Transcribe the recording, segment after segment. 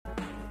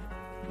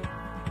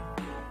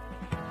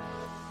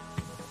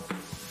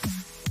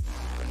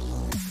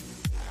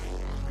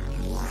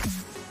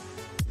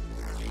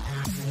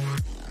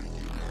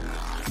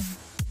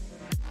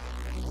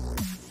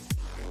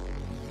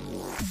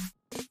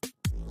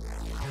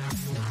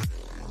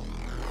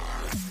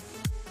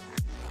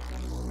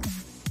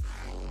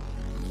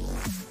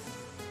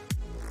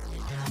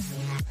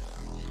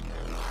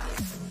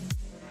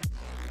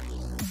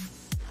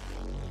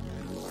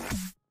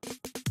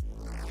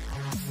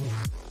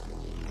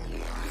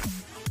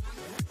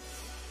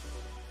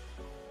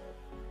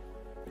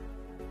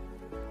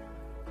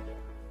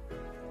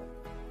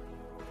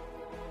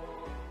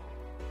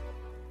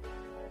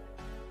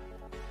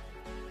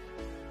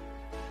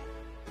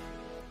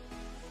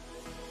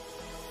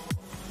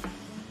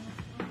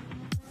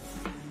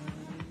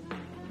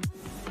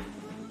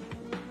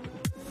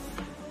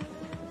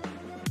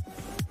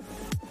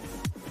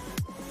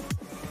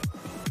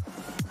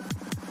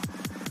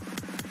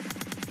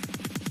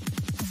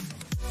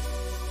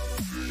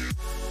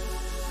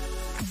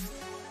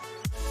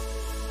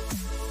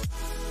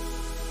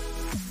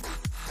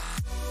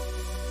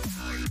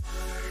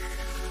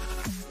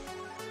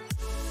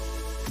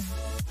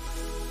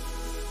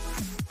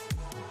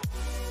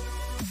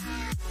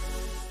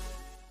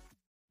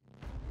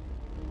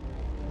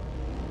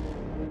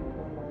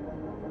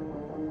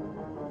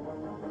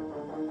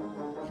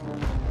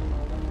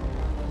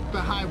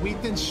side.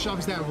 Wheaton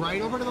shoves that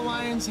right over to the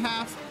Lions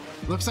half.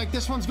 Looks like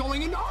this one's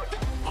going in.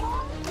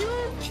 Oh,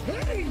 you're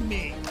kidding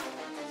me.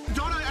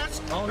 Don't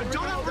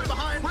over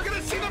behind. We're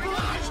gonna see the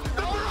barrage. The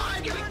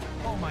barrage.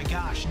 Oh my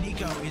gosh,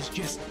 Nico is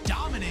just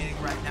dominating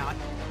right now.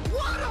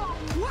 What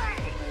a play!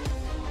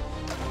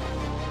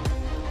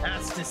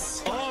 That's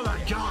disgusting. Oh my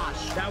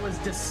gosh. That was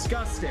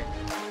disgusting.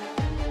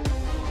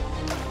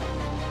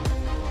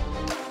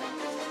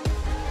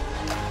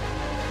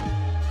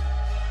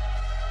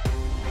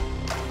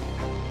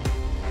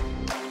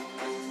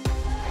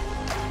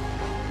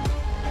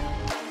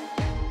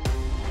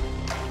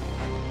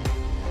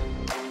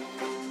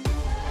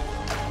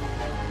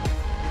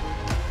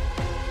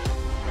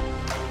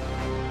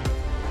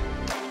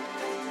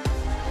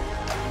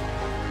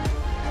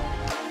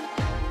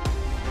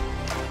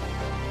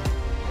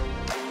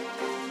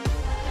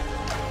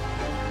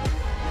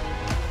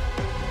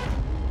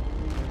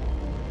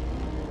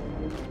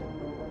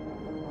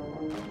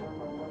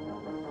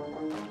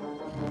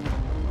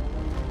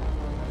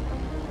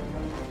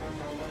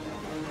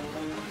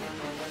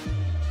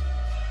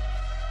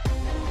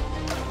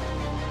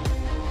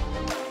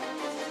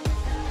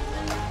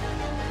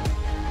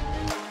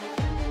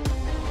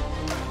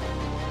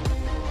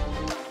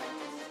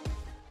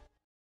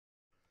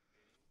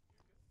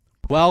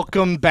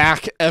 Welcome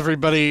back,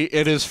 everybody.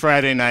 It is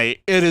Friday night.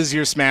 It is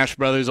your Smash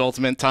Brothers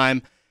Ultimate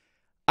time.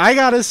 I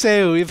gotta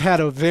say, we've had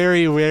a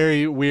very,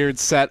 very weird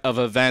set of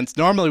events.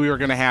 Normally, we were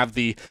going to have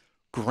the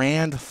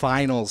grand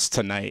finals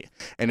tonight,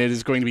 and it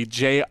is going to be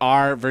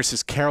JR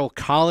versus Carroll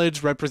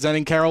College.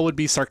 Representing Carroll would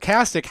be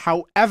Sarcastic.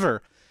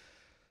 However,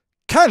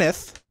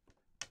 Kenneth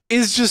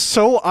is just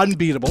so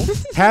unbeatable.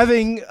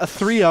 Having a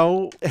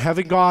 3-0,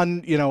 having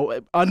gone,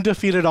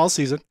 undefeated all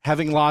season,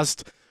 having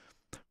lost...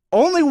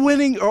 only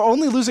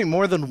losing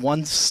more than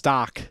one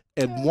stock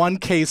in one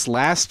case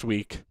last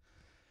week.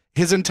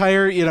 His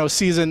entire,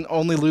 season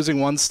only losing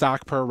one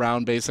stock per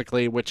round,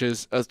 basically, which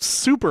is a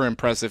super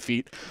impressive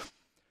feat.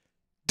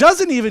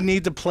 Doesn't even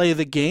need to play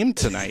the game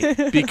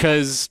tonight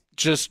because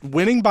just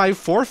winning by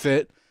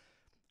forfeit,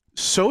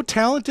 so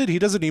talented, he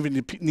doesn't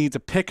even need to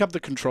pick up the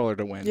controller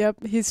to win.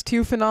 Yep, he's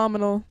too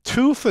phenomenal.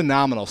 Too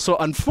phenomenal. So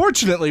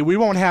unfortunately, we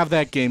won't have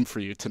that game for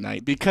you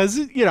tonight because,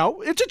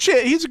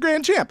 he's a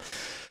grand champ.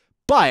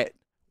 But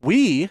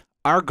we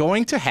are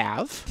going to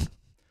have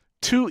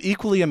two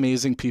equally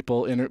amazing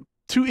people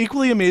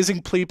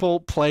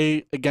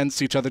play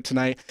against each other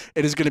tonight.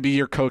 It is going to be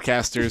your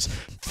co-casters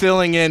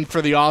filling in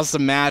for the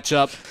awesome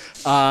matchup.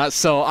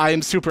 So I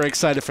am super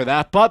excited for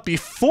that. But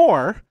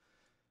before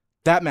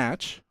that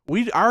match,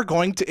 we are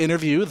going to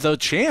interview the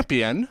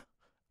champion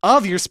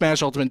of your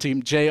Smash Ultimate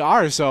team,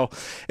 JR. So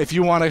if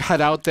you want to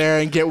head out there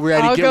and get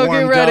ready, I'll get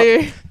warmed get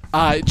ready. up.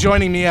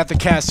 Joining me at the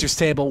casters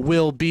table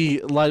will be,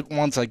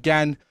 once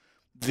again,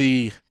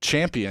 the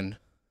champion,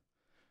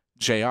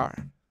 JR.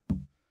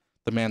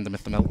 The man, the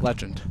myth, the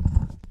legend.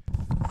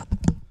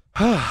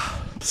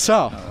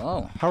 So,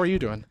 hello. How are you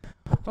doing?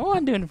 Oh,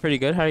 I'm doing pretty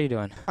good. How are you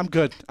doing? I'm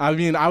good. I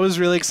mean, I was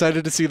really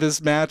excited to see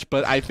this match,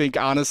 but I think,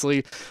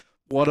 honestly,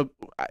 that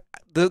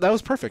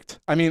was perfect.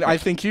 I mean, I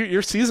think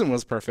your season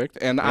was perfect,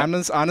 and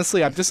yep.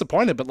 Honestly, I'm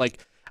disappointed, but,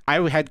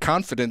 I had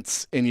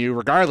confidence in you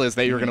regardless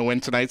that you were going to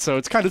win tonight, so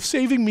it's kind of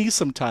saving me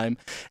some time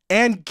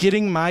and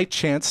getting my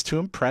chance to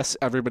impress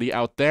everybody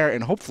out there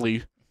and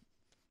hopefully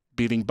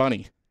beating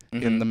Bunny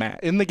in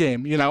the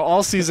game.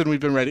 All season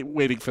we've been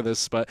waiting for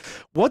this, but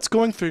what's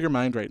going through your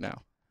mind right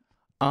now?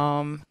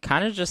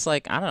 Kind of just I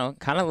don't know,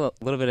 kind of a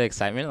little bit of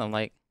excitement. I'm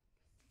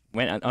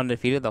went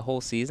undefeated the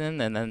whole season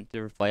and then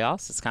through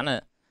playoffs. It's kind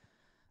of,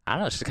 I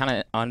don't know, it's just kind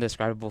of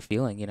undescribable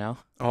feeling,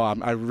 Oh,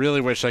 I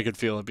really wish I could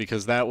feel it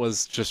because that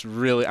was just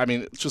really,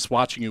 just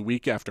watching you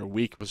week after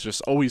week was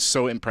just always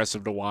so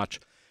impressive to watch.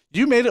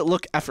 You made it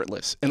look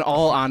effortless, in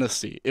all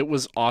honesty. It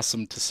was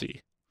awesome to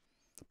see.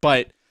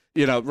 But,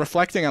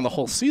 reflecting on the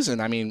whole season,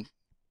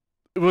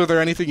 were there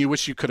anything you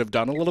wish you could have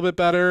done a little bit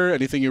better?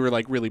 Anything you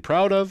were, really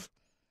proud of?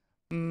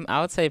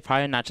 I would say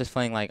probably not just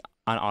playing, on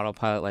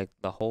autopilot,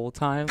 the whole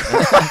time.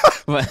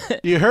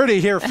 But you heard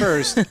it here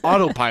first,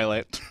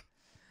 autopilot.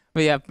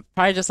 But yeah,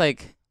 probably just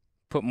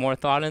put more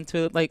thought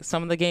into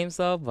some of the games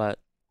though. But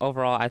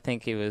overall, I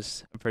think it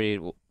was a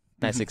pretty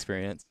nice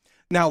experience.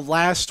 Now,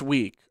 last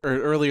week or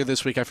earlier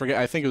this week, I forget.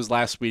 I think it was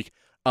last week.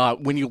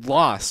 When you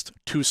lost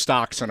 2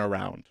 stocks in a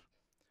round,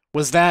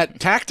 was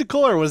that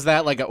tactical or was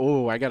that I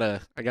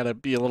gotta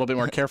be a little bit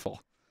more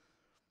careful?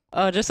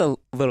 Just a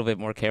little bit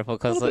more careful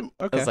because it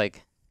was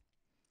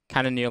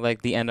kind of near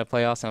the end of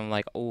playoffs. And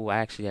I'm oh, I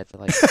actually had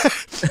to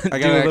I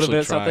do a little bit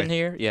of something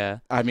here. Yeah.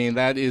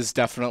 That is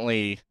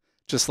definitely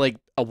just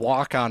a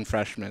walk-on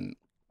freshman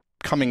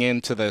coming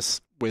into this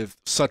with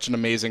such an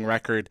amazing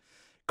record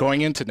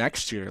going into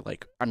next year.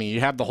 You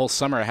have the whole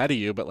summer ahead of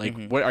you, but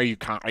what are you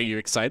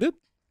excited?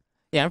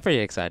 Yeah, I'm pretty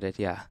excited.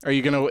 Yeah. Are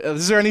you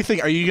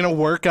gonna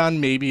work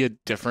on maybe a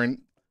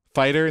different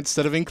fighter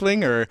instead of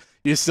Inkling, or are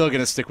you still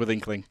gonna stick with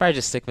Inkling? Probably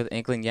just stick with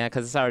Inkling, yeah,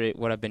 because it's already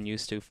what I've been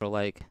used to for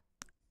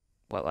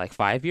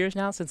 5 years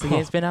now since the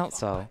game's been out.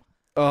 So.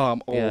 Oh,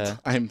 I'm old. Yeah.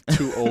 I'm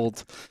too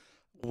old.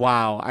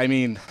 Wow.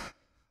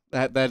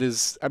 That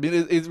is, I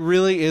mean, it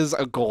really is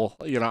a goal.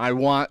 You know, I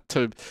want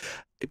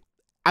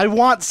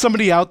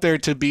somebody out there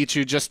to beat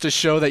you just to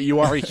show that you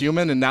are a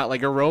human and not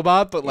like a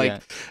robot. But like, Yeah.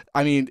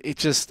 I mean,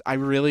 I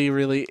really,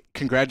 really,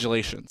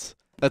 congratulations.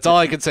 That's all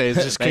I can say is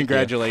just Thank you.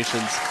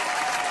 congratulations.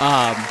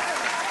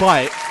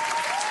 But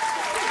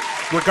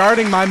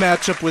regarding my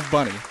matchup with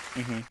Bunny,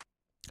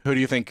 who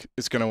do you think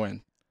is gonna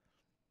win?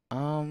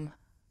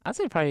 I'd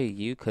say probably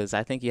you, because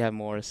I think you have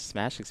more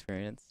Smash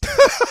experience.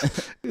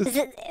 Is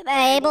it, am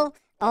I able?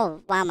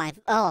 Oh, wow,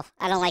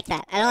 I don't like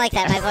that. I don't like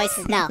that. My voice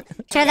is no.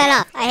 Turn that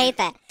off. I hate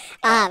that.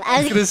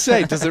 I was gonna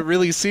say, does it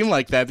really seem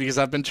like that? Because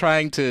I'm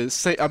trying to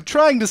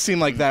seem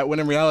like that when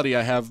in reality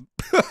I have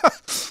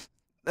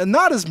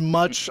not as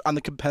much on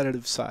the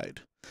competitive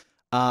side.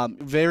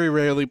 Very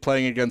rarely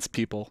playing against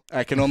people.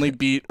 I can only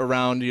beat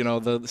around, you know,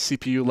 the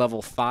CPU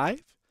level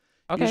 5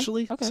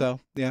 usually. Okay. So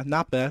yeah,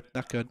 not bad,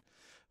 not good.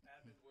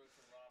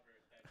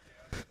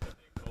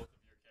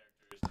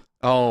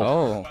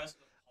 Oh,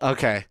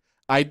 okay.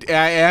 I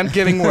am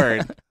getting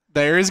word.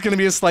 There is going to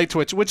be a slight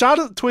twitch,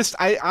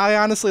 I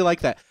honestly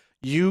like that.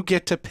 You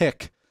get to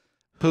pick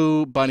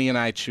who Bunny and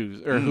I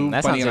choose, or who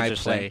that Bunny sounds and I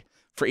interesting. play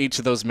for each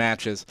of those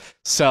matches.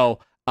 So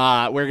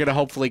we're going to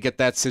hopefully get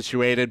that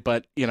situated.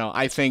 But, you know,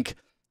 I think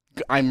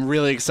I'm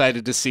really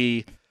excited to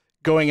see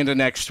going into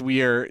next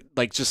year,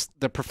 like just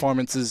the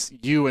performances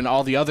you and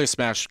all the other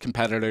Smash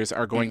competitors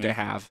are going to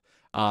have.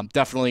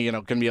 Definitely, you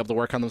know, going to be able to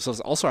work on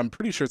themselves. Also, I'm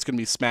pretty sure it's going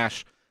to be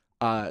Smash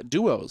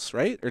duos,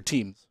 right? Or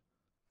teams?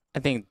 I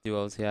think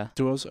duos, yeah.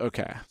 Duos?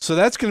 Okay. So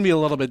that's going to be a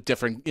little bit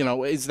different. You know,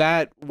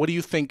 what do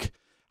you think,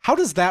 how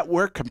does that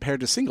work compared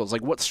to singles?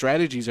 Like, what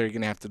strategies are you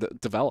going to have to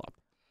develop?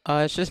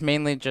 It's just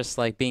mainly just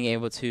like being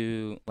able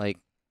to like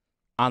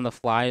on the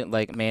fly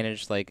like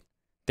manage like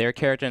their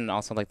character and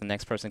also like the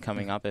next person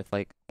coming up if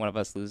like one of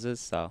us loses.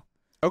 So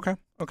Okay.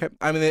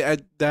 I mean,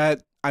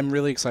 I'm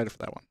really excited for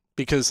that one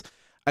because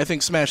I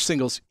think Smash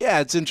singles, yeah,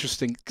 it's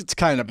interesting. It's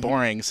kind of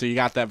boring. So you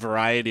got that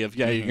variety of,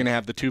 you're going to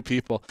have the two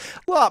people.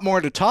 A lot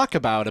more to talk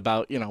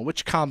about, you know,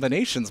 which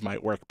combinations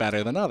might work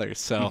better than others.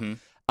 So,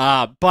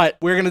 but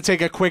we're going to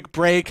take a quick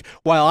break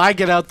while I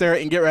get out there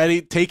and get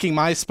ready. Taking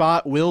my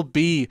spot will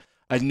be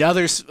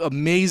another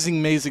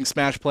amazing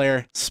Smash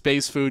player,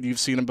 Space Food. You've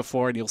seen him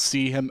before and you'll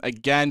see him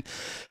again.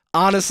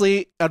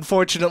 Honestly,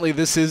 unfortunately,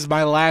 this is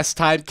my last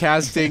time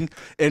casting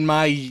in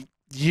my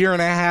year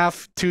and a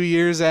half, 2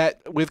 years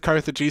with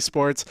Carthage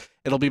Esports.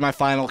 It'll be my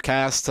final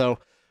cast. So,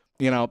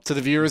 you know, to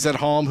the viewers at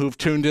home who've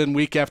tuned in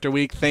week after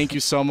week, thank you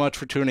so much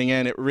for tuning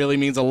in. It really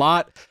means a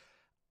lot.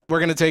 We're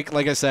going to take,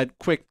 like I said,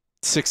 quick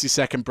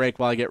 60-second break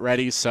while I get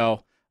ready.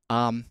 So,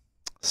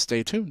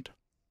 stay tuned.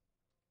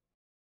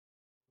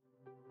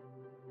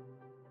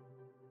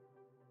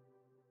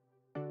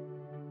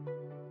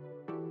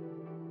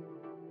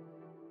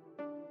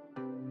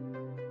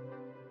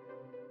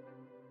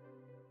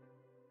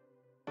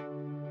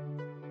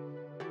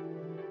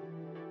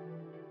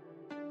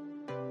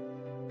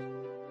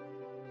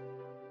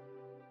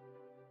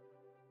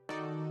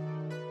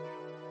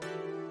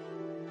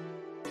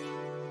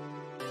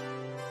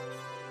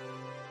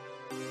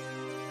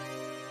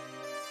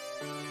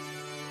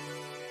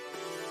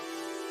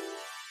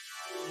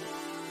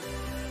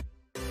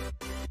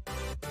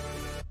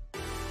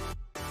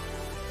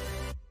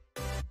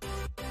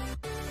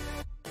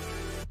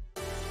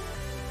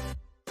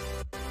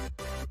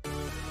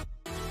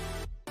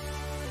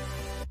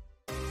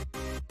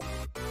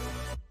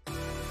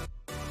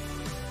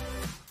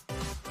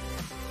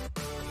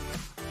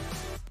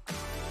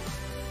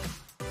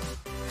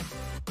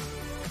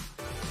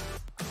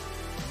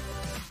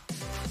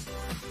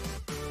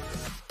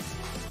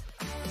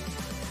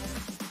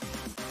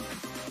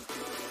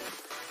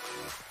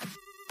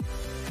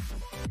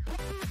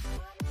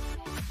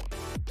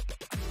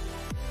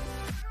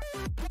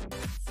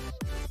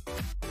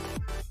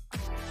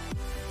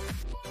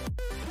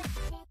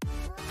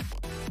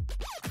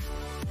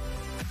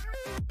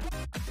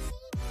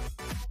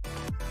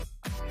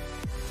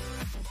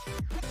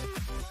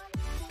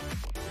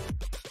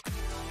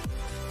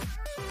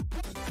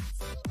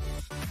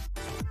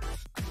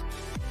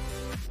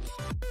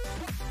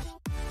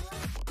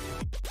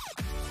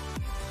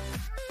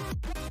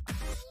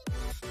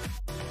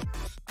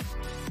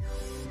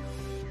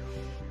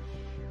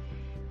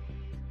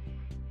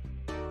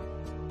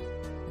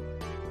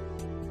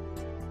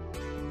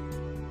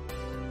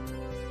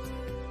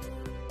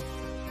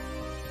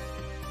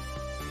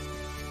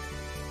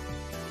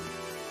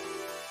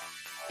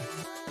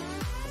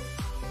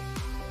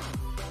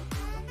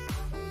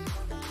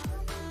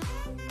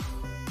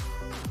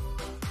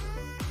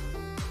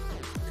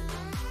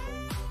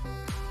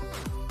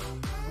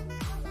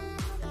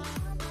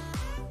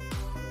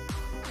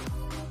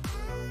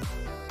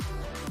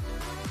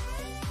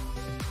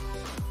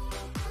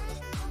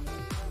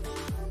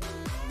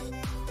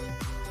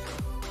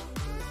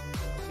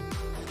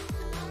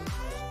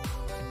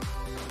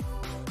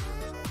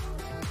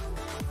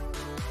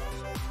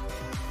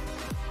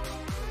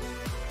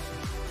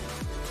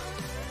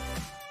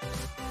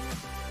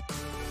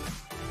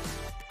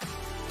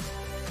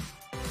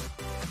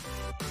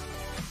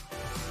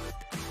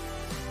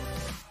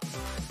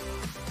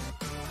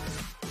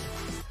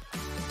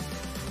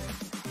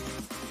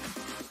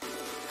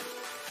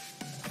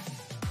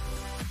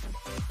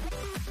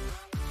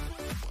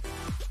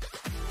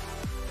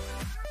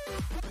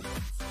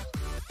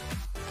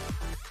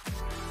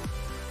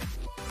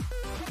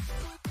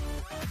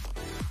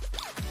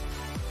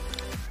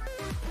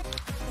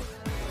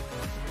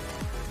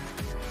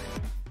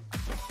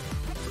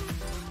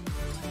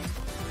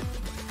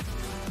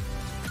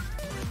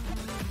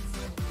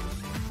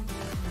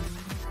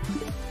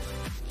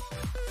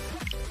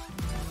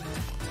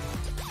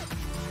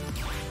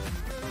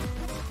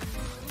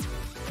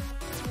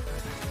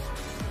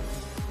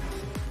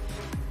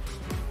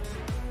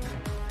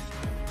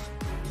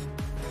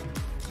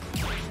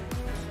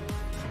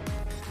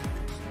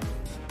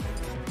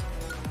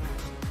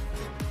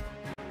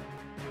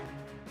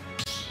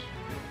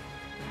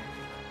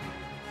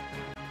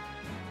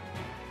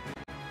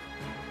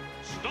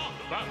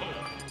 battle.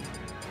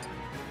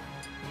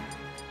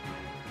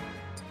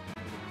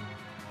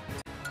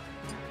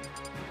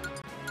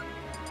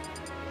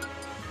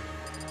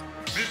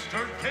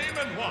 Mr. Game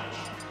and Watch.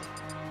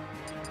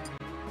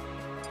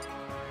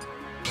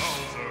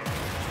 Bowser.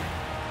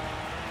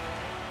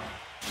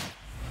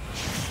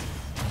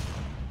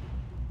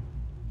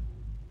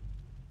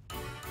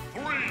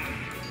 Three,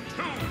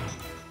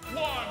 two,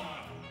 one,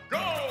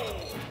 go!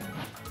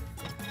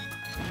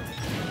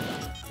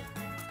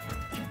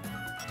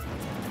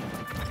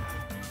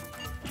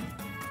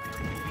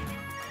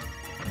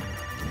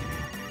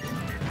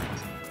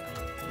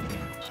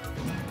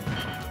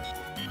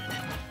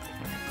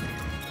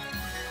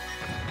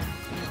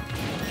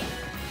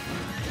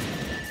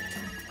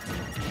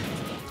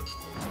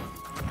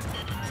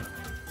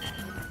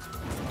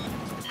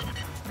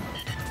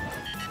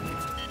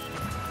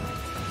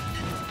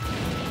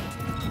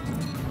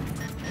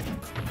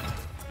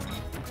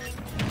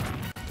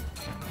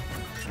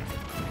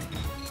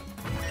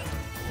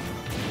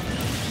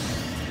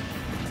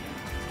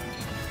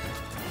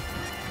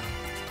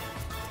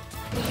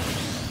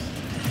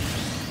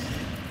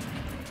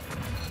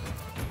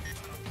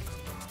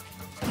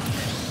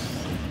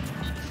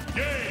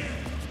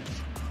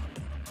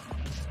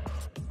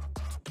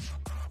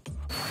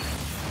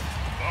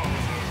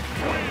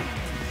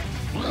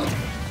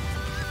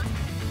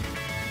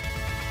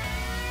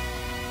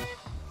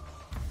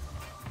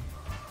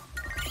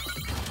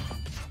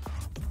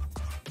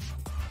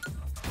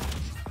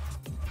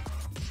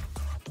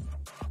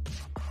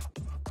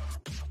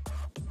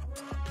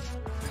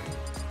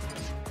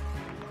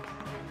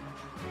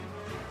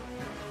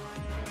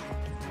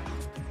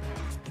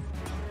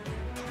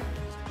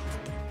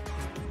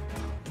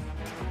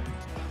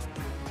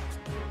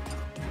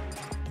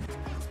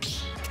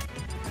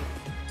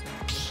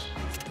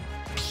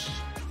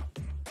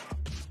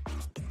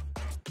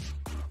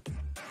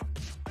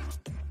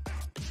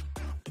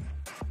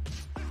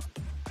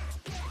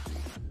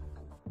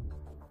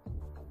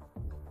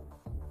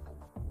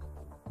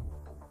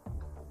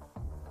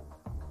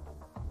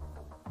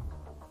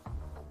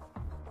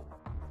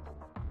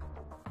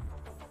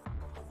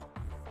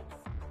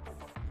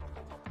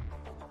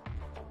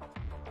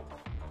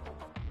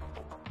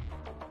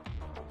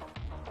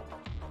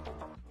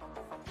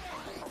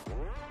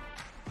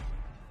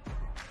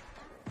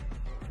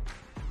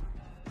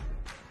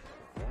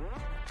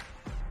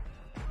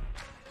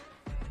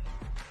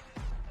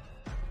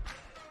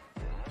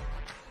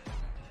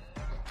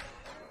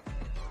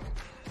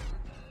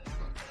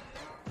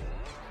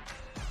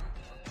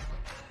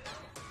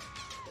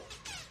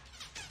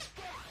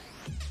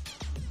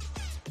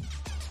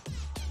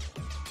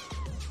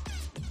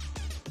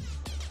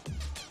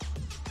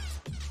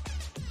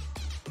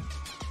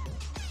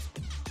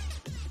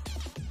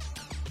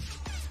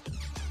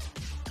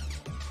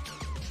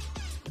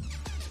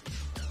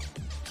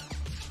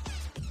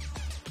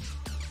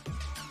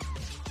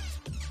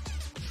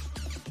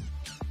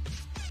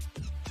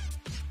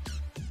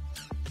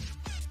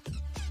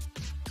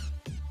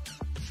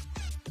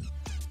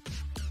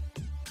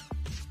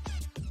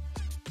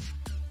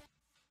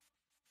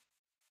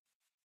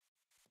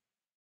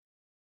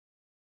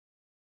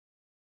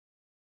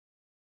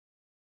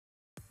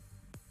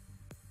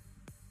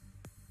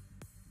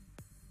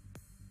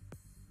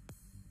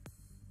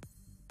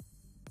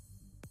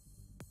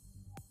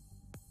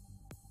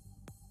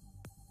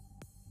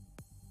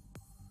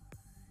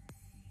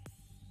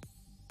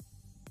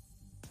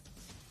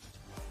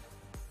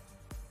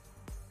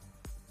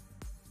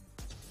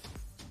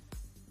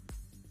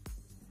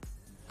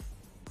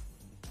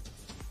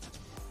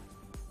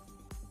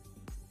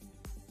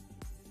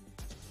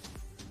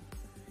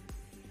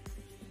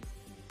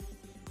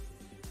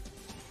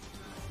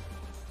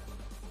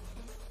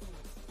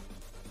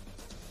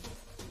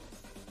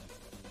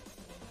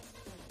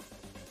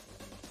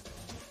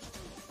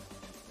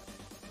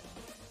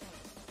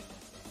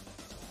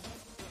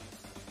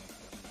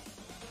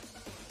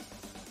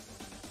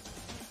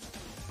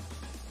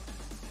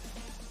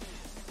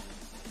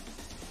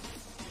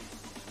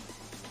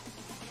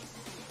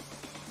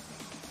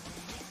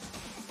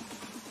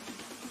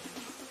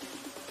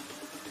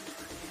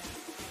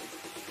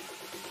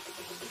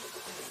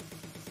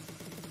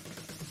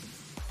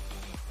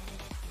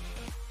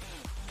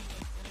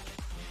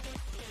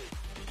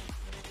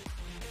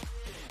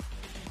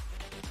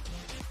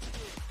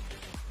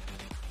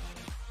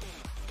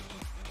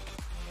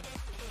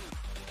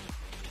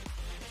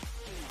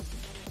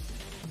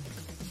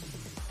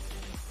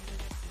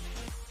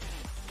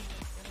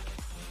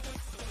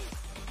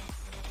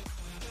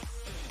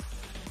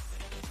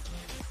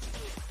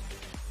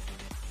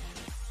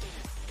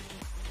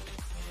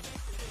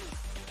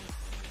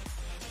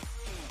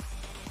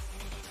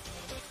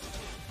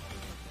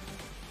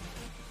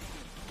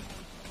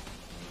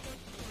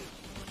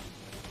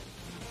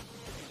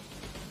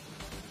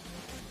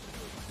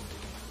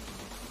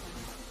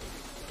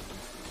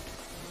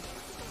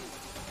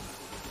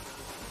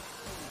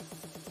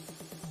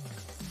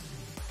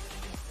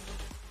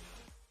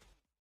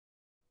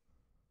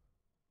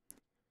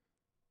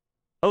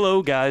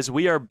 Hello, guys.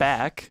 We are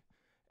back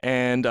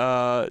and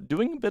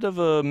doing a bit of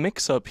a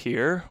mix-up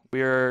here.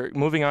 We are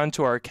moving on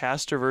to our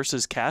caster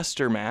versus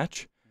caster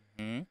match.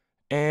 Mhm.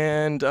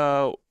 And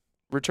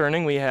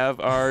returning, we have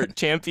our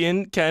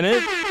champion,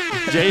 Kenneth,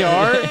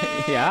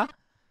 JR. Yeah.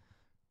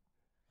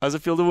 How's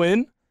it feel to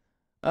win?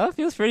 It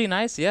feels pretty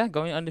nice. Yeah,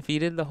 going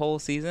undefeated the whole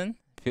season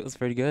feels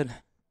pretty good.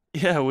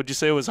 Yeah, would you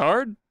say it was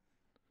hard?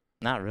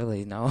 Not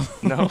really, no.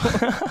 No.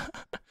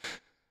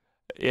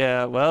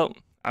 Yeah, well,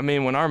 I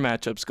mean, when our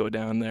matchups go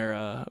down,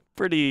 they're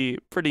pretty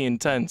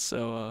intense.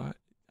 So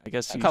I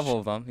guess A couple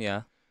of them,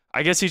 yeah.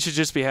 I guess you should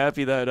just be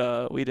happy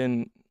that we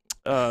didn't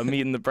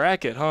meet in the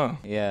bracket, huh?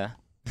 Yeah.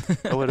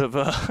 That would have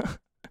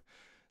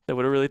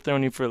really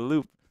thrown you for a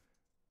loop.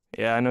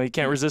 Yeah, I know you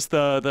can't resist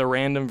the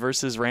random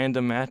versus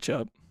random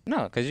matchup.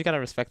 No, because you got to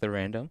respect the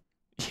random.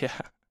 Yeah.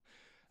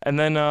 And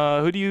then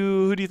who do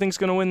you think's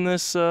gonna win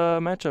this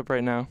matchup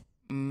right now?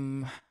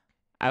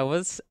 I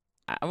would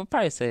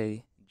probably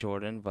say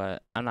Jordan,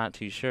 but I'm not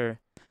too sure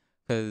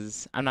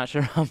because I'm not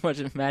sure how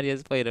much Maddie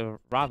has played of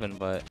Robin.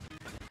 But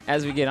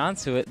as we get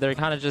onto it, they're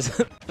kind of just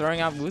throwing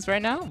out moves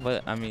right now.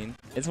 But I mean,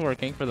 it's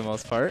working for the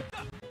most part.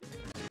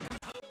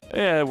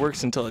 Yeah, it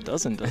works until it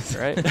doesn't,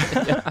 right?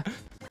 Yeah.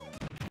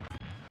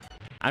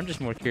 I'm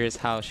just more curious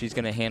how she's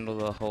gonna handle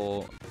the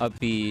whole up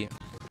B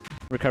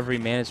recovery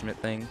management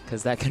thing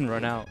because that can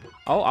run out.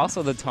 Oh,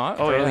 also the taunt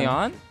early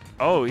on.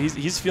 Oh,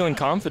 he's feeling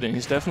confident.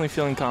 He's definitely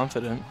feeling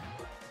confident.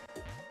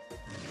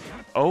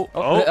 Oh!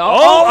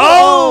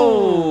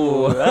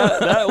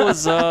 That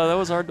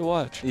was hard to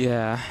watch.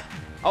 Yeah.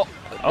 Oh!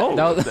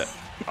 No.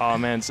 Oh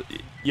man! So,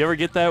 you ever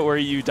get that where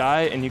you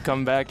die and you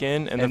come back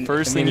in and the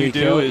first thing you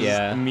immediate do kill? is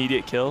Yeah.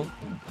 immediate kill?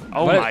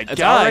 Oh But my it's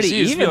gosh! already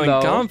He's even, feeling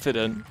though.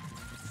 confident.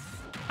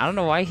 I don't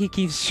know why he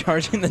keeps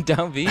charging the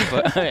down B,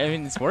 but I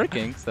mean it's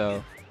working.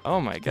 So. Oh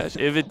my gosh!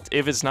 If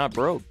it's not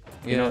broke,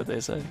 you know what they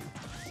say.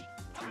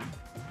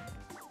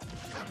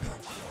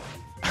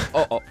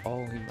 Oh.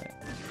 He might.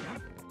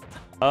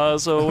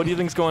 So what do you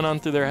think's going on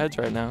through their heads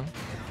right now?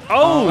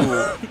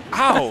 Oh!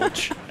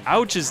 Ouch!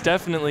 Ouch has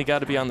definitely got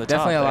to be on the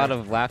Definitely top. a lot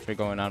of laughter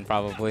going on,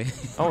 probably.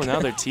 Oh, now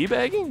they're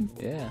teabagging?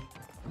 Yeah.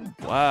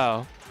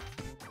 Wow.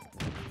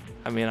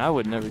 I mean, I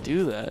would never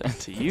do that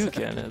to you,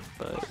 Kenneth,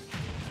 but...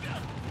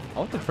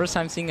 Oh, the first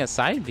time seeing a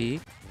side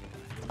B.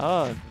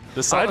 The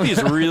side B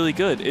is really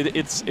good.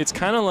 It's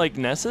kind of like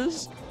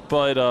NECC's,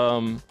 but...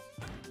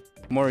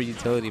 More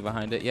utility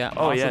behind it, yeah.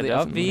 Oh, also yeah, the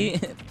definitely.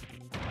 up B.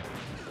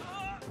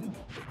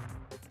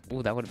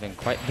 Ooh, that would have been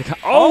quite the...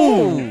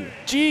 Oh!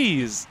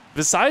 Jeez!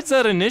 Besides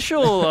that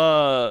initial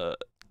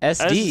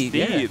SD,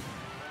 yeah.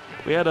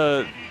 we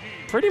had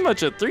pretty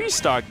much a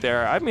 3-stock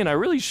there. I mean, I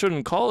really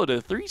shouldn't call it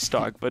a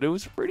 3-stock, but it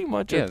was pretty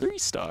much a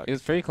 3-stock. It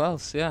was pretty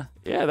close, yeah.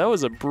 Yeah, that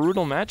was a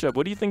brutal matchup.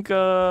 What do you think?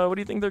 What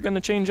do you think they're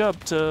gonna change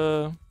up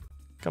to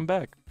come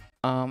back?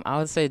 I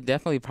would say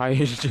definitely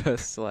probably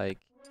just like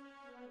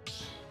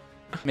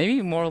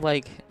maybe more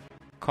like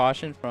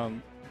caution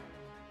from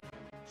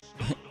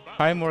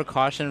probably more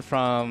caution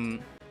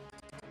from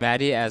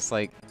Maddie as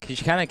like cause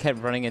she kind of kept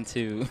running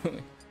into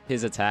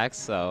his attacks,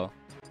 so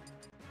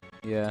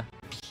yeah.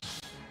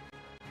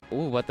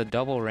 Ooh, what the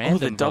double random? Oh,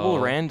 the double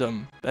though.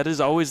 random. That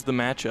is always the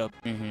matchup.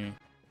 Mhm.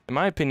 In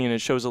my opinion, it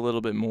shows a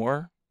little bit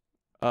more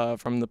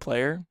from the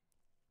player.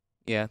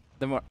 Yeah.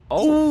 The more.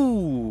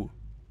 Oh.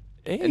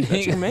 Hey,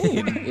 that's your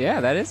main.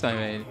 Yeah, that is my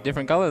main.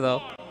 Different color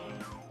though.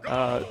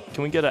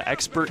 Can we get an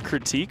expert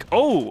critique?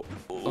 Oh,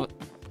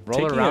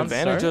 Roll taking around,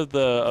 advantage sir.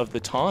 of the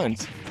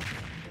taunt.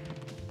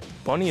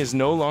 Bunny is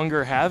no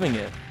longer having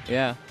it.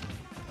 Yeah.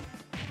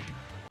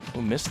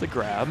 Oh, missed the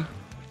grab.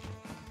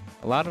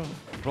 A lot of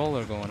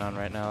roller going on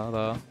right now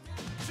though.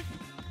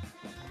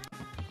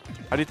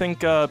 How do you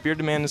think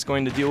Bearded Man is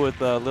going to deal with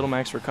Little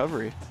Mac's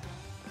recovery?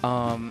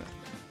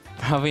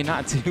 Probably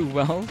not too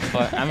well,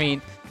 but I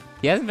mean,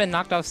 he hasn't been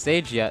knocked off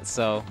stage yet,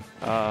 so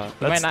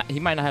he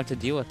might not have to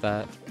deal with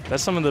that.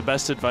 That's some of the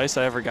best advice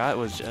I ever got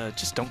was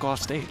just don't go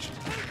off stage.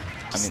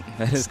 I mean,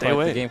 that is stay quite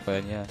away. the game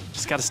plan, yeah.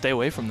 Just got to stay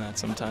away from that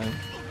sometime.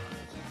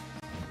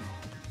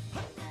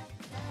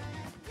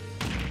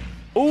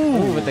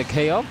 Ooh, with the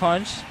KO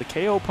punch. The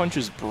KO punch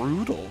is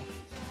brutal.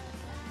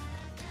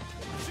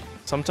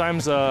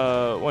 Sometimes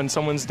when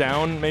someone's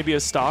down maybe a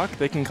stock,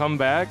 they can come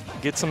back,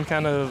 get some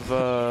kind of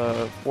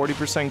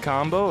 40%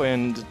 combo,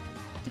 and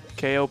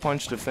KO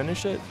punch to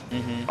finish it.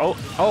 Mm-hmm.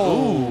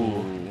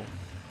 Oh.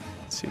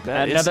 See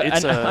that?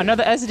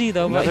 Another SD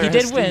though, but he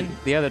did SD. win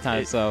the other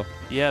time, so.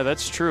 Yeah,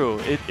 that's true.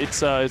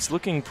 It's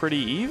looking pretty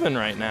even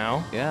right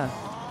now. Yeah.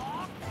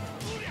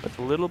 With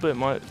a little bit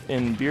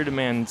in Bearded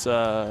Man's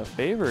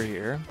favor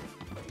here.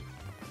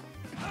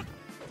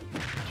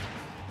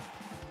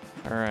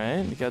 All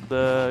right, we got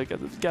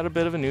a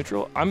bit of a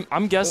neutral.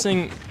 I'm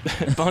guessing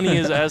Bunny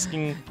is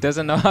asking.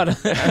 Doesn't know how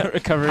to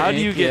recover. How ink,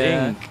 do you get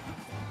yeah. ink?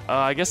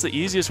 I guess the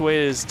easiest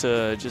way is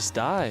to just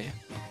die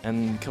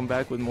and come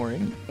back with more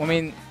ink. Well, I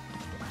mean,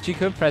 she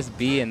could press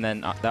B and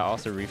then that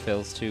also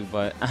refills too,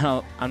 but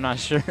I'm not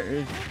sure.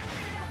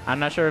 I'm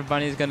not sure if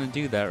Bunny's gonna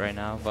do that right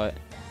now, but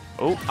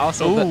Oh,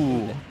 Also,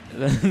 ooh.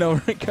 the no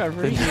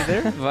recovery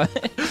either, but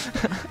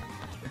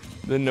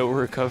The no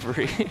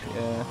recovery.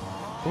 yeah.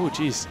 Oh,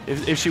 jeez.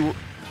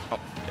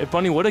 If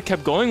Bunny would have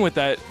kept going with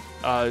that,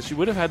 she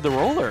would have had the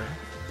roller.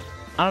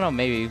 I don't know,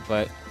 maybe,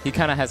 but he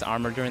kind of has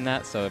armor during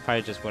that, so it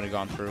probably just would have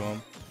gone through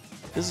him.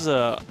 This is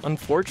a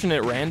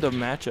unfortunate random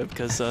matchup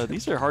because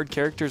these are hard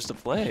characters to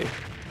play.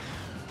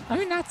 I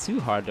mean, not too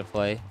hard to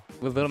play.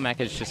 With Little Mac,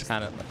 it's just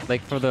kind of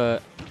like for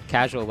the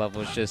casual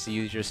level, it's just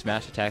use your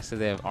smash attacks because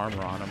they have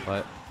armor on them.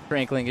 But for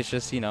Inkling, it's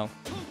just, you know,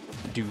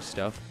 do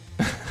stuff.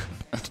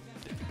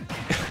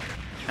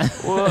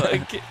 Well,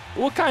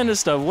 what kind of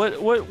stuff?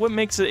 What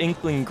makes an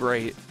Inkling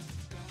great?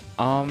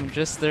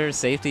 Just their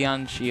safety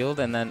on shield,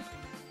 and then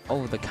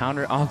the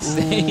counter off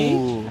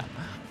stage.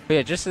 But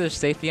yeah, just their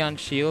safety on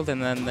shield,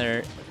 and then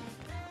they're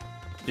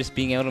just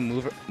being able to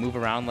move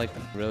around like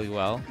really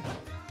well.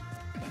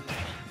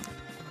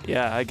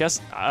 Yeah, I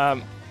guess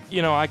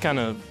you know, I kind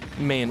of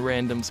main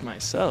randoms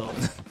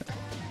myself,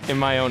 in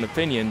my own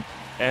opinion.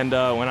 And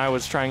when I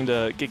was trying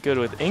to get good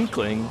with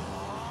Inkling,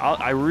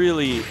 I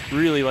really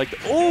liked.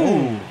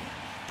 Oh,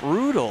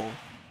 brutal!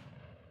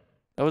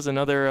 That was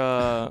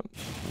another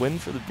win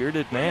for the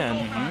bearded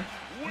man.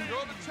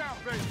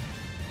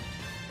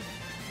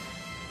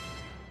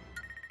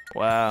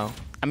 Wow.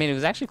 I mean, it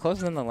was actually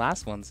closer than the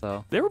last one,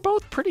 so. They were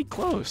both pretty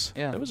close.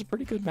 Yeah. That was a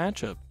pretty good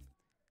matchup.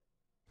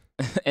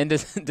 And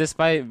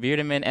despite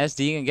Bearded Man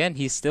SDing again,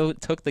 he still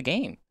took the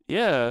game.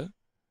 Yeah.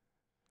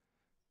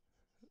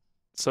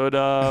 So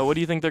what do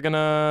you think they're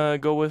gonna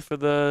go with for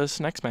this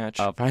next match?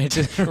 Probably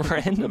just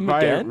Random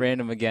probably again?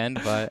 random again,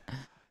 but.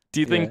 Do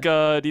you think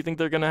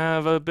they're gonna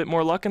have a bit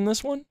more luck in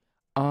this one?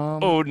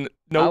 Oh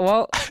no.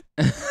 Well,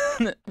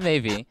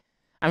 maybe.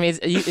 I mean,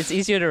 it's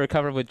easier to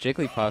recover with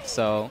Jigglypuff,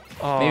 so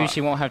maybe she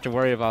won't have to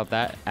worry about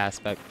that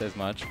aspect as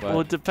much. But.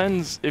 Well, it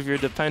depends if you're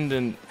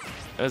dependent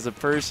as a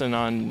person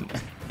on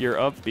your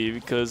up B,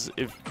 because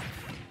if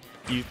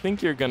you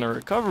think you're gonna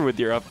recover with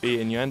your up B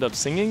and you end up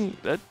singing,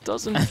 that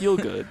doesn't feel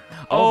good.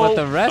 But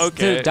the rest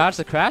okay. to dodge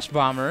the Crash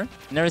Bomber,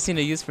 never seen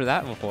a use for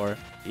that before.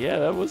 Yeah,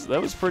 that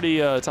was pretty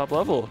top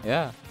level.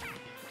 Yeah.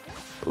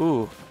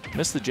 Ooh,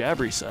 missed the jab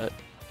reset.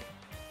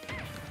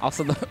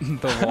 Also the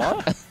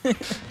walk.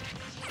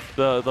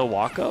 The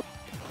walk up.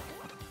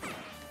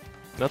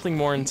 Nothing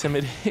more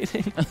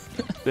intimidating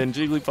than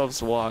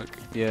Jigglypuff's walk.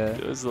 Yeah.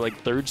 It was like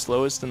third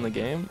slowest in the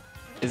game.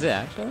 Is it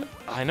actually?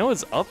 I know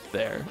it's up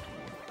there.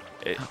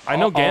 I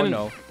know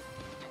Ganon.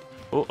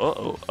 Oh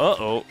no.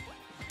 Uh-oh.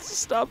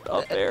 Stopped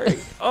up airing.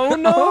 Oh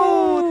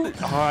no!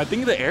 I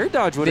think the air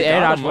dodge would have The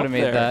air dodge would have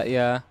made that,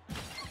 yeah.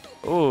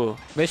 Oh.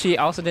 But she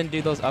also didn't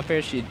do those up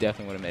airs, she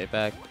definitely would have made it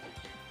back.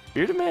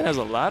 Bearded Man has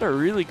a lot of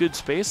really good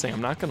spacing,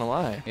 I'm not gonna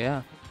lie.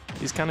 Yeah.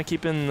 He's kind of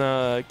keeping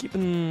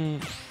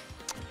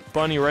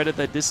Bunny right at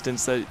that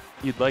distance that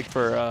you'd like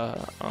for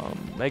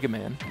Mega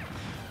Man.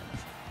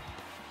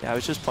 Yeah, I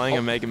was just playing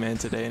a Mega Man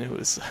today, and it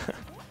was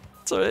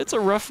it's a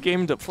rough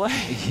game to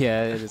play.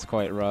 Yeah, it is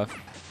quite rough,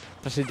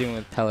 especially dealing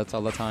with pellets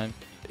all the time.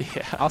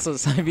 Yeah. Also,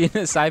 side B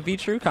into side B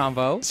true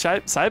combo.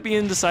 Side B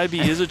into side B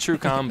is a true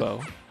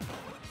combo.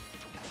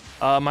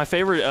 My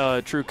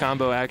favorite true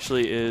combo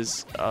actually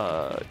is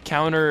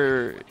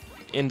counter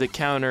into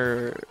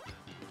counter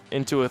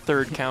into a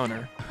third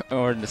counter.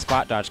 Or the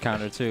spot dodge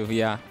counter too,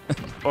 yeah.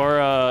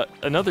 Or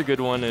another good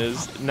one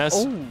is Ness.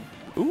 Oh.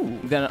 Ooh.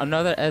 Then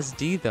another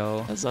SD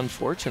though. That's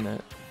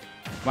unfortunate.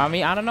 Well, I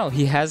mean, I don't know.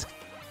 He has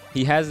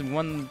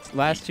won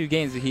last 2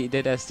 games that he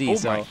did SD. Oh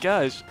so. my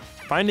gosh.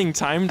 Finding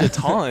time to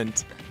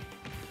taunt.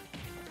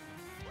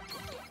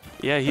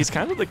 Yeah, he's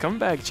kind of the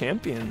comeback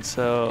champion,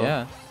 so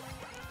Yeah.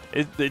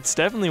 It's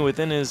definitely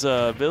within his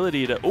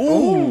ability to.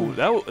 Ooh,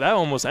 that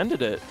almost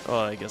ended it. Oh,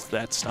 I guess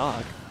that's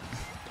stock.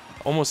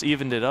 Almost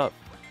evened it up.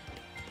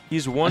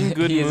 He's one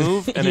good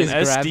move and an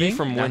SD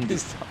from Wendy.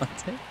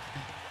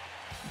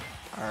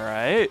 All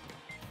right.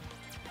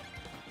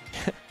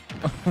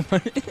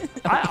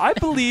 I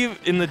believe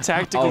in the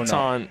tactical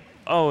taunt.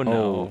 Oh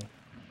no.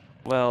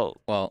 Well,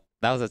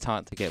 that was a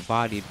taunt to get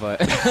bodied, but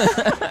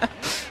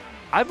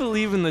I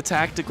believe in the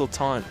tactical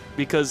taunt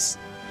because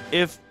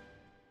if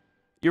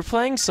you're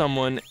playing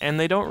someone and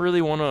they don't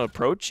really want to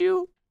approach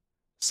you,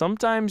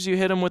 sometimes you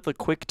hit them with a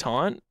quick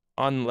taunt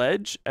on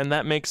ledge, and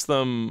that makes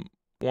them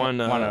want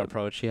to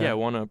approach. Yeah,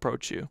 want to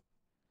approach you.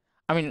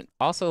 I mean,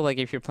 also like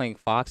if you're playing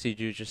Fox,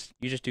 you just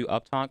do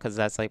up taunt because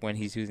that's like when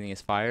he's using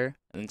his fire,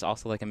 and it's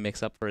also like a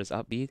mix up for his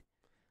up beat.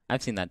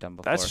 I've seen that done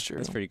before. That's true.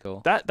 That's pretty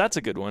cool. That's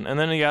a good one. And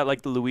then you got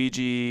like the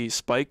Luigi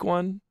spike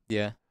one.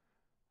 Yeah.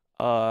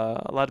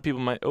 A lot of people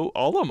might. Oh,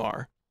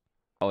 Olimar.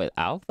 Oh, with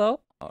Alf though.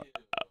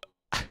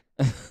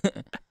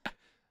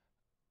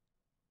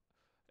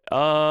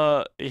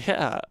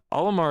 Yeah,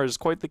 Olimar is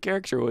quite the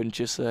character, wouldn't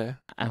you say?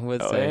 I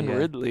would say. And yeah.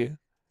 Ridley.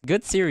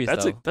 Good series.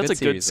 That's though. a good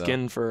series,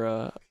 skin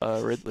for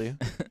Ridley.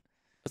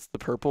 That's the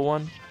purple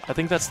one. I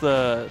think that's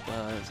the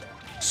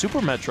Super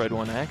Metroid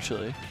one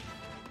actually.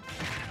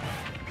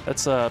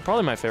 That's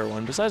probably my favorite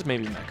one, besides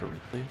maybe Mecha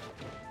Ridley.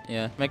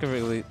 Yeah, Mecha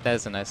Ridley. That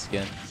is a nice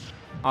skin.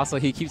 Also,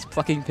 he keeps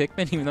plucking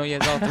Pikmin even though he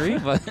has all 3,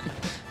 but.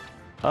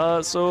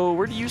 So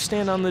where do you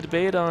stand on the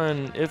debate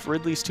on if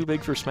Ridley's too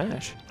big for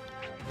Smash?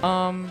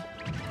 I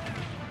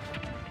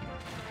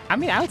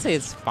mean, I would say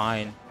it's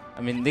fine.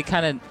 I mean, they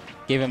kind of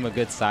gave him a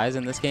good size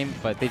in this game,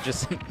 but they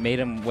just made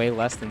him way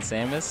less than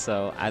Samus,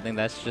 so I think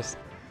that's just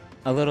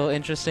a little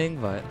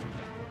interesting, but...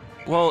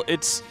 Well,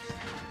 it's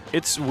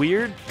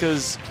weird,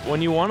 because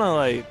when you want to,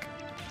 like,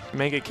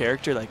 make a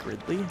character like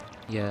Ridley,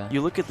 yeah,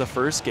 you look at the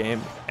first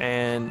game,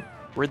 and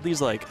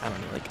Ridley's, like, I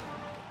don't know, like,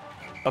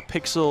 a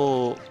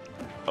pixel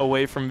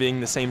away from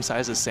being the same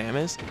size as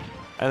Samus.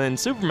 And then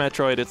Super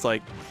Metroid, it's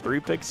like 3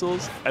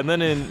 pixels. And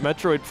then in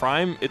Metroid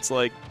Prime, it's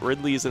like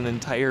Ridley's an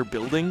entire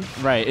building.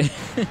 Right.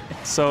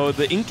 So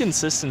the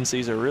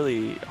inconsistencies are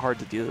really hard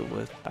to deal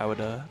with, I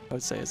would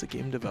say, as a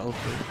game developer.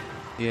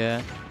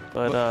 Yeah.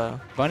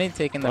 But Bunny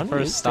taking the Bunny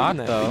first is stock,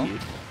 taking that though.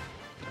 lead.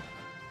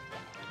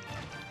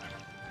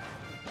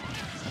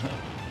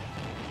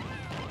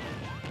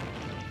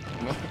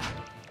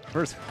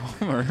 First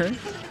homer.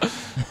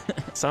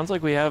 Sounds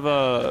like we have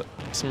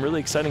some really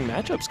exciting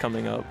matchups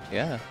coming up.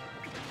 Yeah.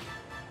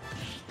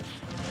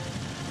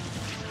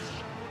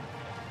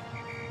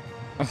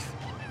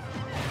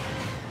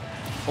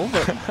 Oh,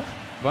 but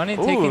Bunny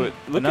taking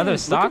another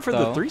stock, looking for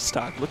though. the 3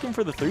 stock. Looking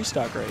for the 3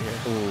 stock right here.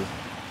 Ooh.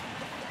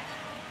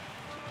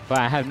 But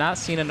I have not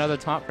seen another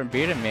taunt from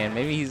Bearded Man.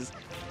 Maybe he's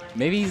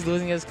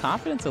losing his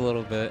confidence a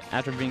little bit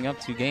after being up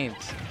 2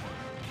 games.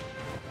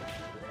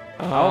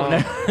 Oh,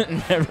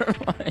 never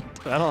mind.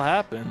 That'll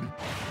happen.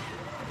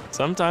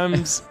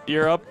 Sometimes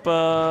you're up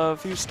a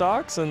few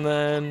stocks, and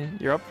then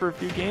you're up for a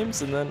few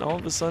games, and then all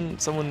of a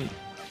sudden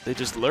they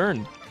just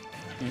learn.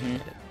 Mm-hmm.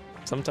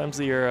 Sometimes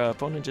your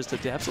opponent just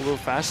adapts a little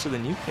faster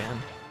than you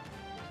can.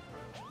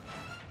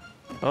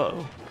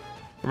 Uh-oh.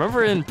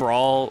 Remember in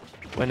Brawl,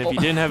 when if you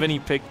didn't have any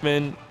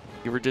Pikmin,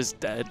 you were just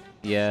dead?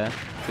 Yeah.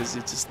 Because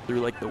you just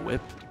threw, like, the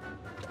whip?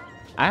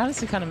 I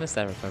honestly kind of missed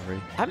that recovery.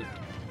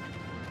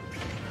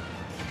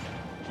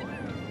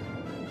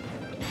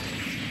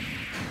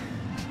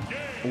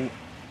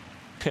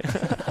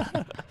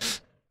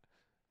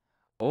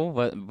 Oh,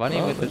 but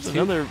Bunny with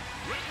the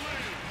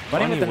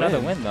Bunny with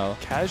another win, though.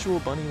 Casual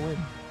Bunny win.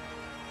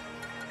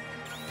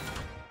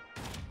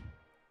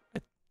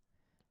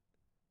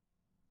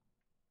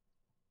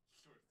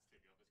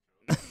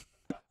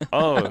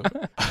 Oh.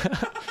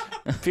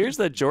 Appears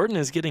that Jordan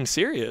is getting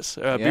serious.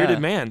 Bearded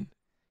Man.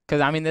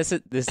 Because, I mean, this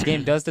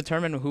game does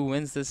determine who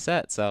wins this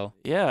set, so...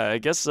 Yeah, I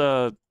guess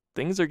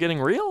things are getting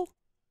real.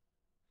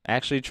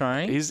 Actually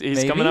trying? He's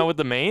maybe? coming out with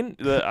the main.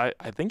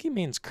 I think he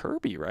means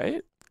Kirby,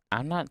 right?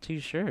 I'm not too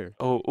sure.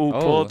 Oh,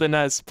 pull up the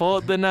NES. Pull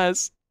up the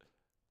NES.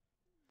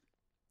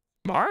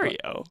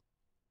 Mario.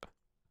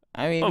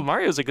 I mean... Oh,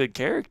 Mario's a good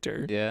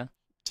character. Yeah.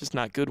 Just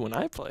not good when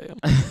I play him.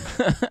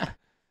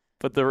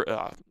 But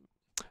the...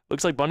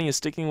 looks like Bunny is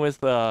sticking with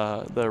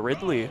the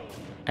Ridley.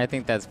 I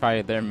think that's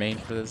probably their main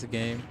for this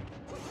game.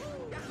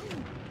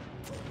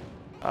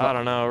 I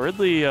don't know.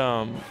 Ridley,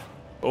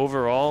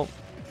 overall,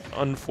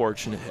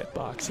 unfortunate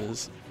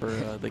hitboxes for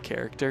the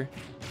character.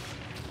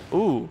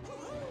 Ooh.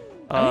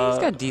 I mean,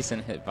 he's got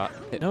decent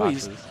hitboxes. No,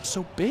 he's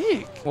so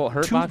big. Well,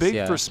 hurt Too box, big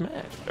yeah. for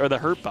Smash. Or the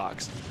hurt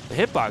box. The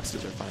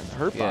hitboxes are fine. The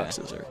hurt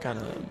boxes are kind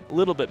of a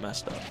little bit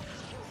messed up.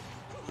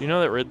 You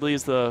know that Ridley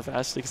is the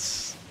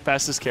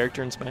fastest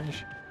character in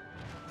Smash?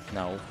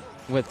 No.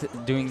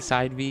 With doing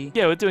side B?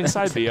 Yeah, with doing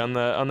side B on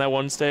that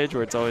one stage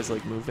where it's always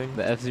like moving.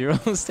 The F-Zero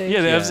stage?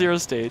 Yeah, the F-Zero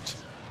stage.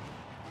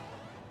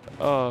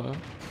 The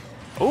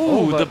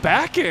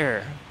back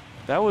air.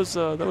 That was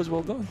well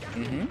done.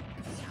 Mm-hmm.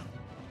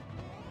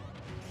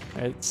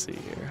 Let's see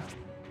here.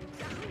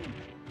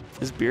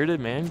 Is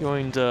Bearded Man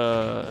going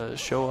to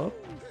show up?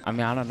 I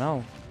mean, I don't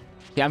know.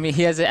 Yeah, I mean,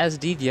 he hasn't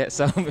SD'd yet,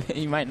 so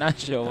he might not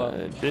show up.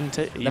 He didn't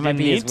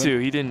need to.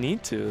 He didn't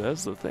need to.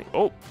 That's the thing.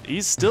 Oh,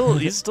 he's still got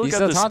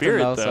the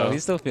spirit though. So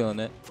he's still feeling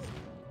it.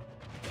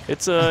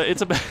 It's a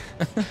it's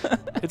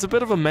a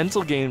bit of a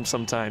mental game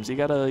sometimes. You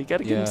gotta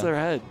get into their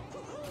head.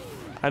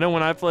 I know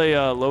when I play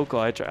local,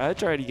 I try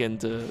to get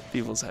into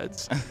people's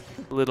heads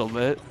a little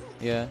bit.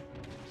 Yeah.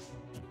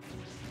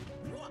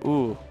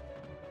 Ooh.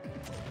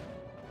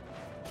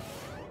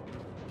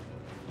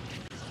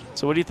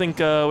 So what do you think?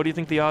 What do you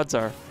think the odds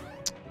are?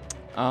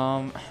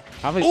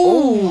 Probably.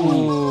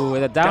 Ooh,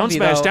 with a down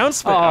smash, down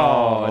smash.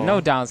 Oh, no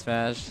down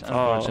smash.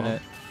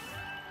 Unfortunate.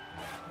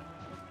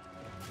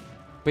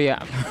 But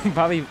yeah,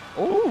 probably.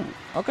 Ooh.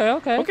 Okay.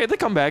 Okay, the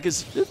comeback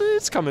is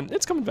it's coming.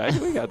 It's coming back.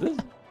 We got this.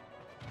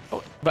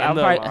 Oh, but I'm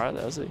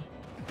probably. Let's see.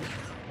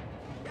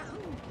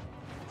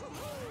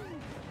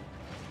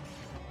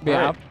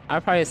 Yeah,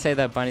 I'll probably say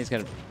that Bunny's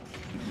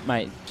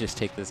might just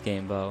take this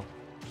game though.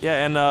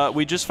 Yeah, and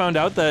we just found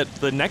out that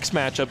the next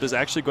matchup is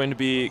actually going to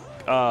be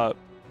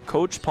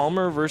Coach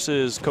Palmer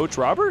versus Coach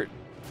Robert.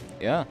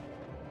 Yeah.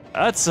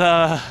 That's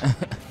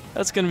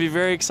going to be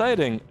very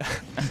exciting.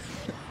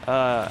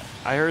 I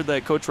heard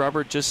that Coach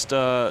Robert just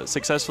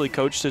successfully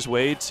coached his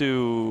way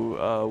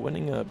to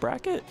winning a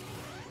bracket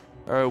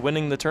or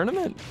winning the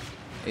tournament.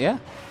 Yeah.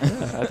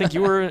 I think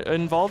you were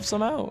involved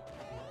somehow.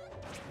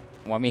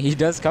 Well, I mean, he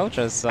does coach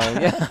us, so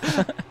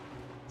yeah.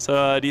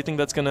 So do you think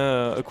that's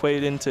gonna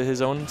equate into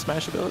his own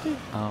Smash ability?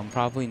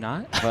 Probably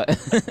not, but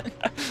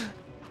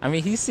I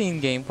mean, he's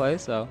seen gameplay,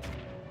 so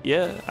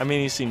Yeah, I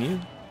mean, he's seen you.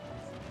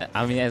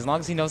 I mean, as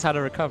long as he knows how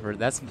to recover,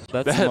 that's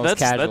the most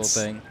casual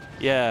thing.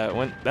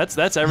 Yeah,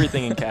 that's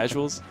everything in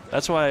casuals.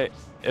 That's why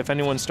if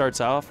anyone starts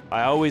off,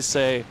 I always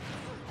say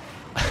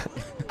pick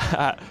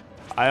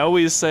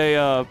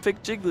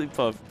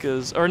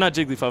Jigglypuff or not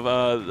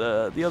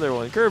Jigglypuff, the other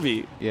one,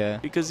 Kirby. Yeah.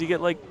 Because you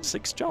get like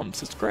 6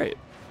 jumps. It's great.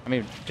 I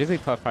mean,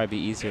 Jigglypuff probably be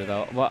easier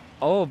though.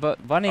 Well,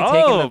 but Bunny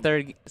taking the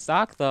third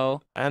stock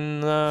though.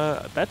 And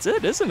that's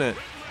it, isn't it?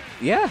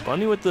 Yeah.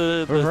 Bunny with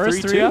the reverse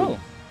 3-2.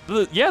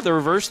 Yeah, the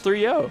reverse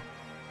 3-0.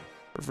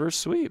 Reverse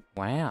sweep.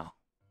 Wow.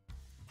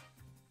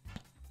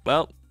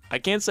 Well, I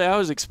can't say I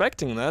was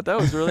expecting that. That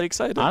was really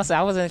exciting. Honestly,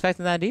 I wasn't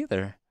expecting that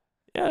either.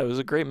 Yeah, it was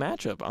a great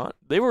matchup.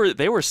 They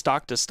were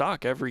stock to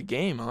stock every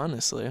game,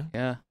 honestly.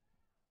 Yeah.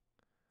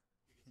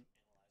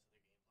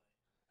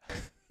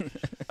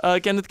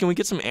 Kenneth, can we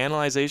get some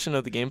analyzation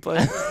of the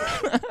gameplay?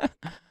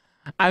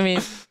 I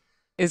mean,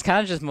 it's kind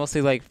of just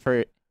mostly like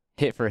for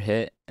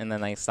hit and then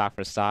like stock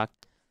for stock.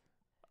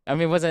 I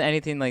mean, it wasn't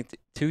anything like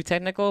too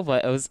technical,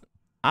 but it was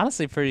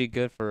honestly pretty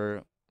good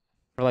for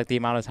like the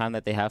amount of time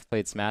that they have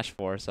played Smash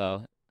for.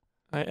 So,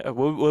 what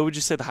would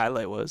you say the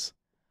highlight was?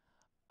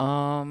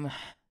 I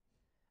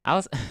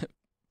was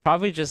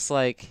probably just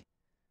like,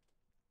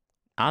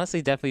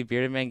 honestly, definitely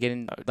Bearded Man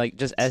getting like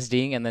just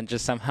SDing and then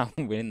just somehow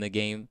winning the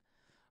game.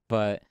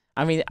 But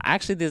I mean,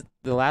 actually,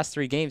 the last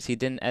 3 games he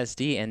didn't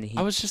SD, and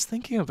I was just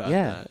thinking about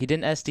that. He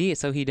didn't SD,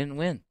 so he didn't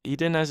win. He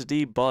didn't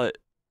SD, but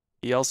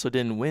he also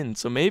didn't win.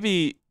 So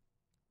maybe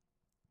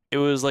it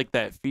was like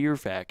that fear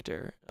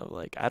factor of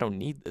like, I don't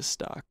need this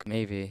stock.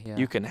 Maybe, yeah.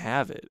 You can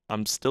have it.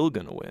 I'm still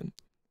gonna win.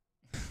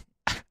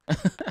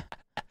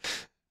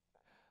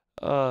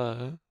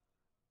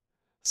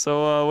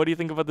 So what do you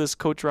think about this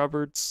Coach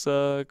Roberts,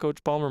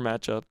 Coach Palmer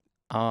matchup?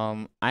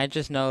 I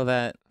just know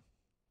that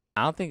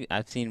I don't think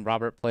I've seen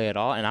Robert play at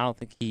all, and I don't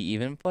think he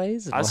even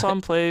plays. I saw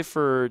him play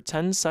for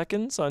 10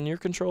 seconds on your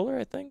controller,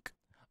 I think.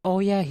 Oh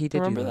yeah, he did.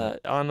 Remember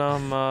that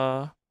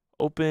on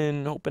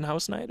open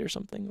house night or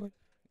something like.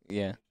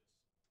 Yeah.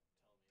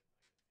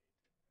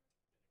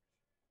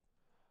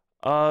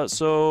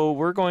 So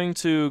we're going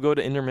to go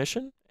to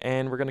intermission,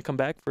 and we're going to come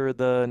back for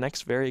the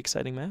next very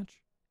exciting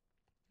match.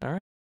 All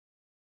right.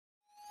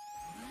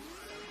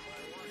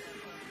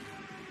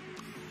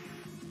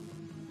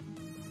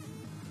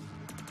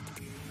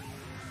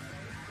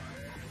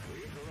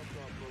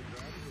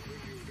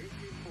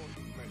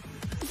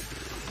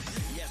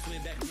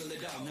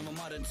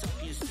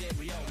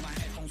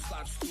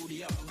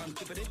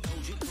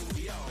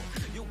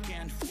 You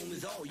can't fool me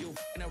though, you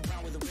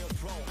around with a real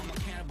pro. I'm a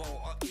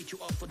cannibal, I'll eat you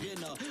up for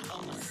dinner.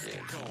 I'm a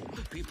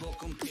sicko. People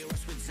compare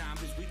us with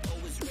zombies, we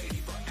always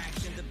ready for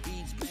action. The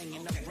beats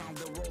banging around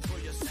the road for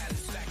your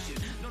satisfaction.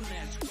 Don't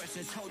ask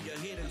questions, hold your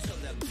head until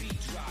the beat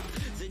drop.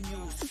 The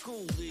new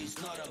school is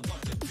not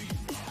about the beat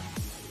rock.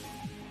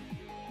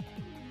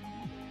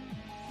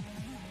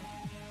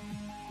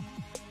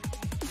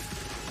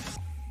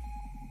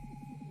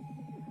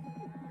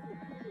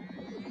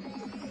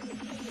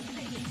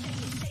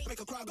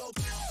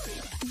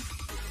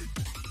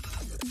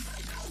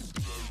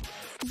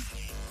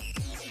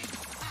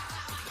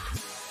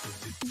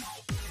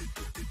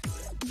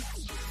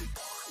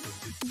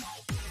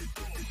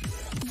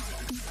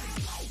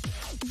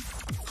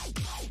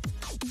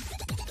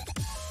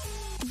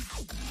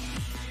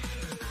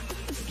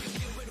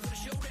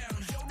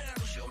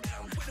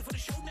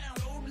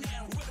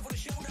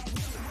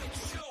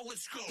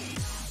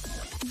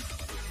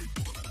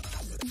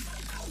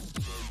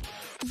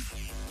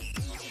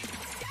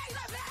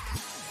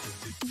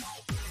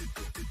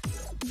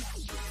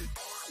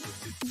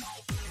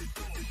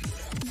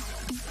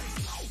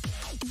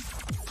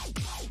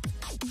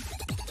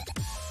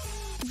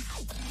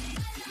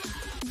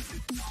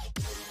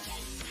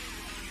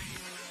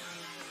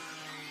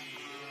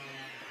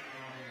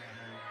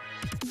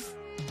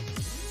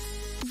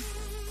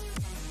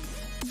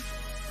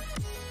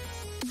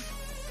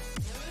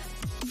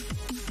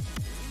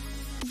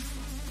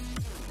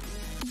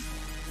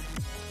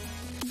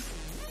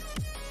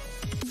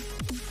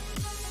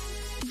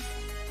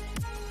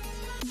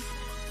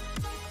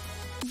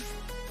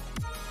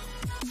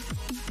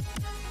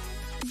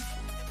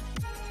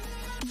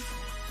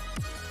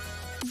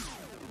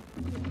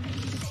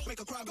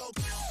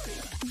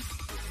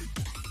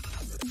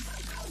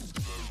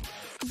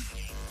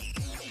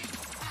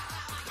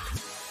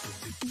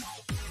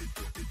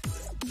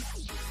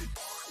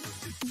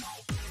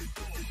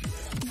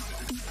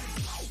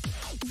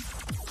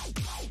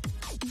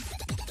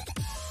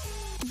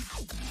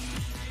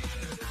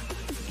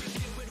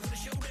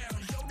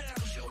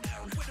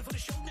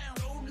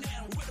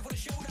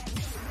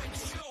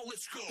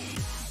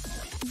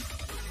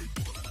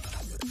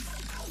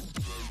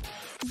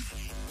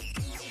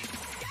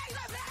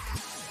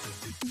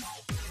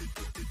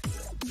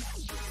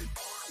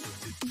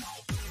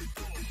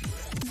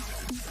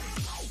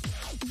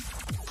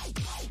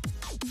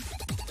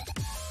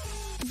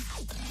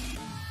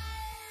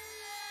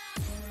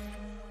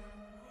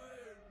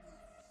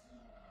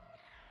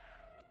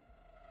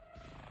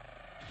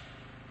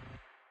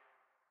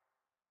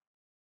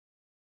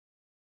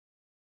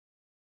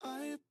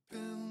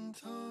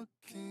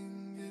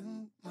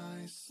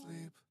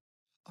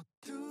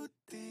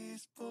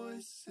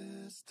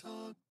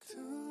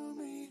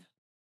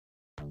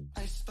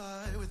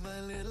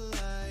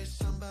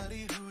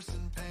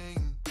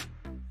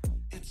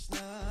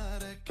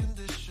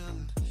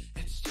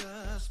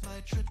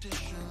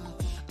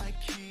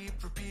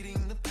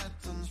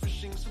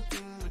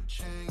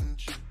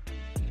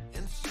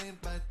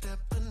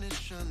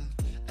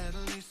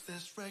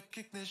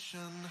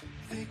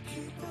 They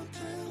keep on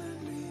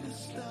telling me to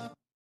stop,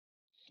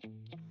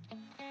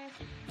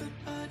 but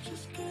I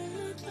just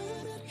can't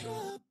let it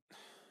drop.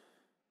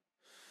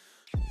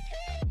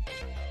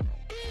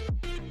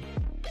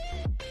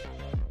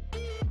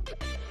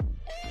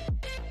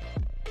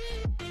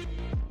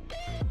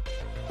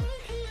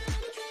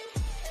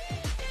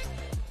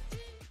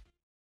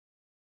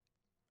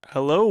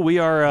 Hello, we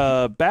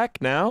are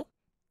back now,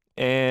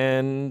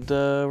 and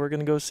we're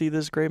gonna go see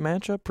this great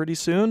matchup pretty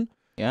soon.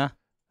 Yeah.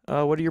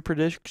 What are your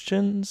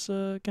predictions,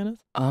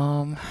 Kenneth?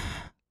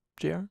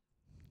 JR?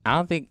 I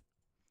don't think.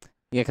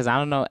 Yeah, because I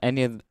don't know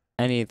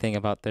anything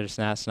about their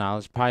Smash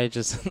knowledge. Probably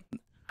just.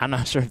 I'm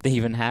not sure if they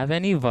even have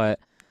any, but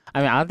I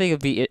mean, I think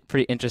it'd be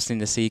pretty interesting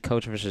to see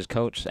coach versus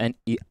coach, and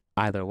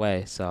either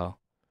way. So.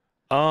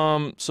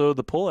 So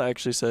the poll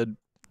actually said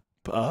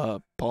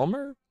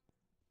Palmer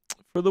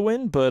for the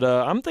win, but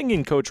I'm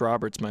thinking Coach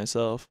Roberts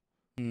myself.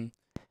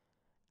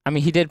 I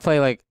mean, he did play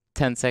like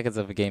 10 seconds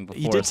of a game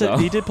before.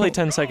 He did play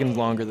 10 seconds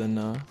longer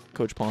than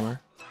Coach Palmer.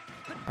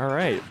 All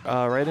right,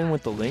 right in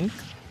with the link.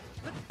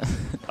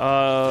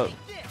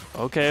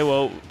 Okay,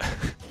 well,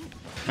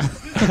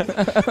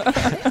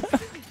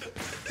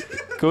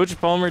 Coach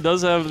Palmer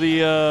does have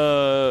the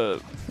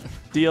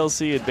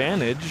DLC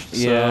advantage,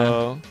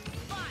 so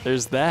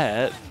there's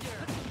that.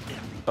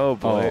 Oh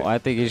boy! Oh, I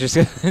think he's just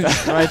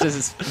gonna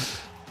just.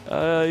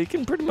 You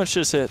can pretty much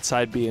just hit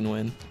side B and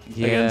win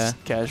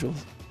against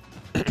casuals.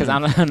 Because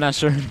I'm not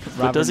sure.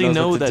 But does he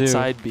know that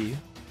side B?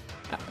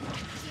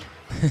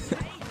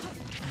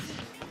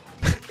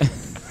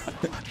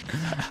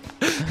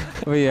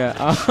 But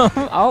yeah.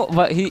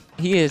 But he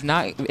is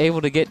not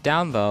able to get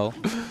down though.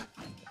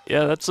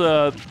 Yeah, that's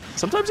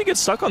sometimes he gets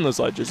stuck on those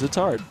ledges. It's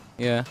hard.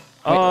 Yeah.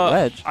 Wait,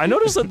 ledge. I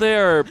noticed that they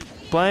are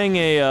playing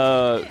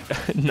a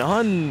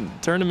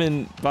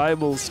non-tournament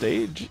viable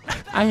stage.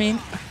 I mean,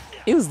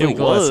 it was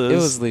legal. It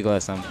was legal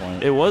at some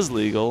point. It was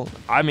legal.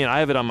 I mean, I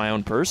have it on my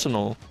own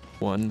personal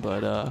one,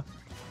 but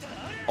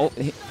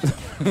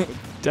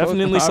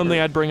definitely something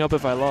I'd bring up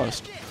if I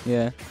lost.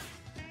 Yeah.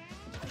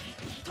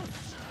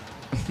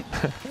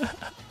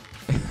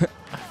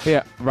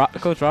 Yeah,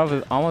 Coach Rob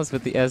was almost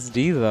with the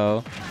SD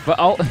though, but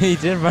he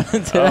did run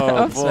into that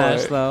up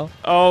smash though.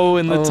 Oh,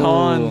 and the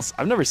taunts!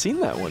 I've never seen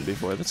that one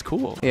before. That's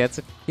cool. Yeah,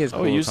 he has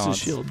cool he used taunts.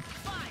 his shield.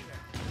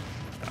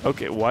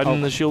 Okay, why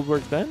didn't the shield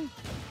work then?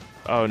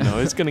 Oh no,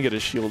 he's gonna get a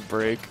shield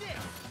break.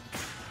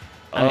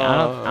 I mean,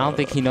 I don't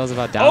think he knows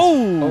about down.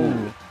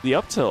 Oh, the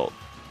up tilt.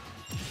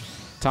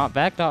 Taunt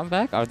back. Oh,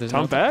 there's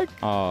taunt back.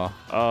 Oh,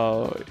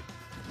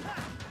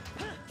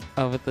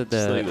 with the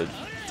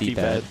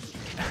D-pad.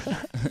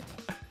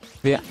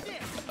 Yeah.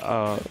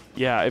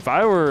 Yeah. If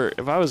I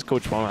was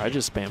Coach Palmer, I'd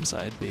just spam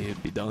side B.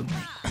 It'd be done.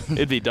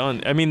 It'd be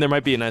done. I mean, there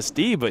might be an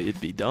SD, but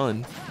it'd be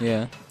done.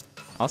 Yeah.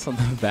 Also,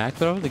 the back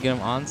throw to get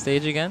him on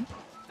stage again.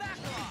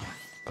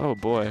 Oh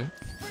boy.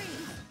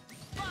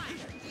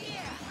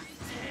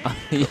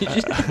 He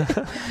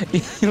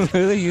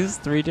literally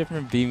used 3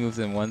 different B moves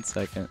in 1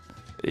 second.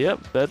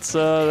 Yep, that's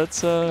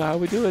how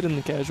we do it in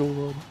the casual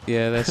world.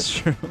 Yeah, that's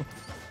true.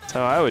 That's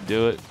how I would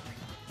do it.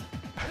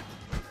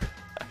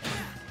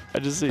 I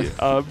just see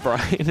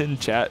Brian in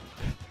chat.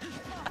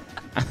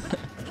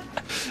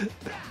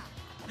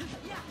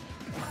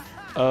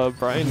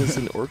 Brian is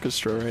in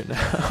orchestra right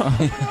now.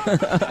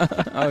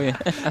 Oh yeah.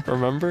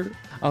 Remember?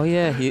 Oh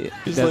yeah,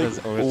 he's like,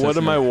 what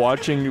am I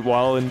watching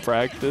while in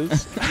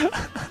practice?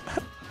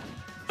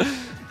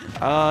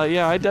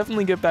 Yeah, I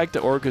definitely get back to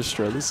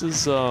orchestra. This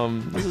is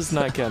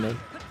not Kenneth.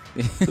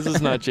 This is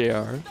not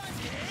JR.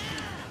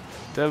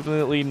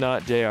 Definitely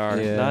not JR.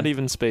 Yeah. Not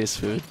even Space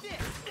Food.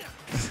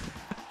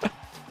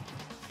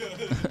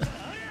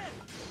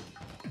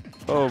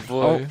 Oh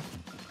boy.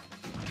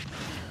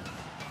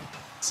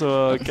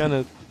 So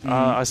Kenneth,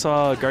 I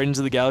saw Guardians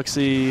of the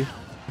Galaxy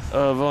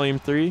Volume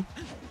 3.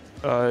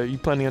 You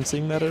planning on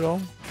seeing that at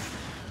all?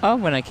 Oh,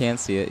 when I can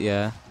see it,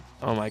 yeah.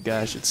 Oh my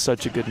gosh, it's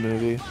such a good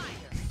movie.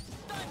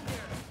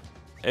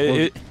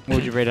 What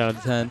would you rate out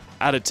of 10?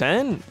 Out of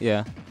 10?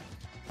 Yeah.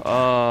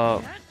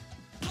 I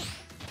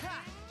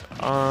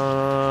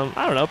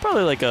don't know,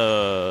 probably like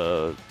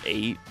a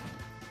 8.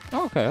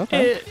 Oh,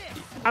 okay.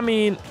 I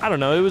mean, I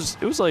don't know. It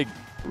was like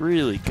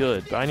really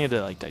good, but I need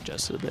to like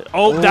digest it a bit.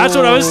 Oh, that's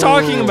what I was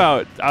talking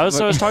about. That's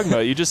what I was talking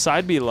about. You just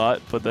side B a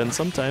lot, but then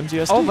sometimes you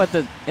have to. Oh, but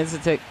the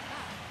instant take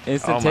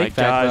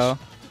back though.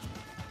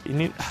 You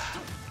need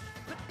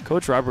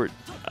Coach Robert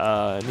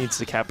needs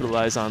to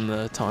capitalize on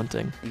the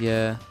taunting.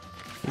 Yeah.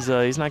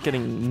 He's not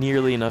getting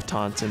nearly enough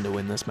taunts in to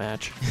win this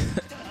match.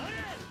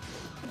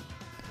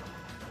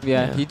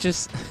 Yeah, he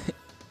just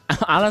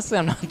honestly,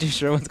 I'm not too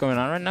sure what's going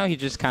on right now. He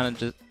just kind of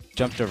just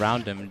jumped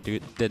around him and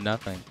did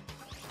nothing.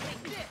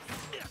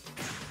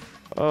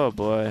 Oh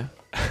boy.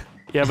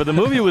 Yeah, but the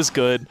movie was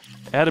good.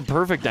 It had a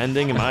perfect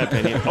ending in my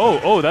opinion.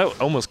 Oh, that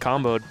almost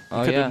comboed.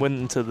 Oh, Could yeah. have went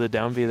into the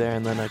down B there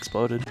and then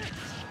exploded.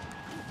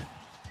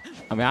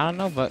 I mean, I don't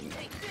know, but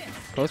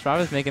Coach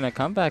Robert's making a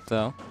comeback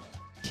though.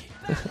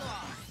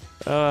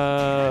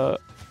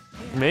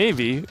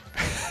 Maybe.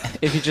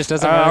 If he just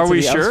doesn't run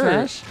into the up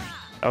smash?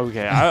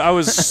 Okay, I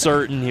was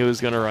certain he was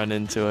gonna run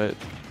into it.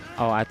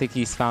 Oh, I think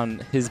he's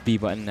found his B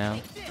button now.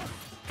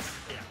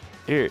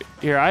 Here,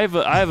 I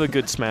have a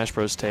good Smash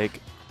Bros.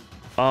 Take.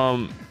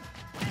 Young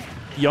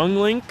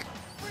Link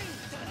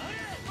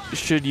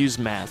should use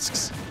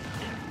masks.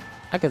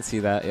 I can see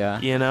that, yeah.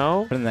 You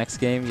know? For the next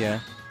game, yeah.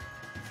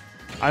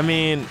 I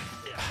mean,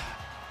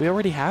 we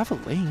already have a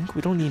Link.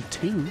 We don't need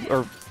 2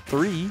 or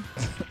 3.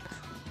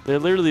 They're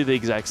literally the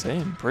exact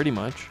same, pretty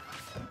much.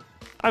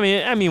 I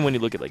mean, when you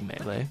look at like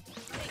Melee.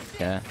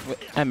 Yeah,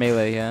 at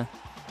Melee, yeah.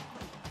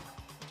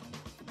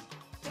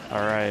 All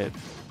right.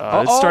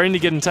 It's starting to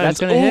get intense. That's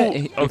gonna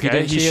hit.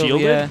 Okay, he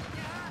shielded. Yeah.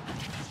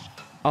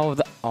 Oh, I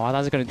thought I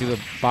was gonna do a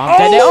bomb.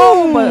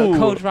 Oh, but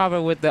Coach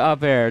Robert with the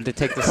up air to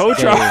take the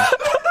Coach Robert.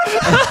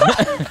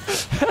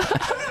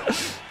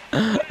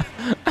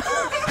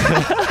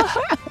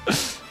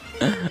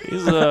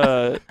 He's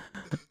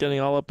getting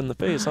all up in the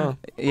face, huh?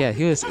 Yeah,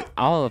 he was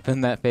all up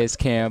in that face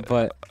cam,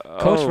 but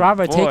Coach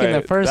Robert taking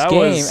the first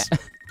game.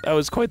 That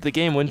was quite the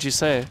game, wouldn't you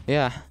say?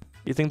 Yeah.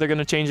 You think they're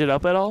gonna change it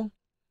up at all?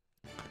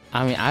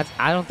 I mean,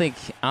 I don't think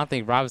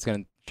Robert's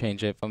gonna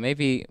change it, but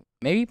maybe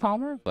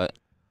Palmer, but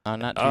I'm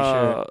not too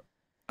sure.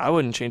 I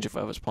wouldn't change it if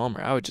I was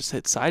Palmer. I would just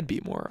hit side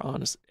B more,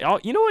 honestly. Oh,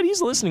 you know what?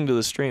 He's listening to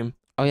the stream.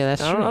 Oh yeah,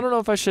 that's true. I don't know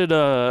if I should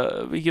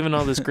be giving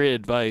all this great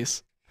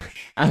advice.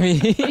 I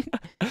mean,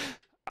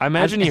 I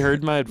imagine he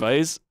heard my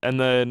advice and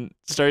then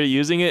started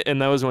using it,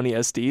 and that was when he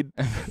SD'd.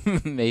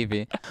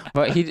 Maybe,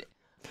 but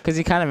because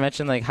he kind of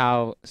mentioned like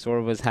how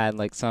Sora had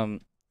like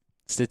some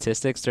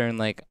statistics during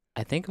like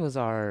I think it was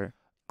our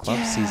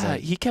club season.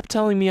 He kept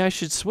telling me I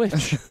should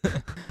switch.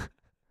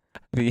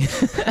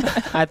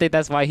 I think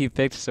that's why he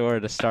picked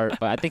Sora to start,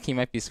 but I think he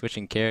might be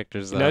switching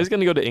characters though. No, he's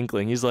gonna go to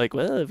Inkling. He's like,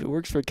 well, if it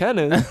works for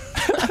Kenneth.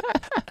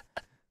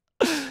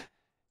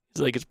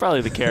 He's like, it's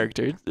probably the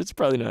character. It's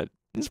probably not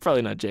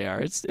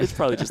JR. It's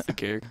probably just the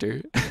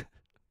character.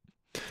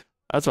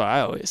 That's what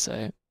I always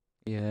say.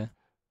 Yeah.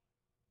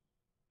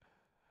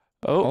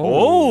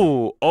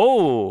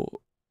 Oh,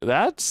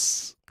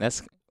 that's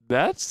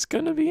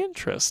gonna be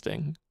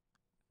interesting.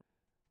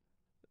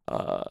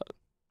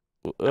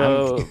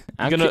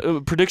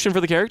 Prediction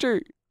for the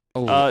character?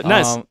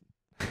 Ness.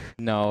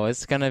 No,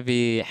 it's gonna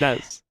be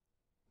Ness.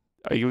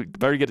 You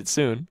better get it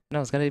soon.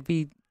 No, it's gonna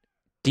be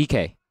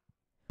DK.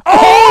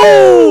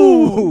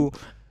 Oh!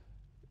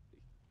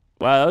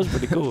 Wow, that was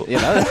pretty cool.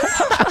 Yeah.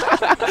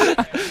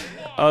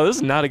 Oh, this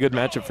is not a good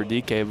matchup for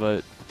DK,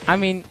 but I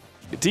mean,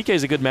 DK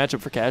is a good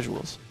matchup for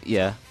casuals.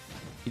 Yeah.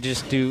 You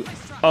just do.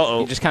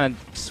 You just kind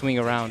of swing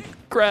around.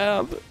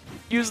 Grab.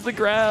 Use the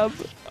grab.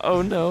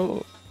 Oh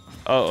no.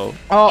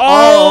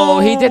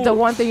 He did the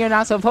one thing you're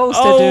not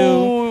supposed to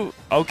do.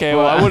 Okay,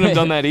 well, I wouldn't have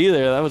done that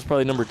either. That was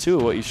probably number 2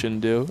 of what you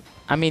shouldn't do.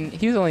 I mean,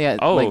 he was only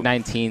at like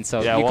 19, so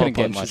you couldn't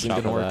get much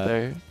out of that.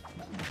 There.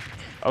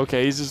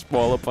 Okay, he's just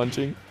wall-up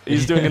punching.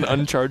 He's doing an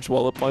uncharged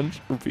wall-up punch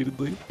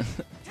repeatedly.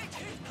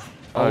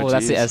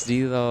 That's the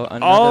SD though.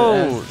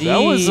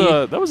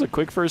 SD. That was a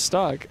quick first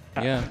stock.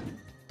 Yeah.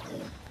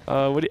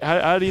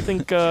 How do you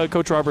think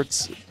Coach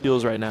Roberts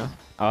feels right now?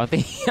 Oh, I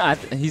think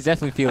he's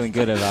definitely feeling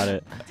good about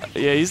it.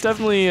 Yeah, he's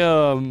definitely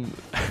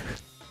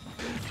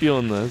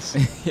feeling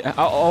this. Yeah.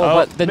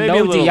 But the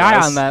no DI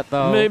on that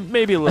though.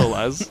 Maybe a little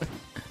less.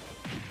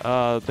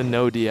 The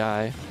no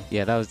DI.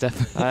 Yeah, that was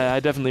definitely. I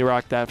definitely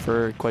rocked that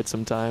for quite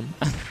some time.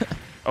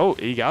 Oh,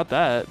 he got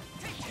that.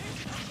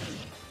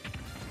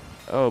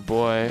 Oh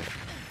boy.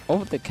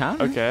 Oh, the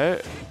counter.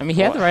 Okay. I mean,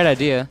 he had the right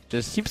idea.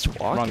 Just keeps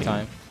walking. Wrong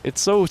time. It's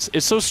so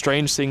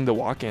strange seeing the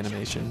walk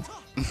animation.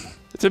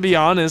 To be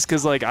honest,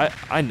 because like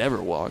I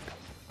never walk.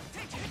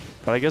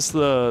 But I guess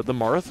the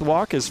Marth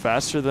walk is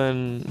faster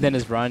than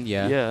his run.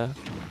 Yeah. Yeah.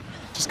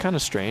 Just kind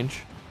of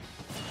strange.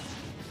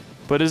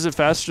 But is it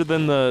faster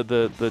than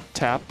the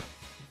tap?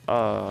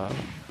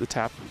 The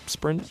tap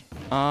sprint?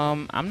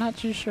 I'm not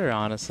too sure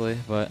honestly,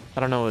 but I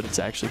don't know what it's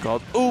actually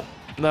called. Oop,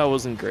 that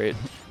wasn't great.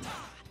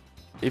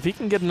 If he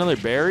can get another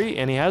berry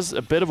and he has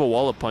a bit of a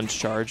wallop punch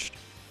charged,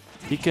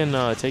 he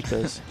can take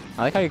this.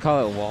 I like how you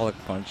call it wallop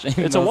punch.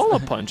 It's a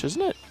wallop punch,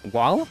 isn't it?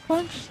 Wallop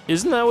punch?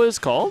 Isn't that what it's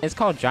called? It's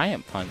called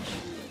giant punch.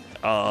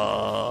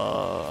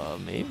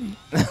 Maybe.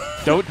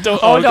 don't.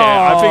 Oh, okay, no.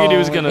 I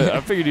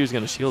figured he was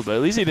gonna shield, but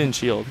at least he didn't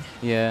shield.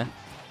 Yeah.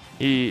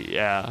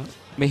 Yeah.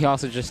 But he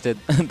also just did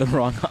the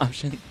wrong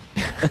option.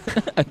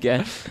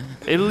 Again.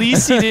 At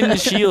least he didn't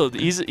shield.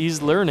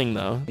 He's learning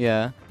though.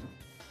 Yeah.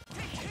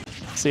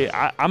 See,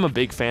 I'm a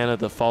big fan of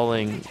the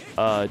falling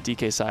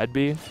DK side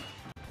B.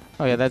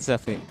 Oh yeah, that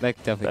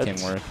definitely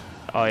can work.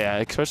 Oh yeah,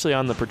 especially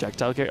on the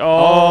projectile character.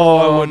 Oh,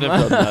 I wouldn't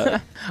have done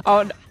that.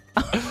 Oh no.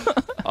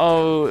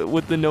 Oh,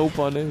 with the no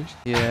punish.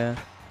 Yeah.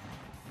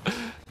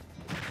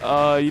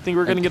 You think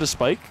we're gonna get a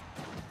spike?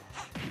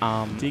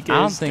 I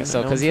don't think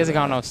so, because he hasn't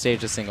gone off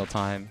stage a single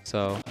time.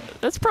 So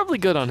that's probably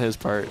good on his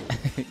part.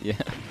 Yeah.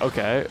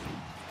 Okay.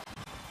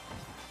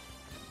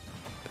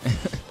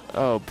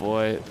 Oh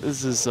boy,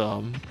 this is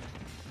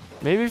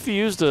maybe if he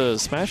used a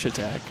smash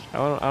attack. I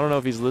don't know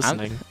if he's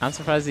listening. I'm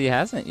surprised he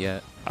hasn't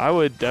yet. I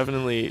would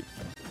definitely.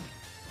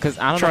 Cause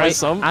I don't Try know.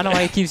 some. I don't know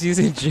why he keeps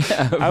using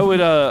Jeb. I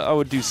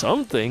would do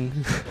something.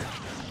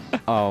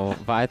 Oh,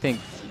 but I think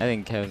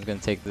Kevin's gonna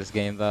take this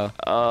game though.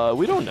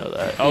 We don't know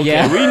that. Okay,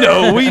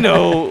 Yeah. we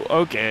know.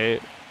 Okay.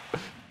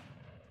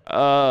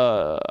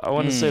 I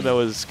want to say that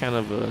was kind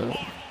of a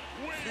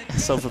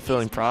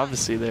self-fulfilling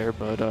prophecy there,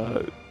 but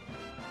I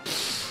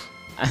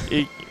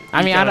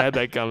mean, I had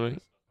that coming.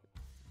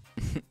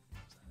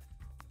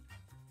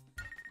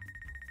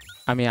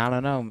 I mean, I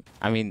don't know.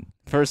 I mean,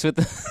 first with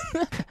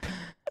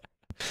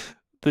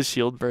The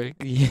shield break.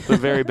 Yeah. The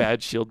very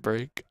bad shield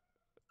break.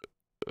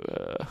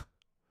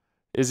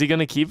 Is he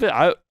gonna keep it?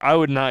 I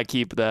would not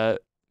keep that.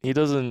 He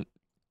doesn't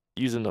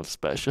use enough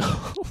specials.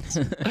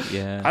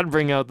 Yeah. I'd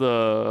bring out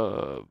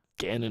the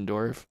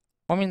Ganondorf.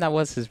 I mean, that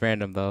was his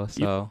random though.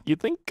 So You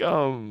think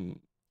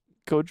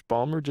Coach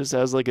Balmer just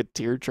has like a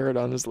tier chart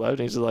on his left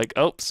and he's just like,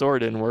 oh,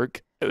 sword didn't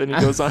work. And then he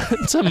goes on to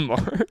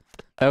Marth.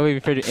 that would be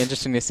pretty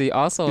interesting to see.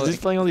 Also, He's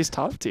just playing all these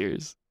top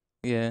tiers.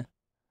 yeah.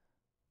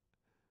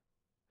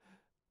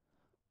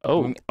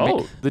 Oh,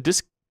 the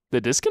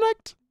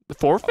disconnect? The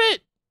forfeit?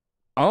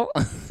 Oh.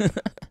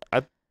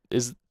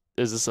 Is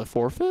this a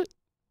forfeit?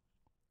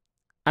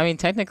 I mean,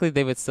 technically,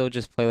 they would still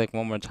just play like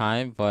one more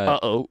time, but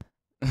Uh-oh.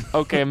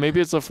 Okay,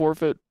 maybe it's a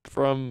forfeit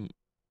from...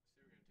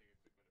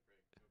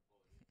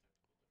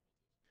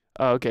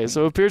 Okay,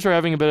 so it appears we're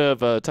having a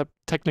bit of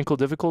technical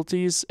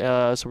difficulties,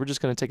 so we're just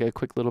going to take a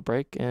quick little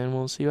break, and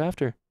we'll see you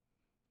after.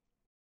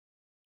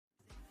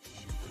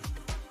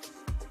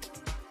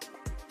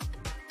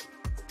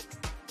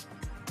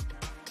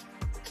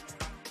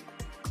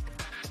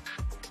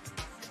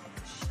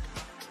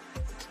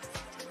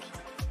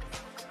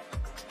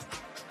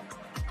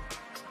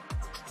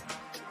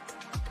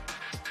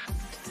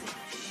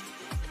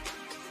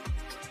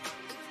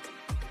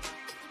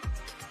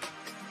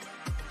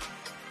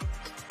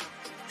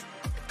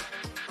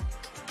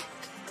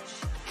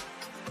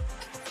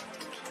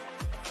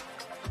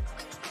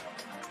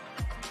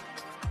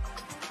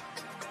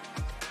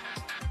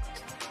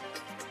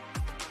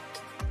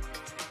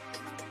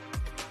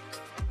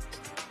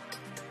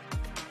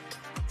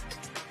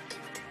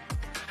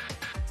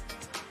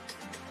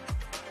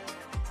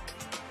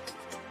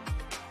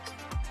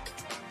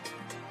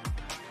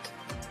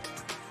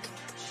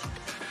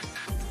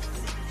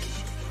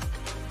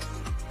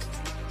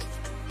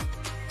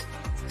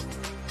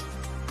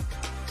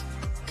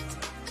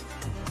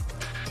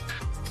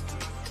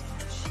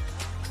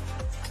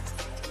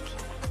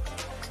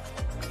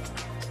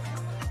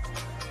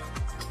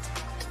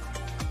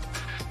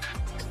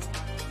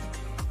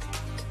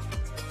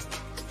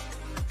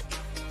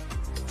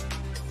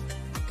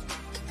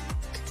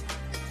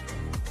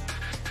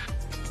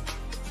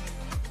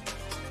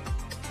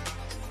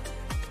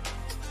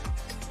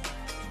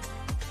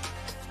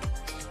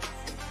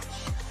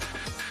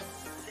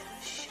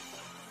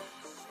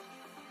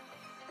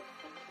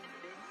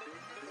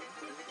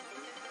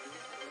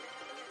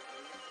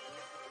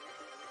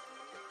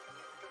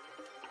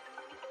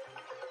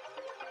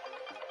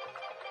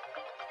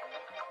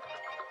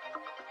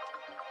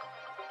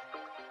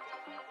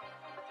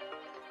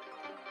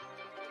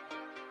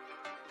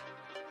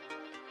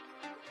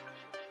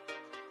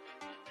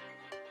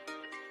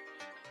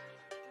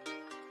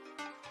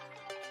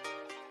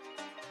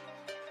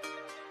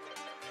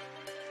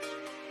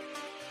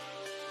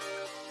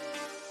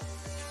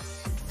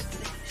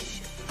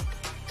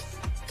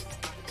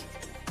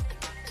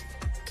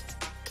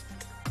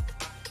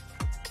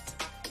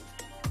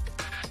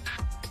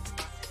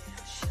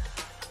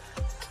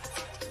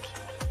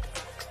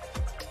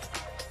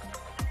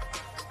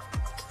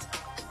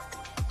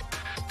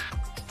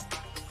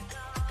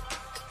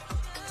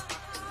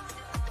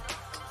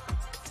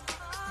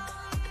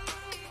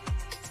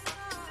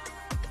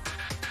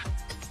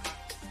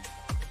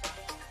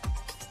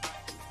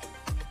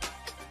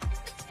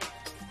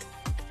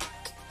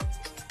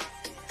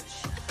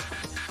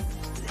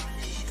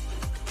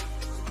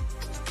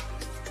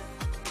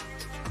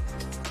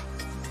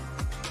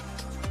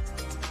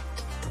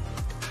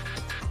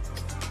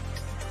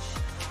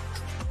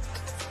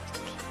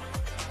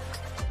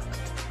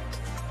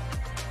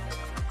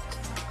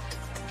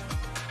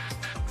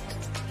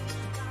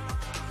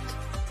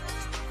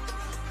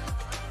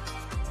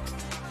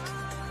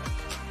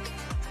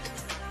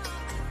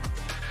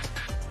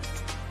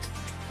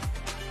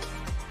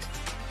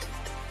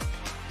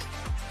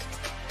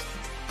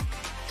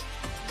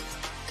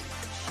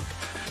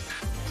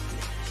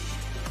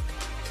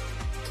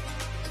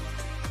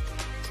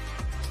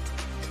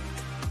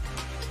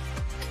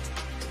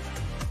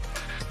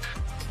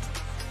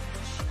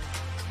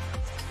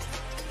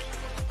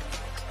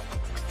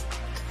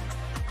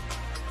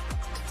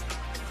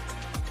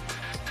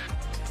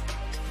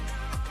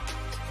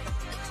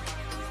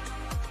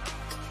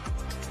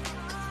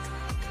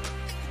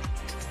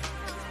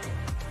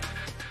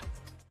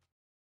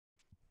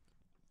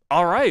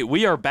 All right,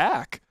 we are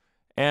back.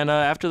 And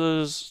after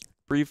those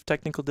brief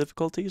technical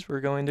difficulties,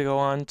 we're going to go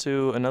on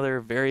to another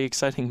very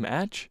exciting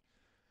match.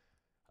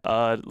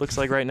 It looks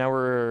like right now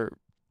we're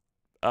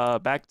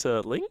back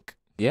to Link.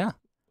 Yeah.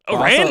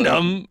 Also-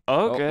 Random.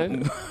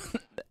 Okay.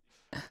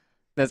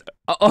 That's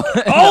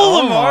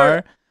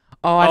Olimar.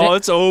 Oh, I didn't,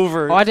 it's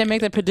over. oh, I didn't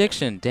make the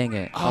prediction. Dang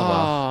it. Oh,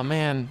 well. Oh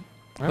man.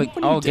 Wait,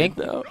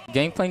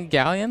 Gang playing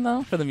Galleon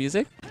though for the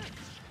music.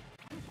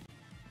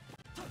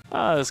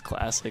 That's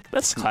classic.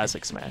 That's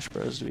classic Smash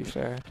Bros. To be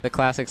fair. The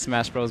classic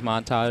Smash Bros.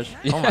 Montage.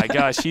 Oh my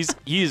gosh, he's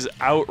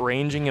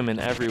outranging him in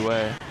every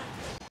way.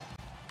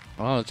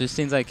 Oh, it just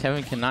seems like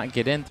Kevin cannot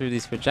get in through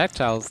these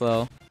projectiles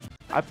though.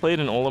 I played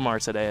an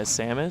Olimar today as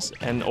Samus,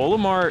 and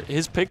Olimar,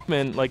 his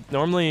Pikmin, like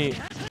normally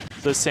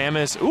the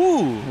Samus.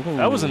 Ooh,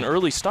 that was an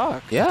early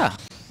stock. Yeah.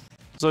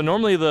 So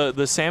normally the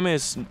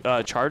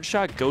Samus charge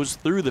shot goes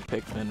through the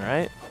Pikmin,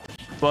 right?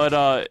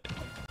 But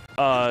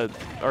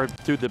or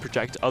through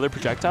the other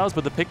projectiles,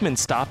 but the Pikmin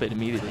stop it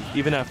immediately,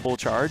 even at full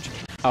charge.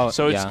 Oh,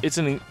 so yeah. it's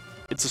a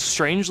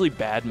strangely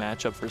bad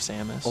matchup for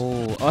Samus.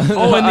 Oh,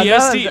 oh, and the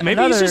SD,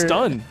 maybe he's just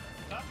done.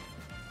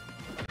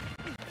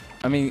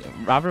 I mean,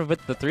 Robert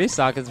with the 3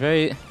 stock is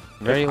very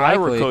If likely. I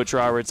were Coach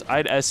Roberts,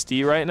 I'd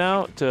SD right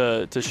now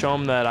to show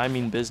him that I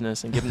mean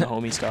business and give him the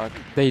homie stock.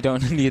 They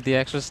don't need the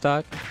extra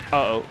stock.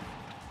 Uh-oh.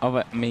 Oh,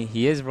 but I mean,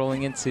 he is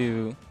rolling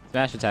into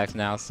smash attacks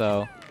now,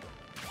 so.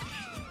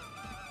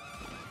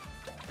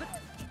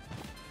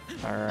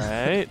 All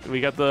right, we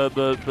got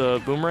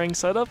the boomerang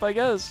setup, I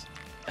guess.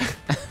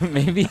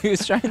 Maybe he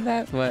was trying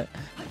that, but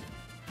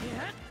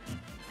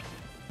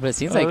it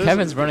seems like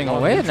Kevin's running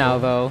away now,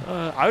 though.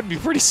 I would be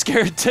pretty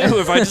scared too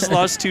if I just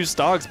lost 2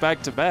 stocks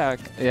back to back.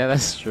 Yeah,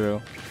 that's true.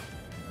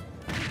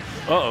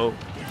 Uh-oh.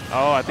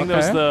 Oh, I think that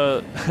was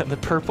the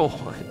purple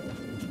one.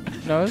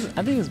 No, I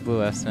think it was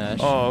blue F smash.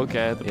 Oh,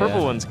 okay. The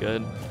purple one's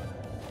good.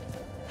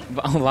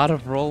 But a lot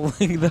of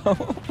rolling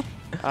though.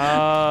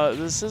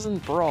 This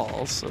isn't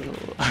Brawl, so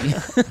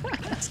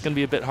it's gonna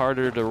be a bit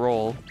harder to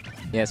roll.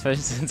 Yeah,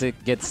 especially since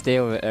it gets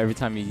stale every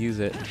time you use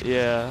it.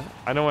 Yeah,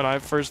 I know when I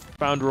first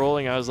found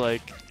rolling, I was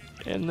like,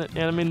 and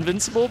I'm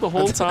invincible the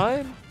whole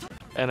time,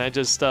 and I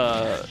just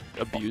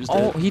abused it.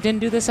 Oh, he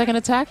didn't do the second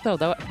attack though.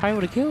 That probably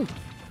would have killed.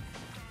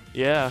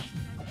 Yeah.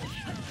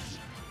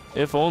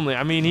 If only.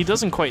 I mean, he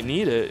doesn't quite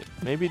need it.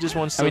 Maybe he just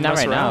wants to. I mean, not mess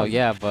right now. around.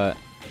 Yeah, but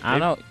I don't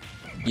know.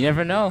 You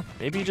never know.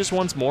 Maybe he just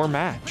wants more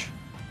match.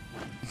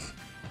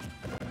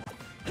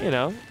 You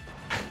know.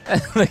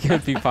 That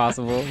could be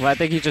possible. But I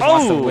think he just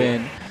wants to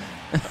win.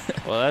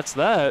 Well, that's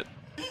that.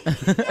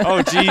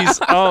 Oh, jeez.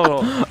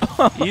 Oh,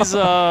 he's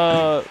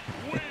a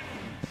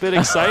bit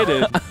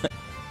excited.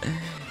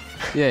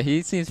 Yeah,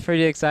 he seems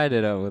pretty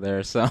excited over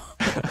there. So.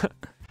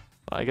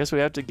 I guess we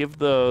have to give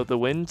the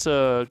win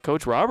to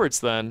Coach Roberts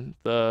then,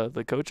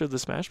 the coach of the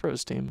Smash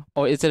Bros team.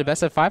 Oh, is it a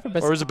best of 5 or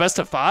best? Or is it best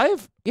of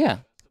 5? Yeah.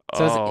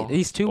 So Oh. it's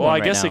these 2. Well, I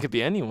right guess now. it could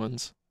be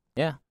anyone's.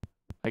 Yeah.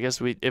 I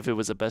guess if it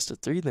was a best of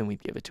 3, then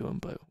we'd give it to him.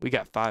 But we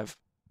got 5,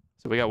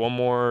 so we got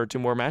 2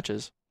 more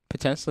matches.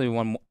 Potentially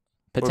one more.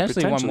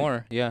 Potentially one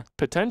more. Yeah.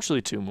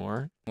 Potentially 2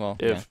 more. Well,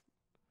 if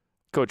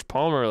Coach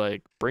Palmer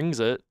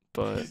brings it,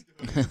 but.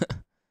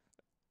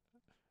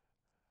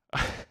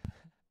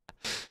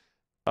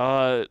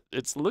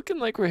 It's looking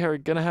like we're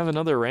gonna have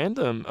another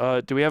random.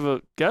 Do we have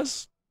a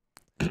guess?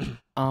 You're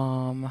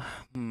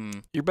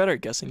better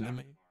at guessing than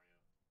me.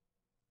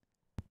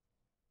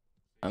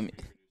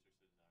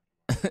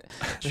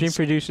 Stream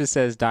producer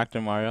says Dr.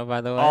 Mario.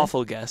 By the way,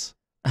 Awful guess.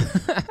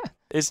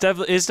 It's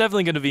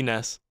definitely gonna be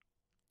Ness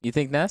You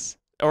think Ness?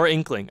 or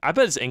Inkling. I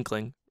bet it's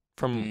Inkling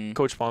from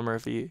Coach Palmer.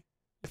 If he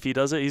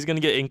does it, he's gonna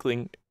get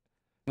Inkling.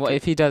 Well,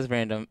 if he does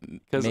random,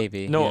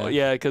 maybe. No,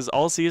 yeah, because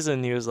all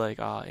season he was like,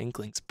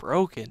 Inkling's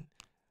broken.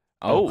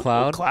 Oh,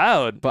 Cloud?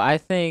 Cloud. But I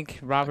think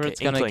Robert's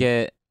going to Inkling.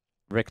 get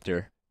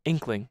Richter.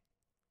 Inkling.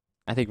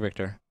 I think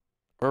Richter.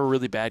 Or a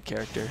really bad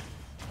character.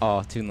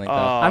 Oh, Toon Link, though.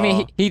 I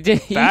mean, he did.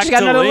 He Back just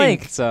got to another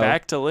Link. link. So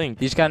Back to Link.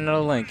 He just got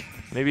another link.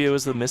 Maybe it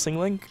was the missing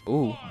link?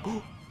 Ooh.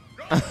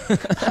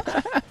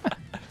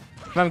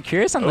 I'm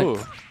curious on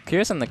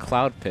the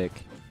Cloud pick.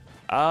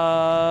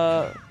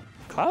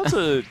 Cloud's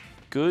a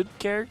good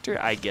character,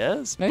 I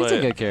guess. No, he's but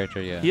a good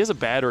character, yeah. He has a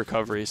bad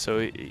recovery,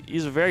 so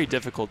he's very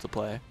difficult to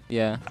play.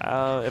 Yeah.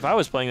 If I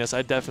was playing this,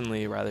 I'd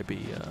definitely rather be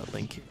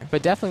Link here.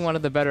 But definitely one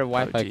of the better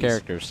Wi-Fi geez.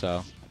 characters,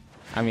 so.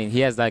 I mean, he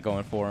has that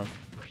going for him.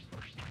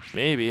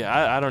 Maybe.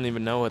 I don't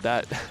even know what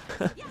that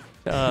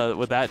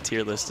what that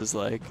tier list is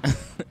like.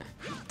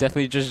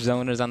 Definitely just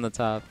zoners on the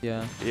top,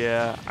 yeah.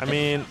 Yeah. I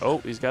mean,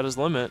 he's got his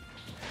limit.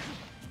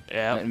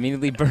 Yeah.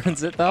 Immediately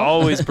burns it, though.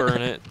 Always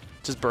burn it.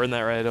 Just burn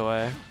that right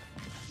away.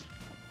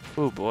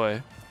 Oh,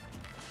 boy.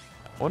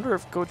 I wonder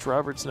if Coach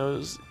Roberts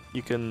knows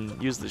you can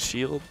use the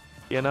shield,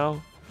 you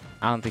know?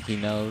 I don't think he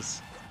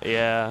knows.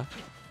 Yeah.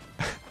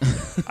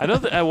 I know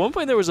that at one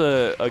point there was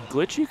a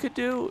glitch you could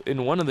do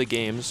in one of the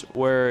games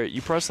where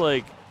you press,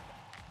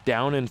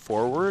 down and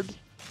forward,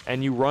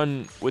 and you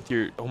run with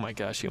your... Oh, my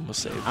gosh, you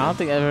almost saved me. I don't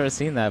think I've ever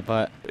seen that,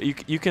 but...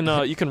 You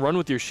can run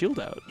with your shield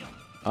out.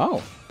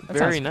 Oh.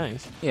 Very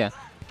nice. Yeah.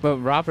 But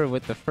Robert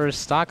with the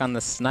first stock on the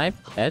snipe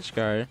edge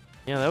guard.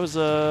 Yeah, that was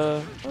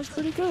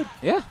pretty good.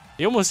 Yeah.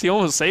 He almost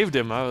saved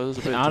him. I was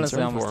a bit Honestly,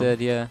 concerned almost for him.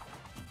 did, yeah.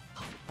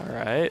 All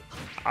right.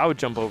 I would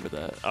jump over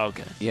that.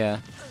 Okay. Yeah.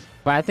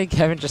 But I think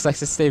Kevin just likes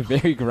to stay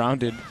very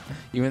grounded,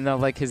 even though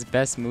like his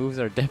best moves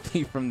are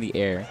definitely from the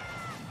air.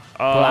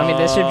 Well, I mean,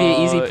 this should be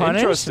an easy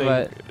punish, interesting.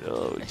 but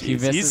Oh, he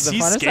jeez. misses the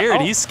He's punish. scared.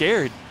 Oh. He's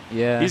scared.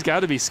 Yeah. He's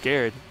got to be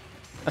scared.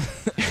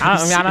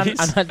 I'm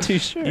not too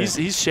sure.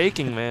 He's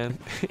shaking, man.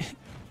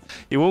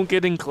 He won't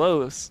get in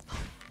close.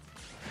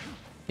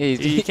 Yeah,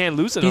 He can't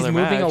lose another He's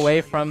moving match.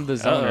 away from the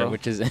zoner, Uh-oh.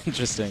 which is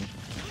interesting.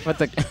 But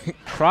the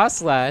cross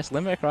slash,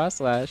 limit cross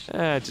slash.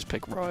 Just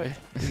pick Roy.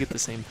 You get the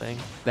same thing.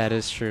 That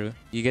is true.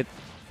 You get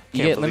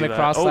Can't limit believe that.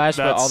 cross Oh, slash,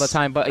 but all the that's-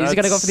 time. But he's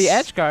gonna go for the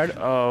edge guard.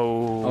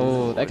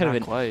 Oh, that could have not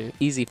been quite.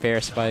 easy fair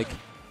spike.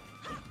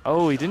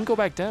 Oh, he didn't go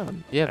back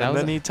down. Yeah, that and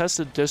was then a- he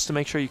tested just to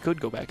make sure you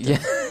could go back down.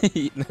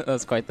 Yeah, that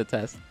was quite the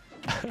test.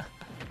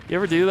 You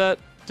ever do that?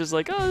 Just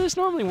like, oh, this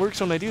normally works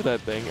when I do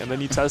that thing, and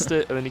then you test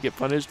it, and then you get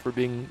punished for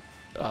being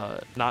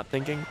not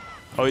thinking.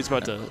 Oh, he's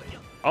about to.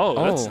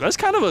 Oh, that's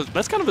kind of a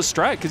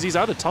strat because he's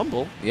out of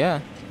tumble. Yeah.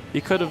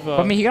 He could have.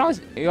 I mean, you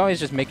always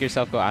just make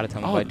yourself go out of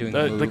tumble by doing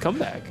the the move.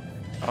 comeback.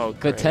 Oh,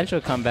 great.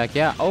 Potential comeback,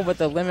 yeah. Oh, but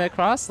the limit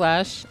cross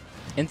slash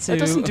into. That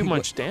doesn't do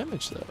much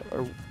damage though.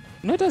 Or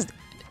No, it does.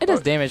 It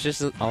does damage,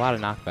 just a lot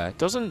of knockback.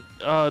 doesn't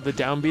the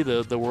down B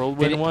the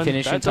whirlwind one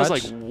finishing that does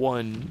touch? like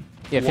one.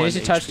 Yeah, one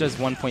finishing touch HP. does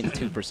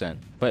 1.2%,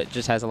 but it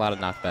just has a lot of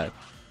knockback.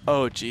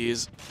 Oh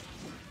jeez.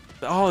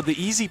 Oh,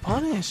 the easy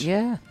punish.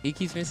 Yeah, he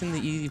keeps missing the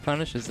easy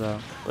punishes though.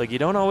 Like you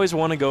don't always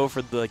want to go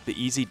for the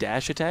easy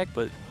dash attack,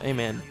 but hey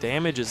man,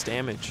 damage is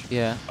damage.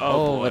 Yeah.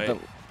 Oh, with boy. the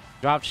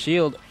drop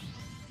shield,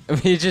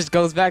 he just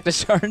goes back to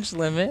charge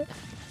limit.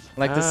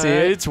 Like to see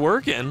it. It's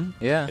working.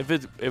 Yeah. If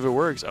it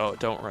works, oh,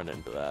 don't run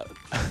into that.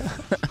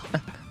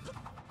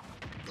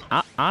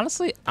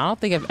 Honestly, I don't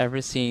think I've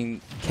ever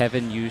seen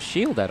Kevin use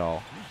shield at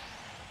all.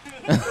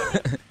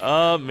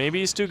 Maybe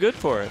he's too good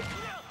for it.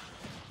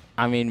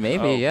 I mean,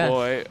 maybe, Oh yeah.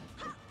 boy,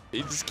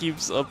 he just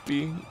keeps up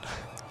being.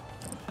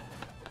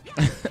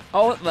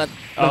 Oh, the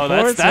Oh,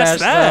 forward that's smash,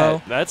 that.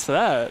 though. That's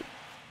that.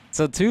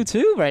 So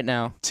 2-2 right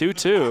now.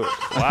 2-2.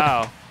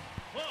 Wow.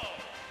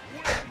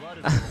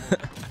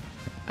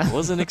 I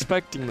wasn't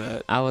expecting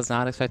that. I was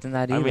not expecting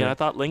that either. I mean, I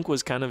thought Link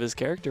was kind of his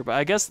character, but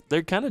I guess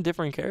they're kind of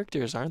different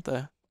characters, aren't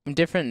they?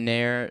 Different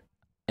nair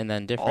and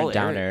then different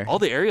down air. All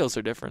the aerials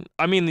are different.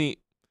 I mean, the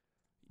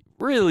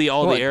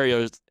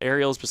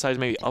aerials besides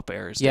maybe up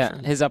air is Yeah,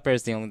 different. his up air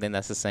is the only thing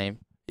that's the same.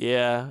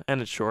 Yeah,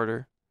 and it's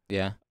shorter.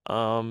 Yeah.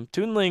 Toon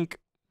Link,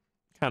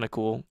 kind of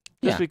cool.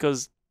 Just Yeah.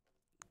 because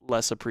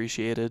less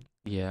appreciated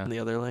Yeah. than the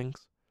other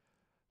Links.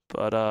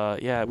 But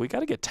yeah, we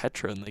got to get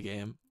Tetra in the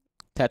game.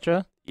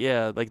 Tetra?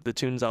 Yeah, like the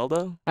Toon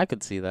Zelda. I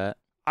could see that.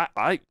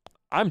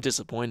 I'm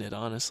disappointed,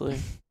 honestly.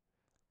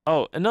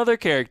 Oh, another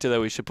character that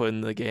we should put in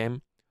the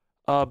game.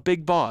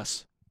 Big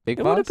Boss. Big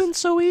It Boss? would have been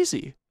so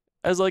easy.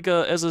 As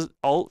a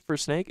alt for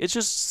Snake. It's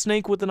just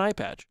Snake with an eye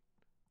patch.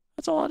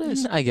 That's all it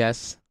is. I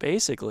guess.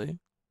 Basically.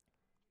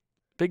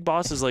 Big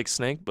Boss is like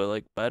Snake, but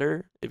like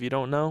better, if you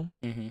don't know.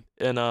 Mm-hmm.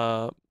 In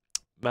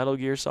Metal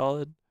Gear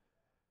Solid.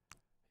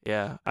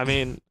 Yeah, I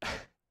mean,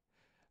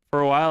 for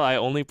a while I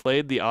only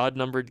played the odd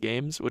numbered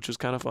games, which was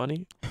kind of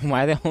funny.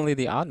 Why are they only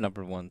the odd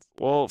numbered ones?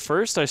 Well,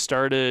 first I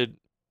started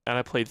and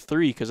I played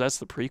 3 because that's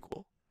the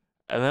prequel.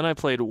 And then I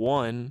played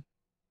 1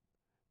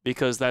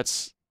 because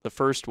that's the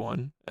first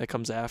one that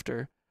comes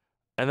after.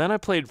 And then I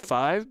played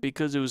 5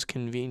 because it was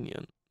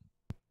convenient.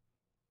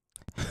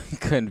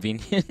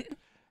 Convenient.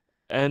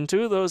 And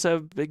 2 of those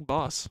have Big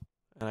Boss.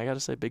 And I got to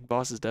say, Big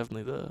Boss is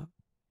definitely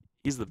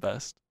he's the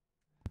best.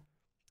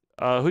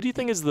 Who do you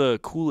think is the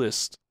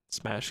coolest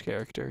Smash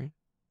character?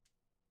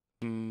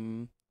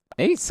 Maybe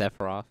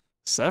Sephiroth.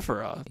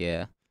 Sephiroth?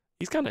 Yeah.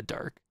 He's kind of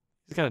dark.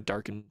 He's kind of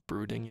dark and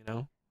brooding, you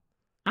know?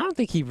 I don't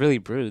think he really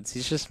broods.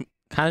 He's just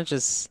kind of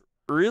just.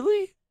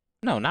 Really?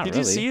 No, not Did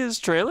really. you see his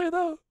trailer,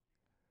 though?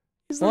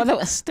 He's Well, like that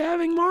was-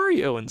 stabbing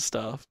Mario and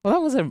stuff. Well,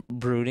 that wasn't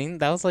brooding.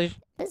 That was like.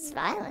 This is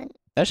violent.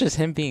 That's just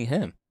him being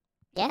him.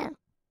 Yeah.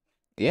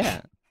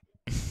 Yeah.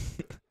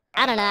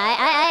 I don't know.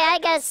 I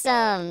guess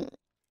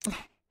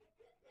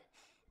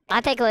my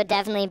pick would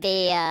definitely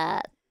be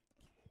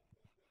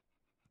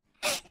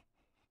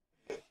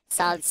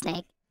Solid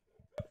Snake.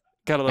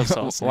 Gotta love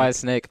Solid Snake. Why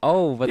Snake?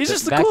 Oh, but He's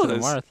just the back to the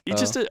coolest. Marth, He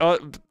just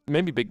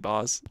maybe Big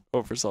Boss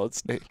over Solid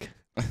Snake.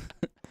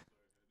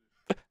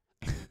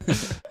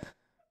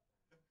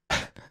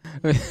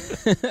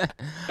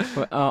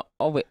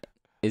 Oh wait,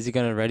 is he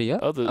gonna ready up?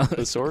 Oh,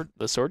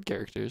 the sword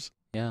characters.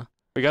 Yeah.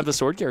 We got the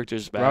sword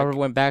characters back. Robert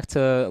went back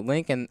to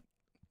Link and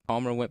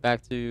Palmer went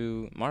back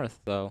to Marth,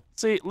 though.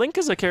 See, Link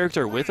is a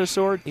character with a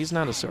sword. He's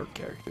not a sword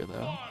character,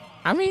 though.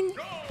 I mean,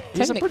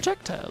 He's a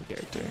projectile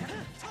character.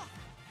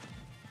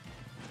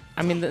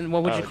 I mean, then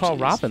what would you call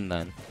jeez. Robin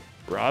then?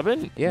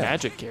 Robin? Yeah.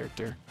 Magic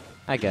character.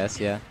 I guess,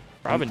 yeah.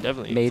 Robin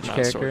definitely Mage not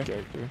a sword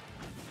character.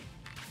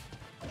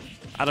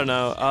 I don't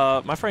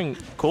know. My friend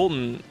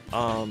Colton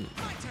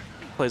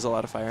plays a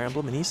lot of Fire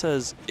Emblem, and he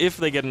says if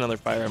they get another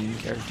Fire Emblem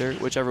character,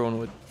 which everyone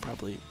would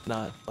probably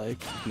not like,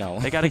 No.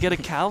 they got to get a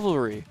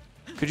cavalry.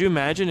 Could you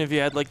imagine if you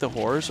had like the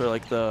horse or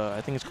like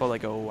I think it's called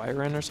like a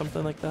wyvern or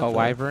something like that? A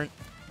wyvern?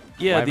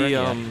 Yeah,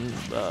 Wyvern,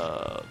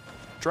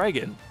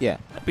 dragon. Yeah.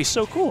 That'd be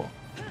so cool.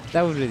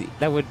 That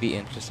would be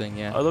interesting,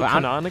 yeah. Although But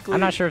canonically, I'm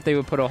not sure if they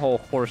would put a whole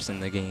horse in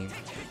the game.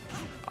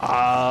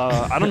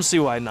 I don't see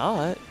why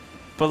not.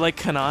 But like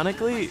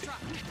canonically,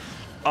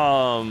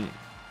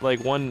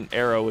 like one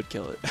arrow would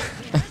kill it.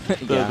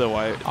 Yeah. The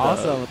white.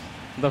 Also,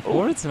 the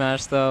forward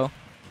smash though.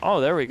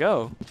 Oh, there we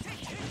go.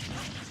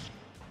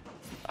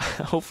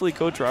 Hopefully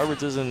Coach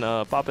Roberts isn't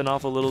popping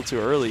off a little too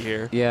early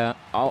here. Yeah.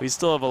 We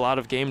still have a lot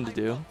of game to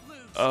do.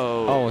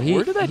 Oh, Oh,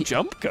 where did that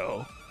jump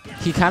go?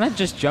 He kind of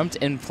just jumped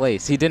in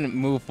place. He didn't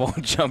move while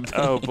jumping.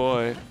 Oh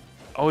boy.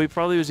 Oh, he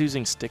probably was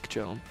using stick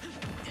jump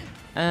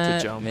to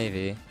jump.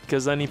 Maybe.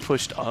 Because then he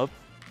pushed up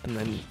and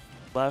then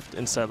left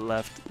instead of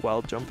left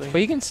while jumping.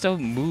 But you can still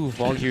move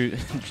while you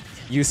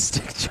use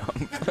stick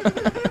jump.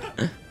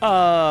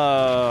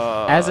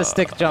 As a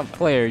stick jump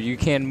player, you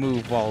can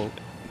move while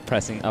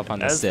pressing up on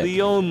the stick. As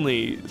the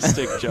only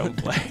stick jump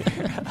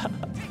player.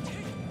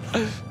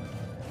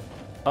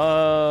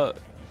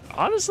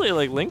 Honestly,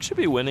 like Link should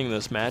be winning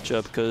this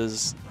matchup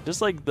because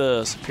just like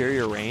the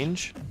superior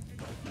range.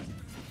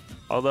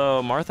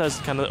 Although Martha's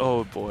kind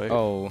of boy.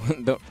 Oh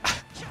no.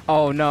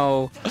 Oh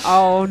no.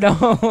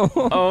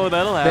 Oh,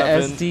 that'll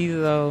happen. The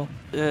SD though.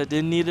 Yeah,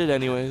 didn't need it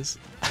anyways.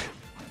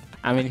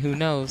 I mean, who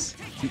knows?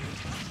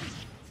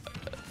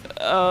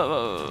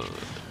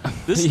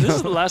 This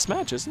is the last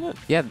match, isn't it?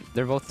 Yeah,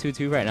 they're both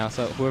 2-2 right now.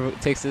 So whoever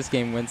takes this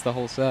game wins the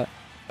whole set.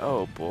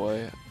 Oh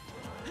boy.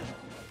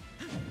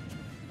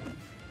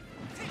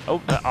 Oh.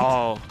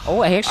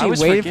 Oh, I actually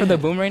waited for the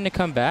boomerang to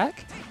come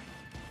back.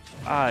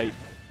 I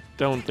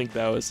don't think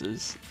that was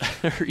his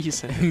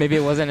reason. Maybe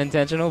it wasn't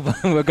intentional,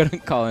 but we're gonna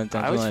call it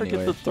intentional I always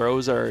forget anyway. the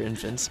throws are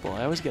invincible.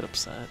 I always get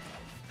upset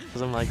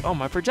because I'm like, oh,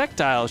 my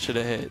projectile should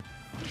have hit,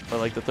 but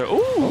like the throw.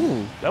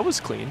 Ooh, that was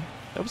clean.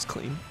 That was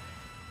clean.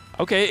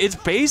 Okay, it's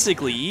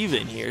basically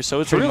even here,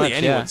 so it's Pretty really much,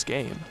 anyone's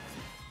game.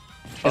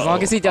 As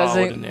long as he what an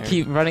doesn't air.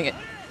 keep running it.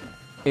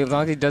 As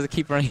long as he doesn't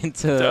keep running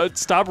into.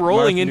 Stop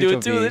rolling Marth into it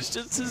neutral too. B. It's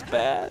just as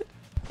bad.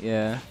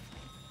 Yeah.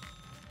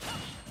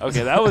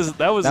 Okay, that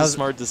was a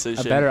smart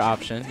decision. A better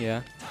option,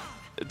 yeah.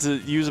 To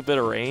use a bit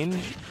of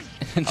range.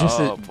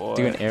 Just oh to boy.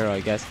 do an arrow, I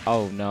guess.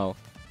 Oh no.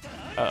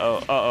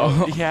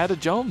 Uh-oh. He had a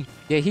jump.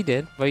 Yeah, he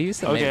did. But he used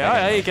to. Okay,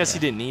 I guess he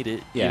didn't need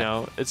it. Yeah. You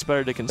know, it's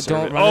better to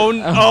conserve it. run Oh,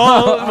 it.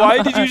 oh,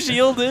 why did you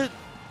shield it?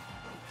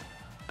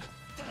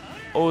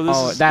 Oh,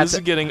 this is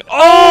getting.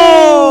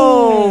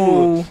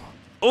 Oh!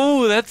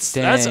 Oh, that's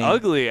Dang.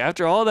 ugly.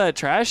 After all that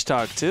trash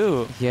talk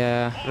too.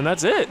 Yeah. And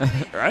that's it,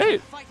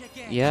 right?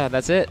 Yeah,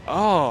 that's it.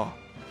 Oh.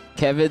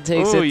 Kevin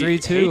takes it 3-2. You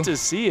hate to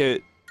see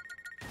it.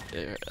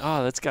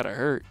 Oh, that's gotta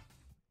hurt.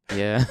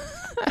 Yeah.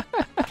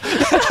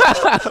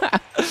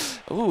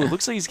 Ooh, it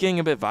looks like he's getting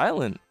a bit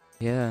violent.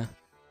 Yeah.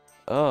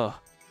 Oh.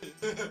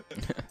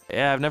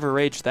 Yeah, I've never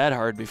raged that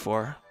hard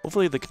before.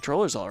 Hopefully the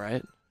controller's all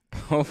right.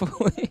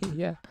 Hopefully,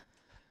 yeah.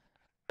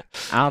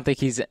 I don't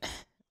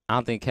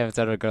think Kevin's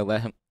ever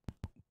gonna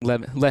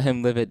let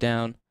him live it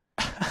down.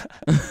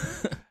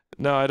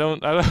 No, I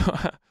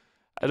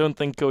don't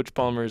think Coach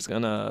Palmer is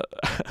gonna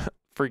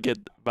forget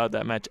about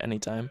that match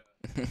anytime.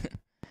 Yeah,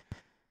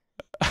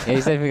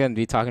 he's definitely gonna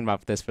be talking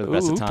about this for the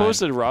rest of Who time.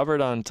 posted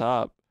Robert on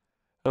top?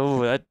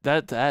 Oh,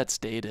 that's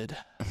dated.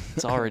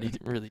 It's already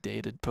really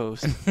dated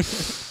post.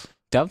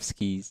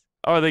 Dubskis.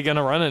 Oh, are they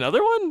gonna run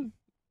another one?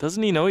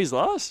 Doesn't he know he's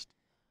lost?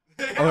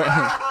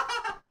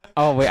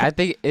 Oh wait, I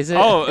think is it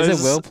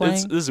Will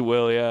playing? This is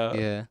Will, yeah.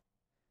 Yeah.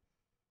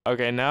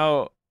 Okay,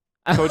 now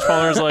Coach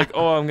Palmer's like,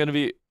 oh, I'm gonna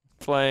be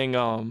playing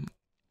playing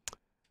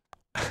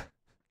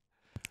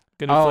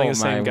the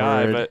same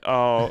guy, word.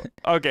 but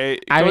okay,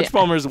 I Coach mean,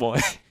 Palmer's won.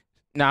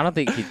 No, I don't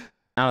think he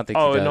Oh he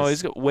does. no,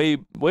 he's got way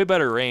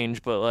better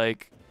range, but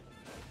like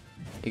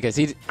because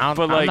I'm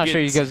like, not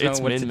sure you guys know it's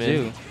what to min-min.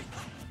 do.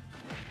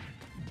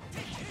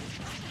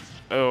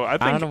 Oh, I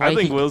don't know why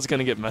think he- Will's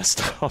gonna get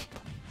messed up.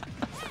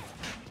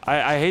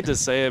 I hate to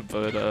say it,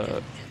 but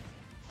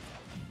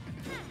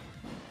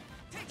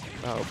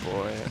oh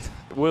boy,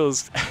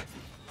 Will's.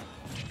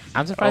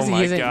 I'm surprised Oh he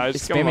my isn't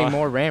gosh, come spamming on.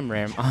 more Ram,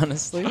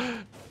 honestly.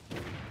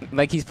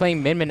 Like, he's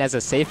playing Min as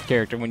a safe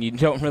character when you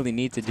don't really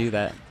need to do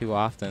that too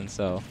often,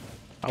 so.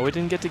 Oh, we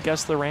didn't get to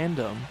guess the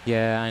random.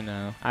 Yeah, I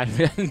know. I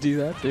didn't do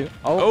that too.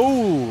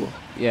 Oh!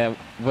 Yeah,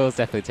 Will's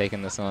definitely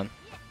taking this one.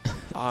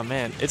 Oh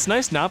man, it's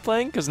nice not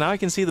playing because now I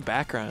can see the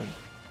background.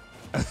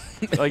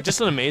 Like, just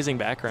an amazing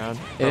background.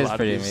 It is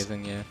pretty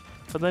amazing, yeah.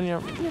 But then,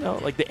 you know,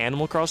 like the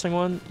Animal Crossing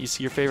one, you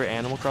see your favorite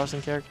Animal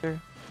Crossing character?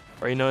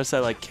 Or you notice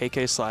that, like,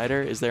 KK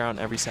Slider is there on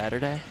every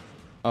Saturday?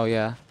 Oh,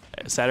 yeah.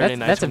 Saturday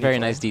night. That's a very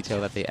nice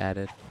detail that they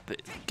added.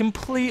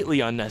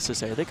 Completely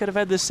unnecessary. They could have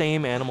had the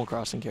same Animal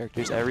Crossing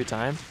characters every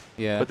time.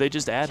 Yeah. But they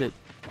just added.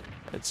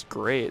 It's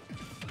great.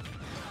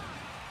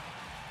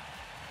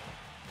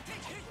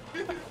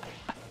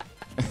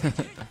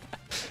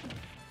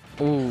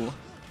 Ooh.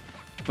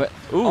 But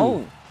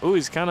ooh. Ooh,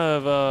 he's kind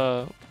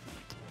of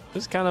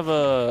this is kind of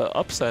a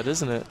upset,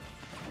 isn't it?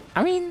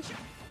 I mean,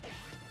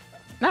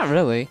 not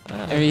really.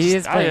 I mean, he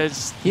is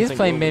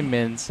playing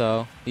Min,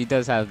 so he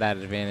does have that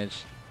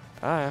advantage.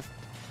 I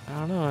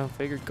don't know. I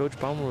figured Coach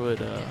Palmer would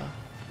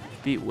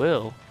beat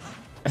Will.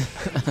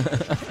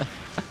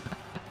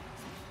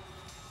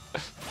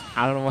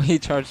 I don't know why he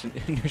charged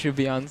you should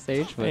be on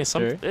stage, but Hey,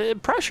 sure.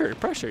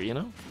 pressure, you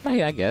know.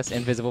 Yeah, I guess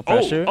invisible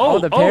pressure. Oh,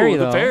 the parry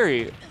the though.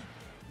 parry.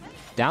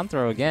 Down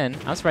throw again.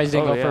 I'm surprised he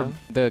didn't go for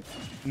the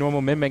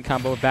normal mid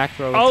combo back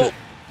throw. Oh,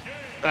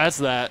 that's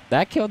that.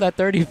 That killed that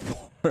 34.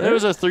 It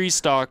was a 3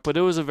 stock, but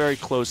it was a very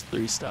close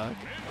 3 stock.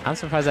 I'm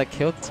surprised that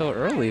killed so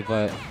early,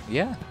 but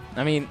yeah.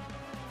 I mean,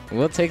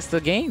 Will takes the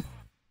game.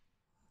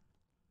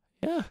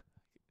 Yeah.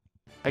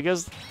 I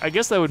guess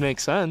that would make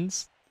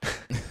sense.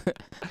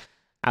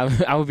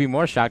 I would be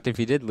more shocked if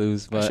he did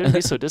lose, I but shouldn't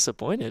be so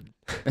disappointed.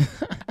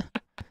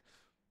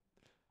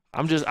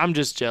 I'm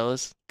just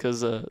jealous because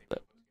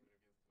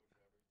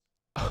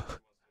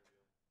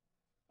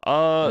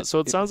so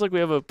it sounds like we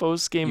have a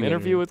post-game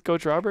interview with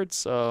Coach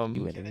Roberts.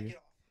 you interview.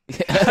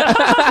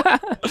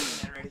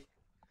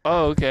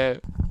 Oh, okay.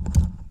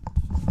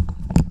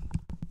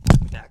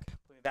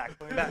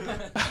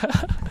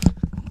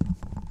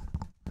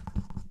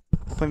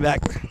 Put me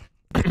back.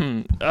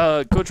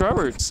 Coach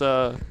Roberts,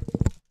 how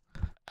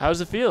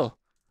does it feel?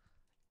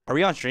 Are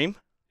we on stream?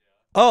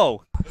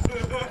 Oh.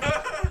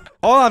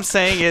 All I'm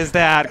saying is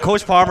that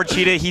Coach Palmer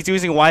cheated. He's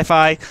using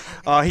Wi-Fi.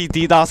 He's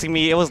DDoSing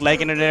me. It was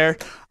lagging in there.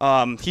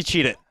 He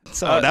cheated.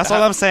 So that's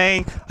all I'm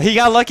saying. He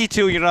got lucky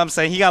too. You know what I'm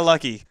saying? He got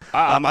lucky.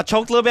 I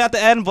choked a little bit at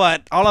the end,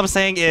 but all I'm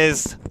saying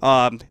is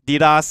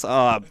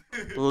DDoS,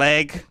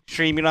 leg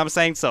stream. You know what I'm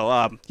saying?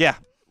 So yeah.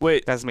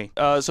 Wait, that's me.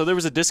 So there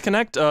was a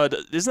disconnect.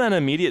 Isn't that an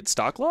immediate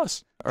stock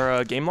loss or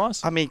a game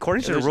loss? I mean,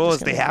 according to the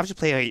rules, they have to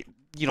play.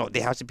 They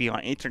have to be on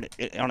an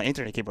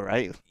internet cable,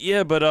 right?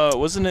 Yeah, but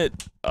wasn't it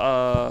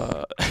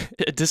a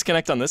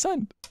disconnect on this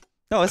end?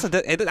 No,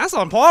 that's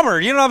on Palmer.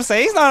 You know what I'm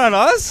saying? It's not on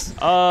us. It's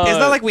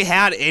not like we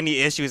had any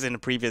issues in the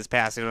previous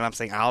past. You know what I'm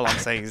saying? All I'm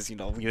saying is, we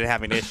didn't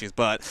have any issues.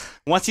 But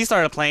once he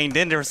started playing,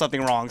 then there was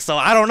something wrong. So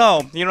I don't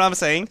know. You know what I'm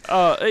saying?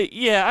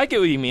 Yeah, I get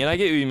what you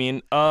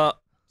mean.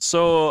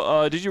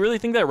 So did you really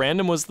think that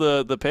random was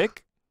the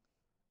pick?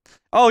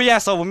 Oh yeah.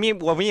 So what me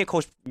and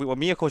Coach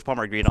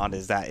Palmer agreed on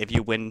is that if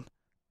you win,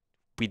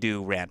 we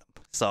do random.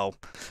 So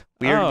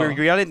we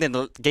agreed on it. Then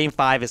the game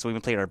 5 is when we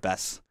played our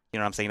best. You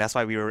know what I'm saying? That's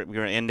why we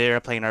were in there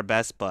playing our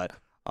best, but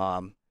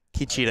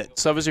he cheated.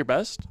 So that was your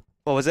best?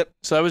 What was it?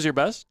 So that was your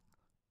best?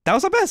 That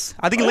was my best.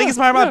 I think Link is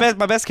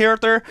my best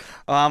character.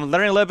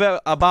 Learning a little bit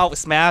about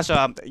Smash.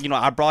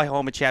 I brought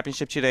home a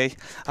championship today,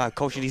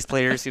 coaching these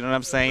players. You know what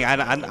I'm saying?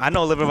 I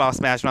know a little bit about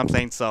Smash. You know what I'm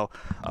saying? So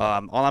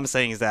all I'm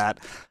saying is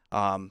that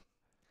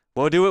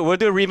we'll do it. We'll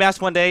do a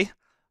rematch one day.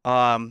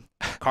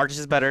 Carthage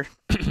is better.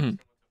 You know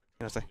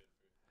what I'm saying?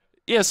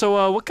 Yeah,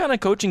 so what kind of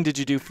coaching did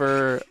you do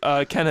for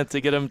Kenneth to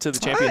get him to the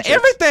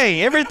championship?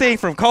 Everything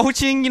from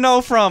coaching,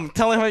 from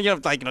telling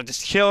him,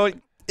 just chill.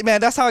 Man,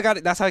 that's how I got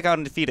it. That's how I got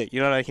undefeated.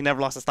 He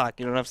never lost a stock.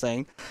 You know what I'm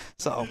saying?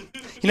 So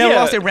he never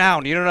lost a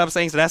round. You know what I'm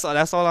saying? So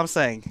that's all I'm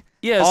saying.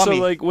 Yeah.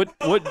 So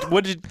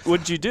what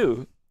did you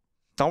do?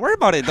 Don't worry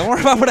about it. Don't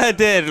worry about what I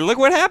did. Look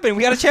what happened.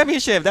 We got a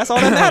championship. That's all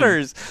that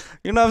matters.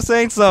 You know what I'm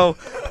saying? So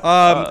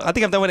I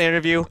think I'm done with the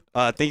interview.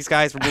 Thanks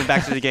guys for moving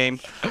back to the game.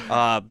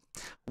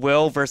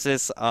 Will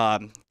versus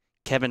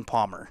Kevin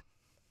Palmer.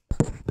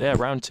 Yeah,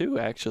 round 2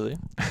 actually.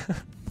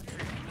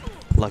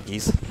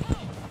 Luckies.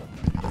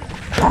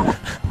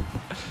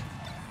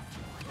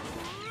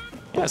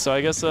 Yeah, so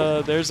I guess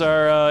there's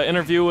our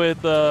interview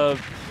with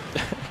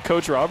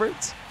Coach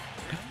Roberts.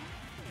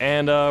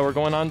 And we're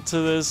going on to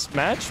this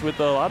match with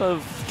a lot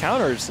of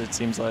counters, it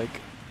seems like.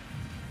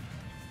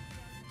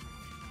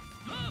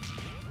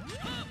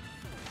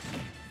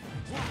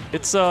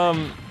 It's a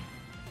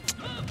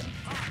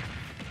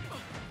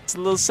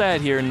little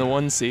sad here in the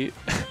 1 seat.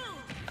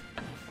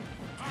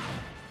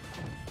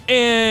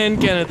 And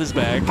Kenneth is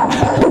back.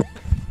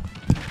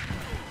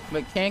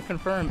 But can't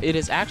confirm, it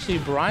is actually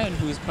Brian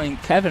who's playing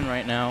Kevin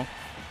right now.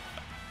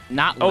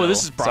 Not Will. Oh,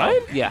 this is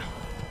Brian? So, yeah.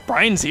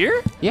 Brian's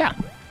here? Yeah.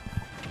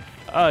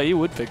 You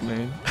would pick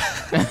me.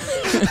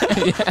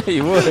 Yeah,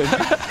 you would.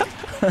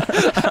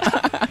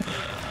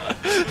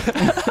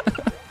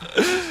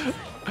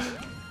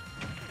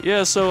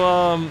 Yeah,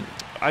 so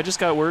I just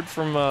got word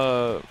from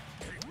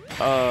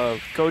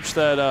Coach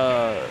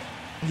that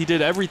he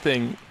did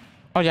everything.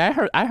 Oh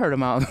yeah, I heard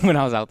him out when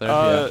I was out there.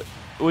 Yeah.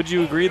 Would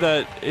you agree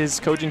that his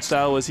coaching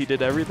style was he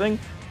did everything?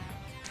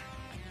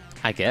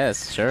 I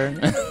guess, sure.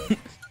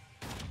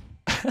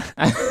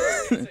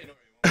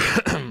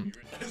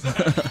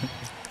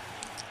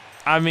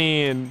 I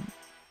mean,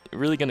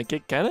 really gonna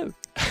kick Kenneth?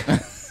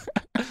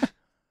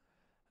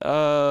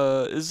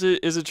 Is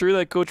it true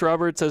that Coach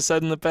Roberts has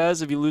said in the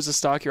past if you lose a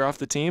stock, you're off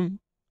the team?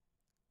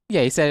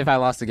 Yeah, he said if I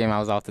lost the game, I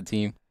was off the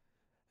team.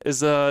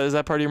 Is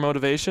that part of your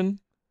motivation?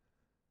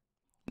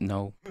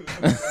 No.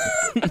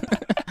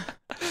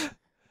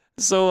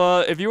 So,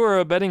 if you were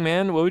a betting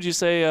man, what would you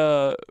say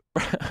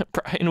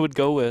Brian would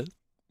go with?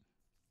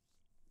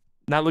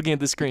 Not looking at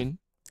the screen.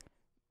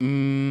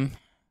 I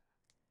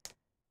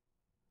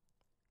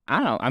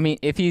don't know. I mean,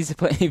 if he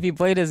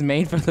played his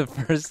main for the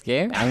first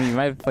game, I mean, he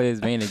might play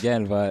his main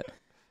again, but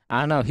I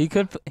don't know. He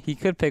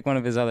could pick one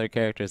of his other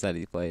characters that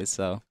he plays.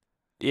 So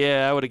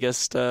Yeah, I would have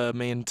guessed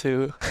main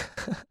too.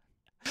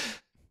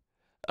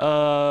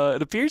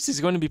 It appears he's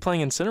going to be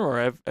playing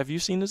Incineroar. Have you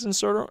seen this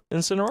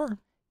Incineroar?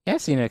 Yeah,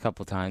 I've seen it a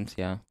couple times.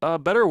 Yeah.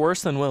 Better or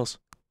worse than Will's?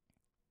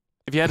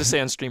 If you had to say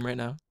on stream right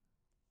now.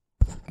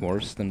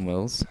 Worse than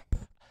Will's.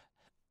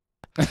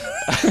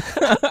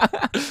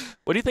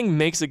 What do you think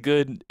makes a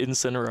good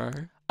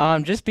Incineroar?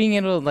 Just being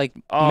able to like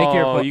make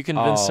Oh, you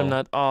convinced him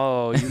not.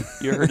 Oh,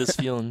 you hurt his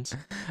feelings.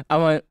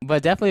 But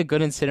definitely a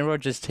good Incineroar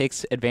just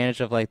takes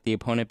advantage of like the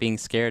opponent being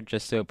scared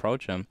just to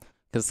approach him.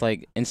 Because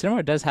like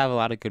Incineroar does have a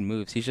lot of good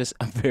moves. He's just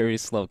a very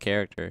slow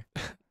character.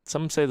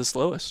 Some say the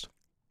slowest.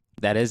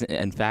 That is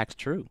in fact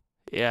true.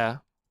 Yeah.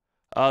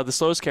 The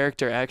slowest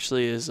character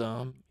actually is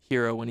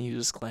Hero when he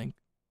uses Clang.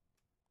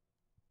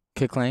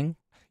 Kiclang?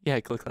 Yeah,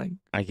 Clang.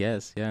 I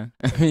guess, yeah.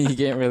 I mean, you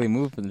can't really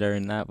move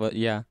during that, but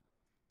yeah.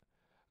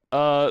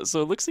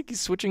 So it looks like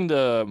he's switching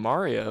to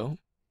Mario.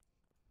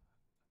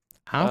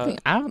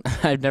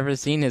 I've never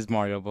seen his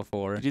Mario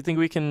before. Do you think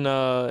we can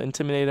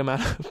intimidate him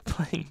out of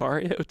playing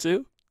Mario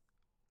too?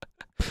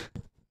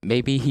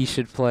 Maybe he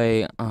should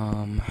play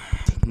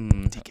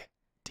DK.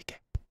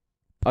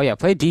 Oh yeah,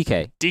 play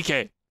DK.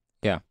 DK.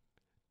 Yeah.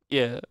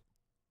 Yeah.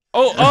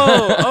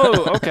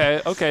 Oh,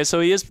 okay. So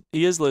he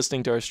is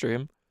listening to our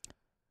stream.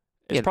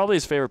 It's probably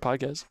his favorite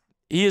podcast.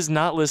 He is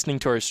not listening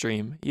to our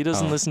stream. He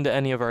doesn't listen to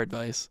any of our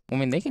advice. I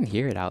mean, they can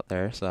hear it out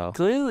there, so.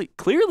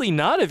 Clearly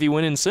not if he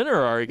went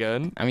Incineroar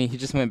again. I mean, he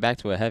just went back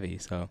to a heavy,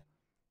 so.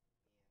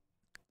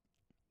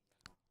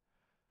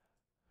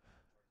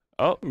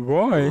 Oh,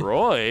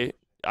 Roy.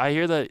 I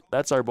hear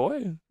that's our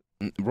boy.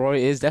 Roy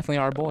is definitely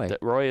our boy.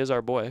 Roy is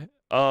our boy.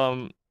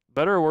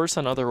 Better or worse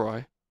than other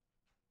Roy?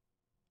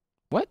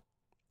 What?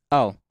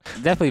 Oh,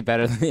 definitely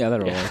better than the other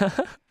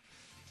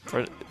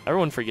Roy.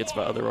 Everyone forgets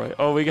about other Roy.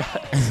 Oh, we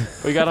got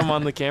him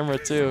on the camera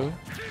too.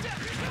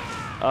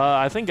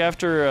 I think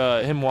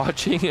after him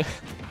watching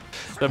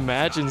the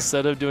match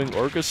instead of doing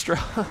orchestra,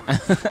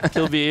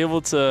 he'll be able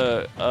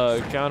to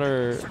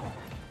counter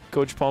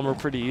Coach Palmer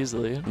pretty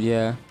easily.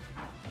 Yeah.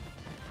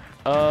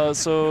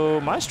 So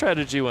my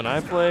strategy when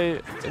I play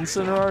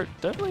Incineroar,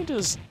 definitely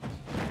just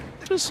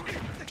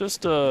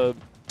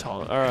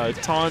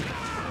taunt.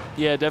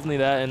 Yeah, definitely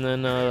that, and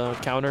then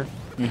counter.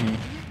 Mhm.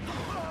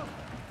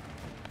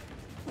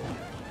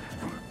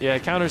 Yeah,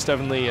 counter's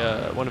definitely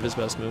one of his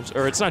best moves.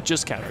 Or it's not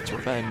just counter, it's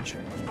revenge,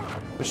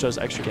 which does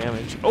extra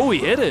damage. Oh, he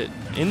hit it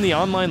in the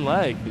online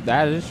leg.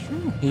 That is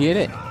true. He hit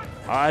it.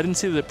 I didn't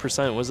see the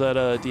percent. Was that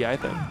a DI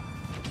thing?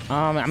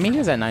 I mean, he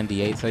was at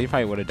 98, so he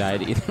probably would have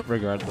died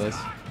regardless.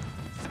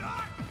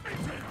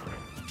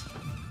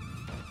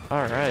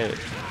 All right.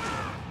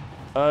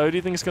 Who do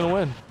you think is gonna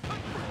win?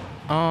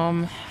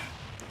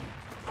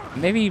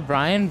 Maybe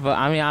Brian, but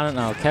I mean, I don't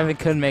know. Kevin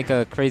could make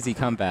a crazy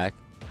comeback.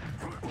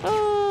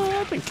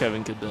 I think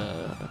Kevin could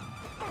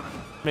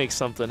make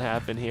something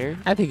happen here.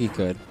 I think he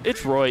could.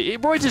 It's Roy.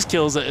 Roy just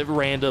kills at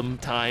random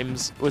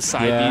times with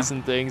side Bs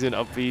and things and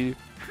up B.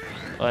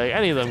 Like,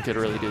 any of them could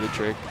really do the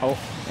trick. Oh,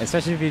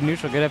 especially if you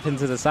neutral get up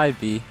into the side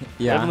B.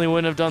 Yeah. Definitely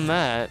wouldn't have done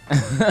that.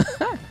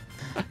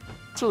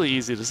 It's really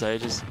easy to say.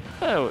 Just,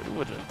 I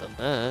wouldn't have done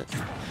that.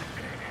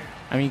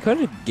 I mean, you could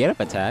have get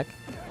up attack.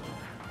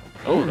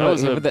 Oh, that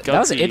was that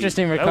was an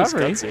interesting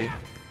recovery. That was gutsy.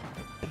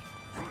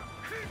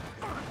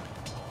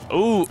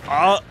 Oh,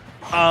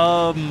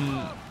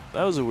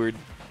 that was a weird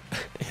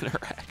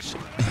interaction.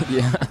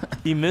 Yeah.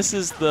 He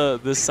misses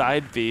the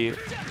side B,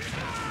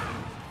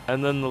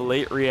 and then the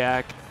late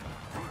react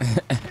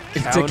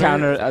to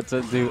counter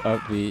to do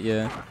up B,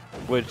 yeah.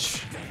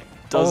 Which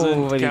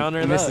doesn't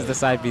counter he misses the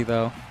side B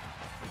though.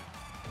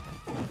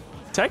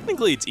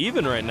 Technically, it's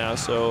even right now,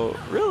 so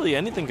really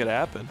anything could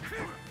happen.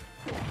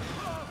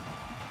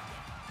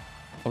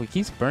 Oh, he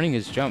keeps burning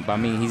his jump. I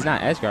mean, he's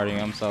not edge guarding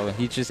him, so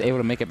he's just able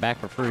to make it back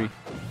for free.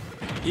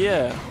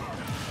 Yeah.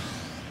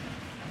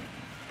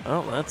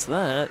 Well, that's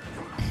that.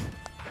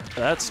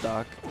 That's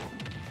stock.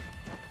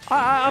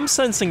 I'm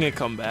sensing a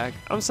comeback.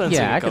 I'm sensing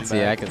a comeback. I can see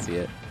it. I can see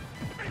it.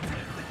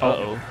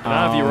 Uh-oh.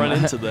 Now if you run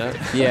into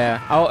that.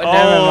 Yeah. Oh,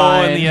 never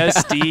mind. And the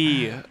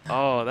SD.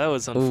 Oh, that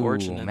was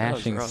unfortunate. Ooh,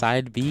 mashing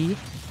side B.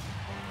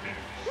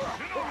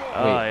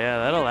 Oh, yeah,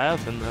 that'll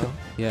happen, though.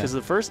 Yeah.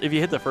 Because if you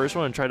hit the first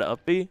one and try to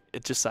up B,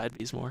 it just side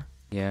B's more.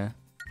 Yeah.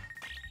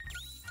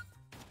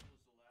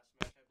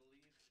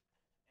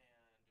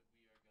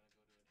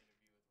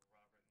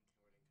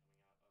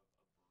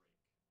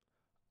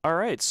 All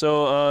right,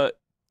 so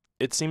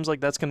it seems like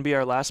that's going to be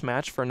our last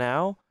match for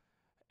now.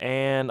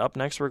 And up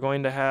next, we're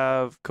going to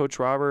have Coach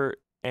Robert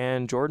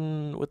and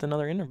Jordan with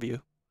another interview.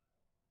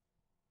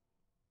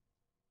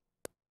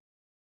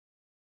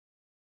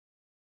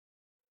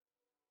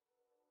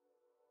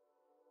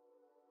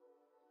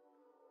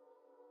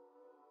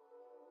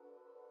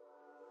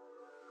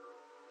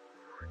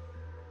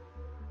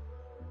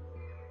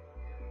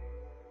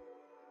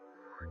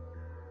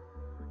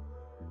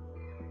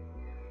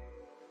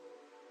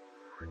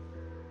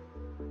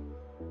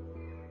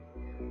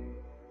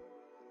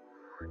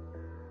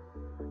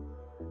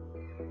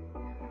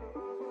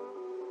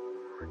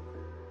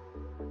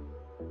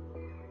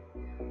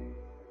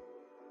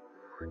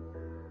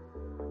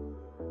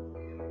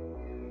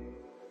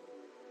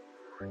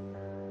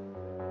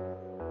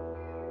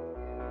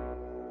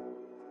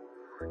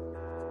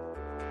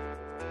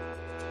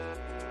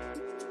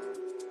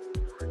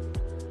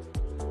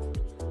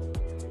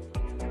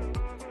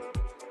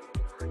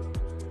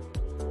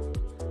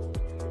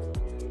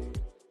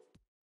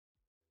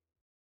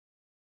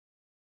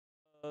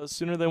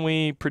 sooner than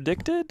we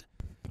predicted.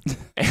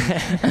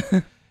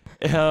 It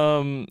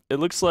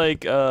looks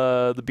like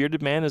the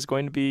bearded man is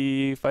going to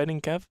be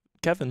fighting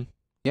Kevin.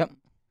 Yep.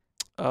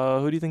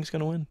 Who do you think is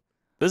going to win?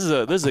 This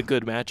is a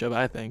good matchup,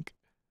 I think.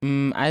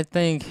 I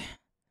think.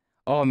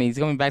 Oh, I mean, he's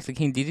going back to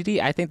King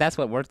DDD. I think that's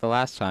what worked the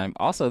last time.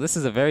 Also, this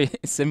is a very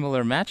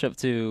similar matchup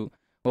to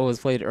what was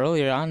played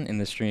earlier on in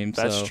the stream.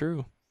 That's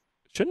true.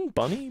 Shouldn't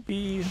Bunny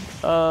be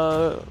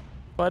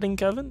fighting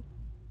Kevin?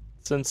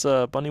 Since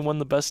Bunny won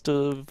the best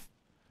of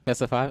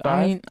 5?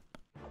 I mean,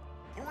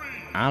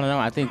 I don't know.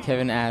 I think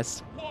Kevin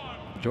asked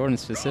Jordan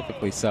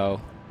specifically, so.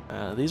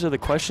 These are the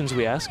questions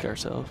we ask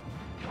ourselves.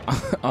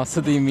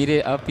 Also, the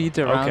immediate upbeat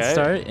to round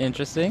start.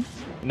 Interesting.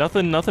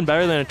 Nothing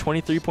better than a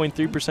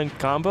 23.3%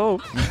 combo.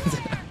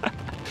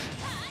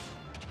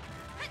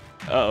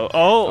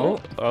 Oh,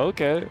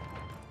 okay.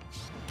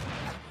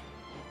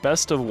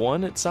 Best of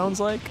 1, it sounds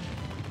like.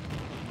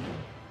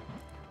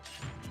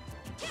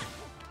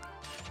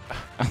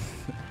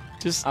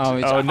 Just no,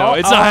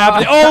 it's not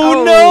happening.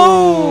 Oh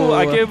no!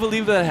 I can't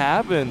believe that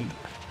happened.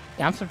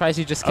 Yeah, I'm surprised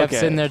he just kept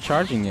sitting there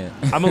charging it.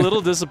 I'm a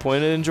little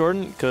disappointed in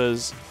Jordan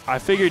because I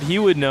figured he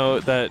would know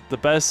that the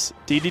best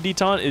DDD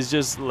taunt is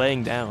just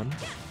laying down.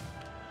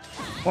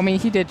 Well, I mean,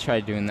 he did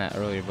try doing that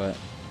earlier, but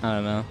I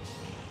don't know.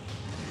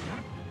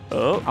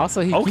 Oh,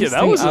 also he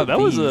that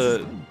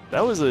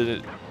was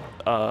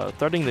a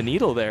threading the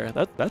needle there.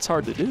 That's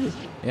hard to do.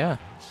 Yeah.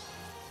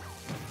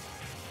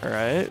 All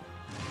right.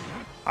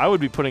 I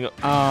would be putting.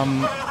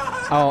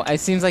 Oh,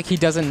 it seems like he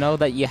doesn't know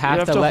that you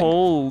have to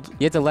hold.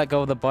 You have to let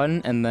go of the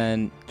button and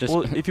then just.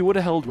 Well, if you would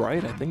have held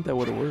right, I think that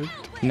would have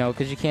worked. No,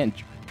 because you can't.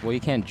 Well,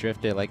 you can't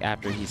drift it like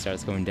after he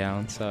starts going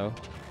down. So.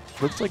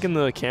 Looks like in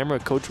the camera,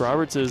 Coach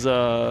Roberts is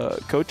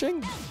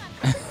coaching.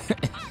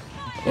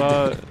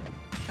 What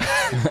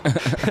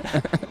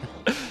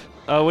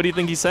do you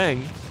think he's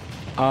saying?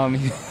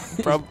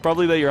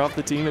 Probably that you're off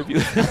the team if you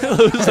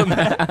lose a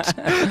match.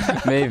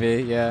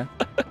 Maybe, yeah.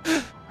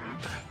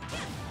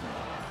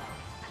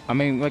 I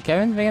mean,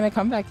 Kevin's making a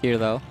comeback here,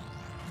 though.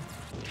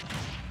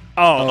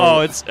 Oh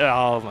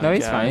my no,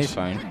 he's gosh. fine. He's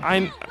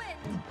fine.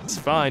 It's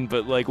fine,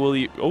 but like, will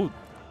you? Oh,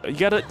 you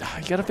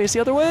gotta face the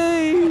other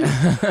way.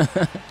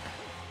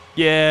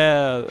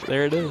 Yeah,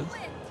 there it is.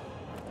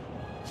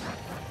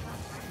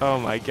 Oh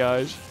my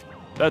gosh,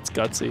 that's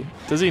gutsy.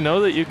 Does he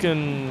know that you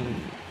can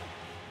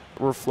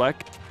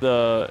reflect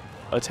the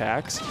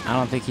attacks? I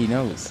don't think he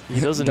knows. He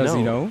doesn't Does know.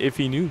 he know? If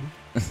he knew.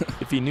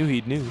 If he knew,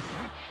 he'd knew.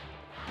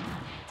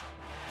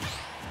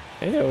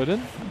 Hey,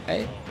 Odin.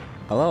 Hey.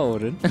 Hello,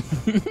 Odin.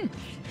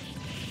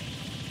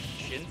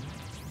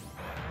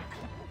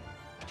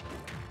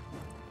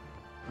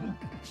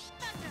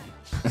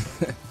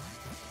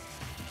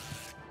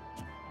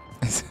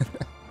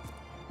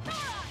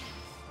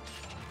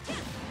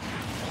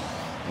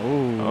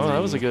 Oh,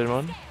 that was a good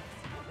one.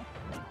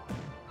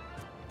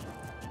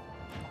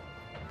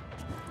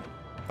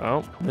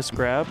 Oh, missed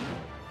grab.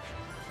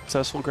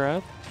 Successful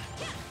grab.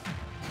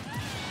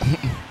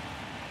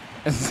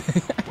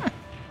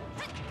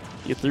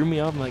 You threw me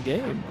off my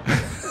game.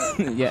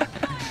 Yeah.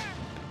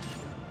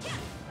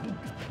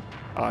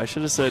 Oh, I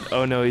should have said,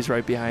 oh no, he's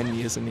right behind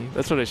me, isn't he?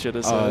 That's what I should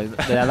have said. Oh,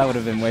 yeah, that would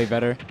have been way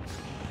better.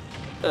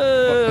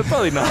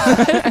 Probably not.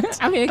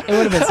 I mean, it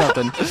would have been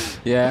something.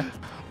 Yeah.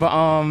 But,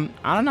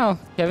 I don't know.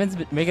 Kevin's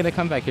making a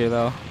comeback here,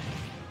 though.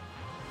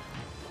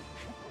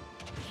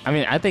 I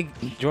mean, I think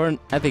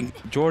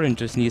Jordan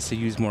just needs to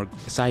use more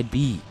side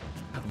B.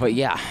 But,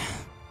 yeah.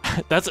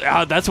 That's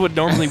what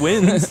normally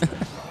wins.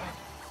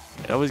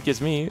 It always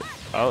gets me.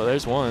 Oh,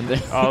 there's one.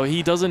 Oh,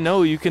 he doesn't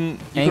know. You can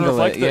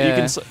reflect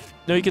that.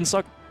 Yeah. You can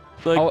suck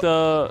like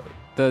the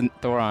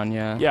Thoron,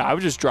 yeah. Yeah, I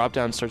would just drop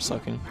down and start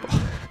sucking.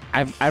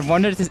 I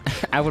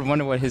would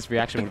wonder what his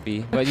reaction would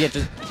be. But yeah,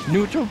 just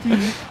neutral B.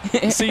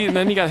 See, and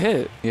then he got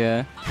hit.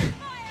 Yeah.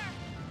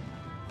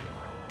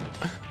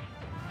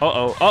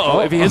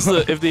 If he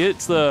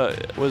hits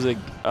the was it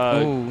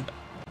I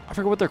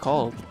forget what they're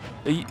called.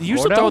 You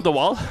used to throw at the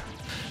wall.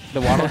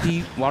 The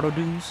Waddle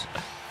Doos.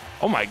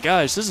 Oh my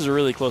gosh, this is a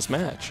really close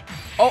match.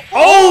 Oh,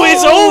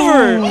 it's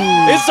over!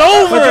 It's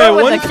over at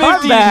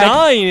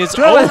 159. It's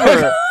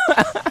over.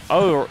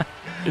 Oh,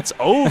 it's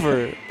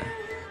over.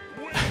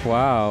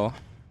 Wow.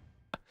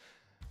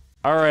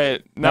 All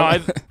right, now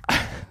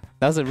that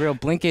was a real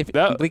blink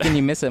and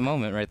you miss it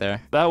moment right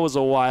there. That was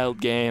a wild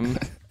game.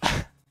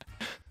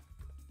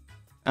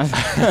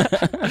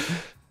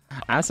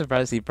 I'm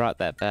surprised he brought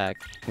that back,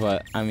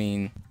 but I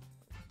mean,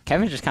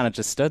 Kevin just kind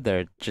of stood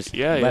there, let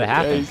it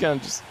happen. Yeah, he's kind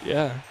of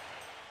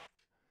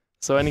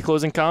So, any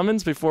closing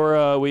comments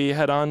before we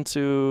head on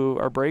to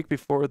our break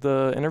before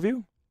the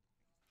interview?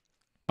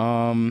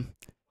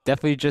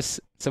 Definitely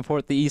just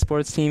support the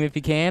esports team if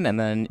you can, and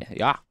then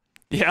yeah.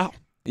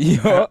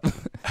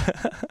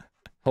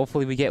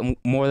 Hopefully, we get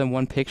more than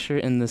one picture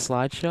in the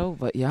slideshow,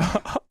 but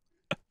yeah.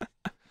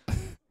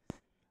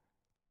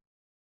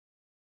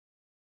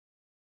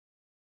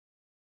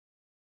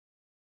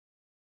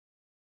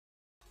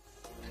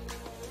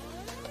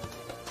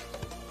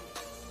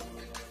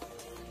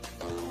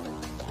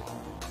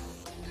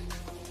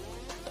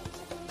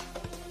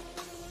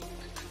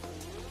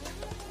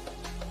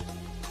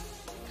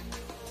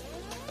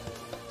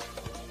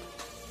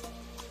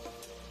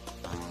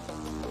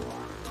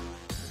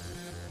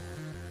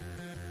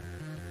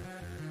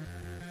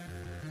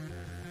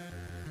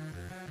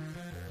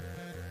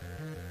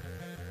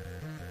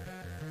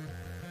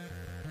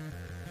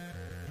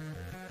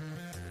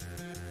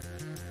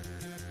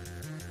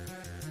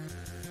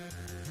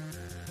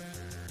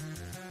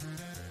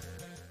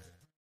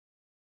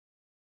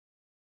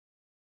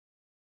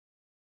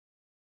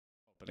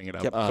 opening it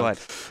up. Yep, go ahead.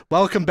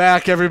 Welcome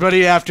back,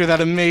 everybody, after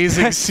that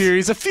amazing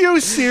series. A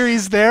few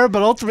series there,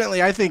 but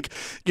ultimately, I think,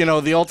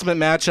 the ultimate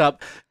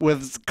matchup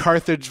with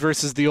Carthage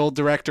versus the old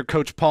director,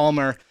 Coach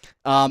Palmer.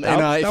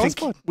 I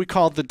think we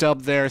called the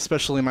dub there,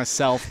 especially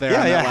myself there.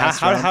 Yeah.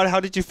 How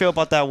did you feel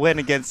about that win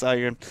against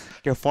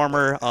your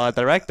former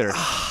director?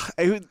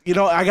 I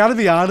got to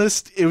be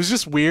honest. It was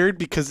just weird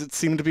because it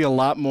seemed to be a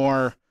lot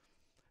more.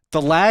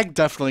 The lag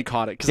definitely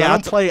caught it because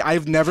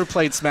I've never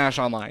played Smash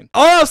Online.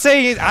 All I'm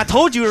saying is, I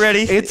told you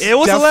already. It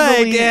was a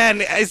lag,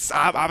 and I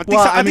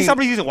think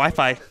somebody's using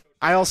Wi-Fi.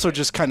 I also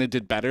just kind of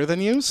did better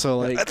than you, so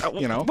What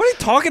are you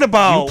talking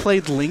about? You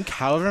played Link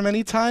however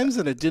many times,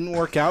 and it didn't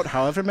work out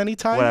however many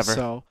times. Whatever.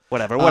 So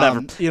Whatever.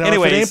 Anyways,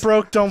 if it ain't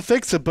broke, don't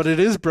fix it. But it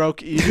is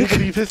broke. You need to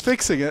be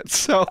fixing it.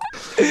 So,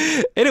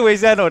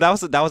 anyways, no,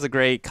 that was a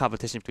great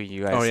competition between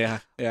you guys. Oh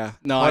yeah.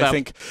 No, I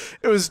think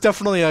it was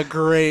definitely a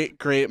great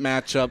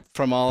matchup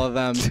from all of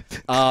them.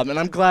 And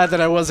I'm glad that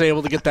I was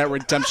able to get that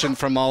redemption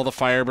from all the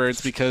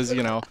Firebirds because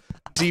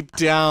deep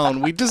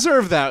down, we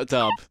deserve that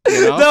dub.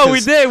 No,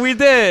 we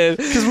did.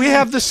 Because we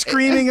have the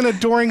screaming and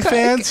adoring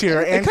fans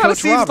here, and Coach Coach Roberts. It kind of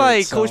seems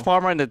like Coach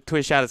Palmer in the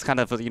Twitch chat is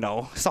kind of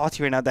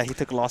salty right now that he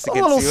took a loss against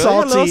you. A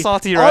little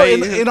salty,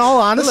 right? In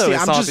all honesty,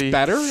 I'm just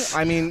better.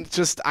 I mean,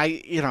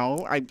 I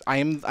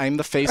am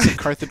the face of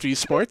Carthage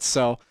Esports,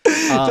 so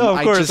no,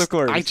 of course.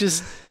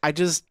 I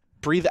just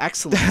breathe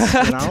excellence,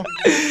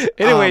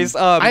 Anyways,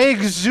 I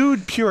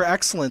exude pure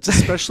excellence,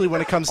 especially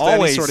when it comes to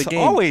any sort of game.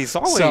 Always. So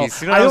you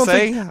know what I'm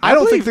saying? I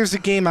don't think there's a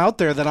game out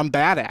there that I'm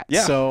bad at.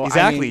 Yeah, so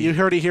exactly. You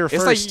heard it here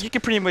first. It's like you can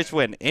pretty much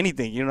win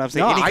anything. You know what I'm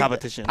saying? Any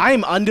competition. I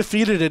am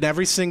undefeated in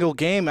every single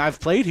game I've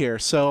played here.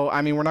 So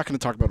we're not going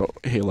to talk about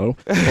Halo or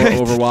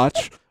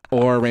Overwatch.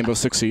 Or Rainbow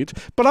Six Siege,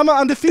 but I'm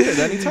undefeated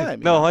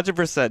anytime. No,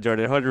 100%,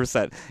 Jordan,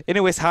 100%.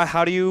 Anyways,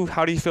 how do you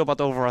feel about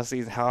the overall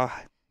season? How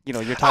your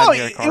time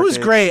here at Carthage? It was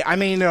great. I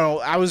mean,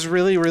 I was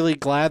really, really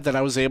glad that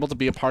I was able to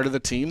be a part of the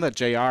team. That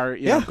JR,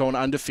 going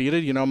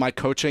undefeated. My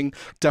coaching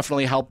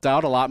definitely helped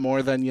out a lot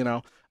more than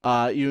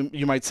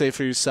you might say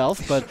for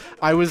yourself. But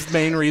I was the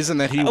main reason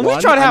that he won.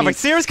 We tried to have a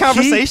serious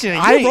conversation.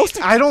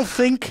 I don't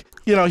think.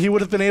 He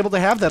would have been able to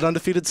have that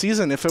undefeated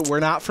season if it were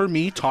not for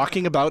me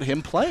talking about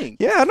him playing.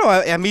 Yeah, no,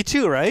 and me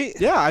too, right?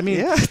 Yeah, I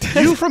mean,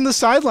 you from the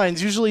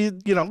sidelines usually,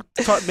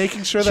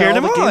 making sure that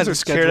all the games are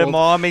scheduled. Cheer them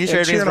on, making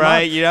sure everything's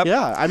right. Yep.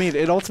 Yeah, I mean,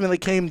 it ultimately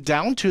came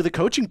down to the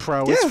coaching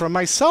prowess from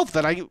myself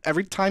that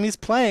every time he's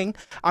playing,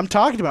 I'm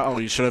talking about, oh,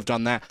 you should have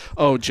done that.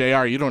 Oh,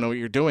 JR, you don't know what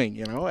you're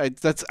doing.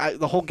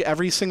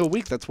 Every single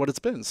week, that's what it's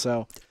been.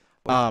 So.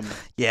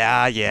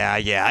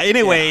 Yeah.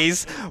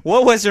 Anyways,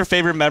 what was your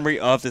favorite memory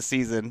of the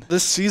season?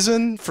 This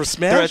season for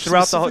Smash?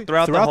 Throughout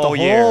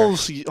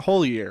the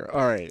whole year.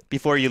 All right.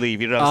 Before you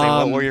leave, you know what I'm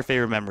saying? What were your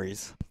favorite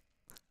memories?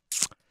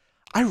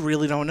 I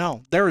really don't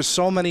know. There are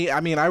so many.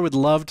 I mean, I would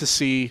love to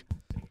see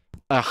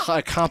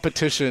a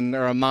competition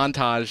or a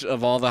montage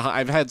of all the.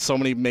 I've had so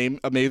many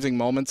amazing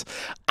moments.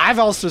 I've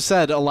also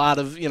said a lot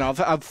of.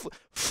 I've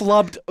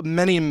flubbed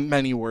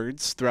many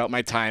words throughout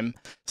my time.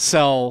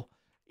 So.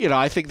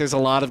 I think there's a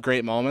lot of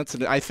great moments,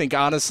 and I think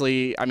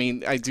honestly, I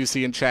mean, I do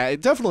see in chat,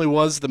 it definitely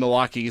was the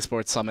Milwaukee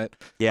Esports Summit.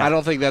 Yeah. I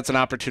don't think that's an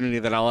opportunity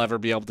that I'll ever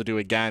be able to do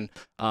again,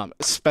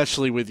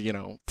 especially with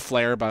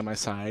Flair by my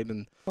side.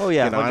 And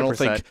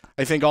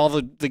I think all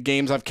the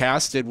games I've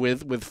casted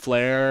with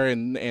Flair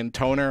and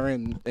Toner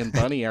and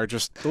Bunny are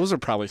those are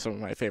probably some of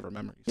my favorite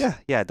memories.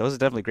 Yeah, those are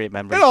definitely great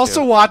memories. And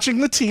also watching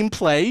the team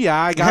play. Yeah,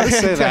 I gotta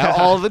say that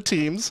all the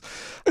teams.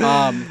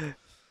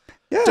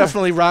 Yeah.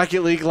 Definitely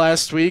Rocket League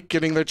last week,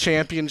 getting their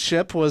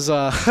championship was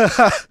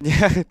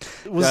definitely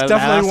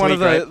one of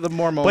the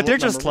more moments. But they're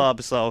just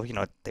clubs, so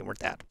they weren't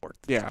that worth.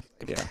 Yeah.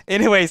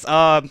 Anyways,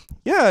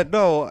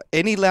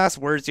 any last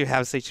words you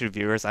have to say to the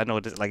viewers? I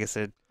know, like I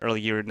said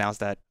earlier, you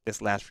announced that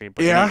this last stream.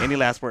 But any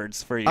last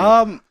words for you?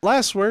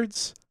 Last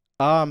words.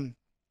 I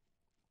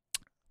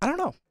don't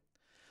know.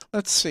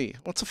 Let's see.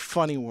 What's a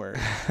funny word?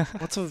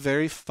 What's a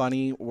very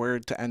funny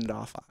word to end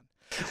off on?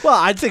 Well,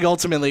 I think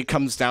ultimately it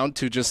comes down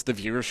to just the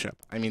viewership.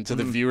 I mean, to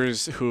the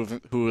viewers who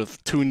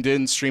have tuned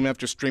in stream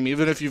after stream,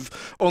 even if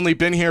you've only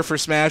been here for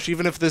Smash,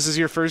 even if this is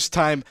your first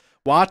time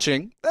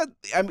watching,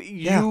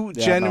 you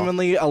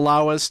genuinely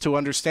allow us to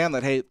understand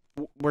that, hey,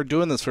 we're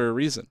doing this for a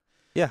reason.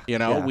 Yeah.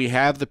 We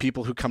have the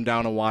people who come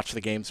down and watch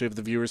the games. We have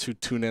the viewers who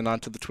tune in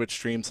onto the Twitch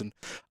streams, and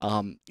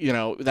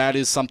that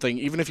is something.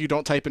 Even if you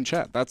don't type in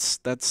chat,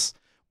 that's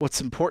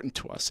what's important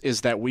to us.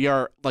 Is that we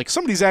are like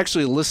somebody's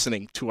actually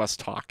listening to us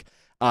talk.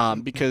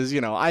 Because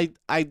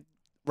I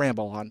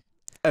ramble on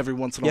every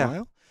once in a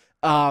while.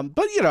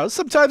 But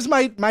sometimes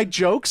my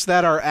jokes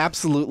that are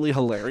absolutely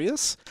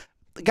hilarious,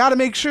 got to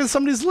make sure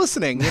somebody's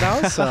listening.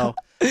 So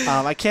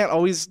I can't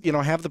always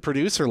have the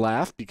producer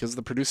laugh because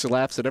the producer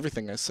laughs at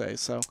everything I say.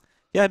 So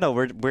yeah, no,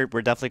 we're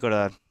definitely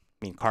gonna.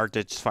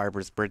 Carthage,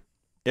 Firebirds,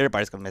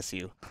 everybody's gonna miss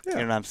you. Yeah.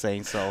 You know what I'm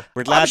saying? So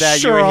we're glad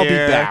that you're here. I'll be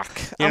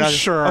back. I'm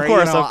sure. Of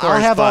course. I'll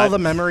have all the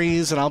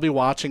memories and I'll be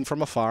watching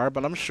from afar.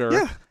 But I'm sure.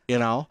 Yeah.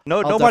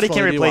 Nobody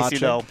can replace you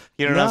though.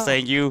 You know what I'm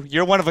saying?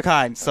 You're one of a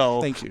kind.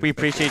 So thank you. We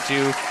appreciate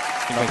you.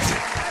 Thank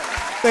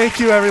you.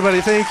 Thank you,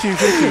 everybody. Thank you.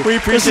 We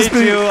appreciate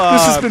you.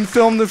 This has been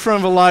filmed in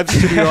front of a live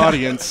studio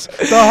audience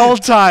the whole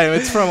time.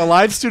 It's from a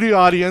live studio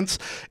audience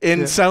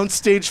in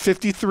Soundstage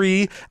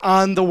 53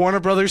 on the Warner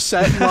Brothers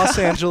set in Los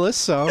Angeles.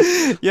 So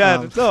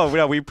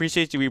we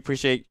appreciate you. We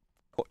appreciate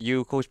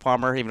you, Coach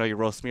Palmer, even though you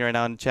roast me right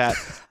now in the chat.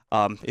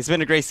 It's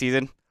been a great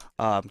season.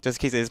 Just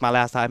in case it is my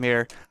last time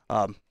here,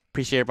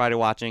 appreciate everybody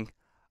watching.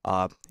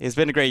 It's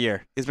been a great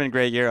year. It's been a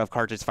great year of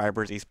Carthage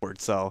Firebirds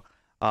Esports. So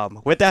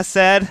with that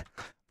said,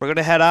 we're going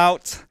to head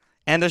out,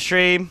 end the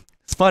stream.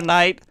 It's a fun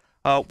night.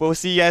 We'll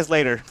see you guys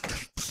later.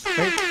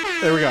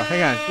 There we go.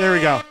 Hang on.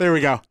 There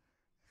we go.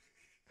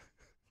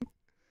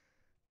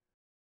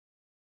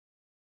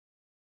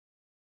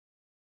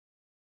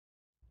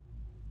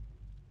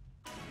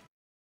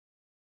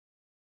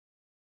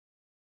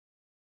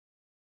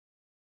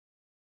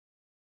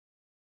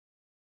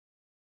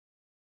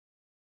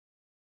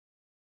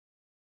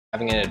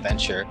 Having an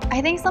adventure.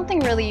 I think something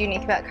really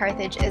unique about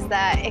Carthage is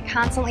that it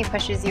constantly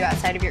pushes you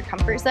outside of your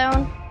comfort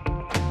zone.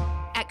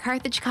 At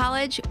Carthage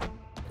College,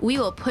 we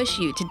will push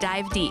you to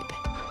dive deep,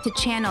 to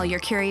channel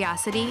your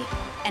curiosity,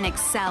 and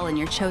excel in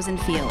your chosen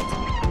field.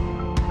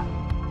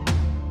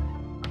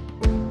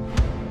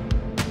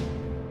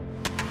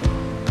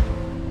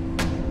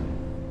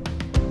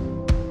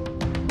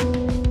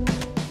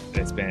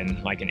 It's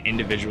been like an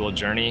individual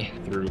journey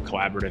through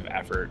collaborative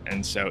effort.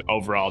 And so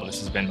overall, this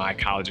has been my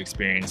college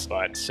experience,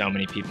 but so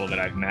many people that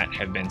I've met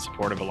have been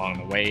supportive along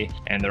the way,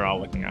 and they're all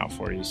looking out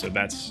for you. So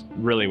that's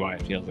really why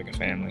it feels like a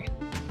family.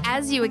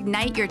 As you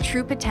ignite your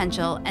true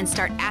potential and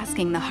start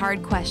asking the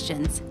hard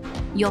questions,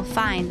 you'll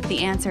find the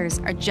answers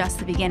are just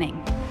the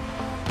beginning.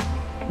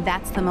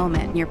 That's the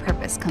moment your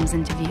purpose comes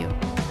into view.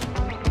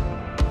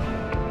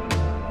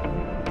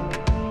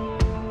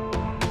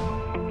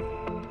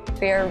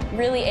 We are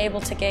really able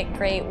to get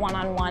great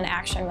one-on-one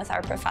action with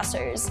our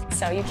professors.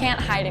 So you can't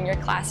hide in your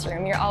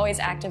classroom. You're always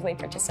actively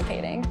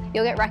participating.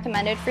 You'll get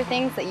recommended for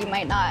things that you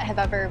might not have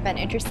ever been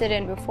interested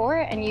in before,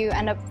 and you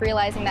end up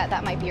realizing that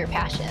that might be your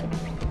passion.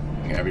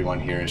 Everyone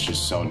here is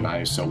just so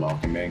nice, so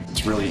welcoming.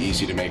 It's really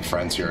easy to make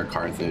friends here at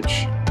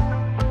Carthage.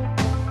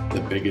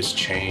 The biggest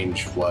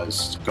change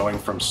was going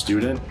from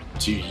student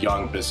to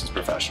young business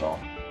professional.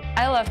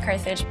 I love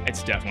Carthage.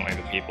 It's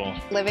definitely the people.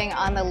 Living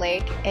on the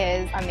lake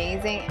is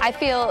amazing. I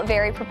feel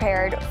very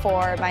prepared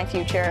for my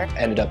future.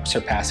 Ended up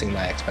surpassing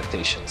my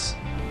expectations.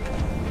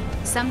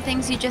 Some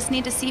things you just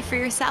need to see for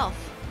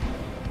yourself.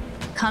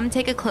 Come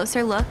take a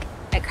closer look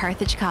at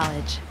Carthage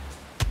College.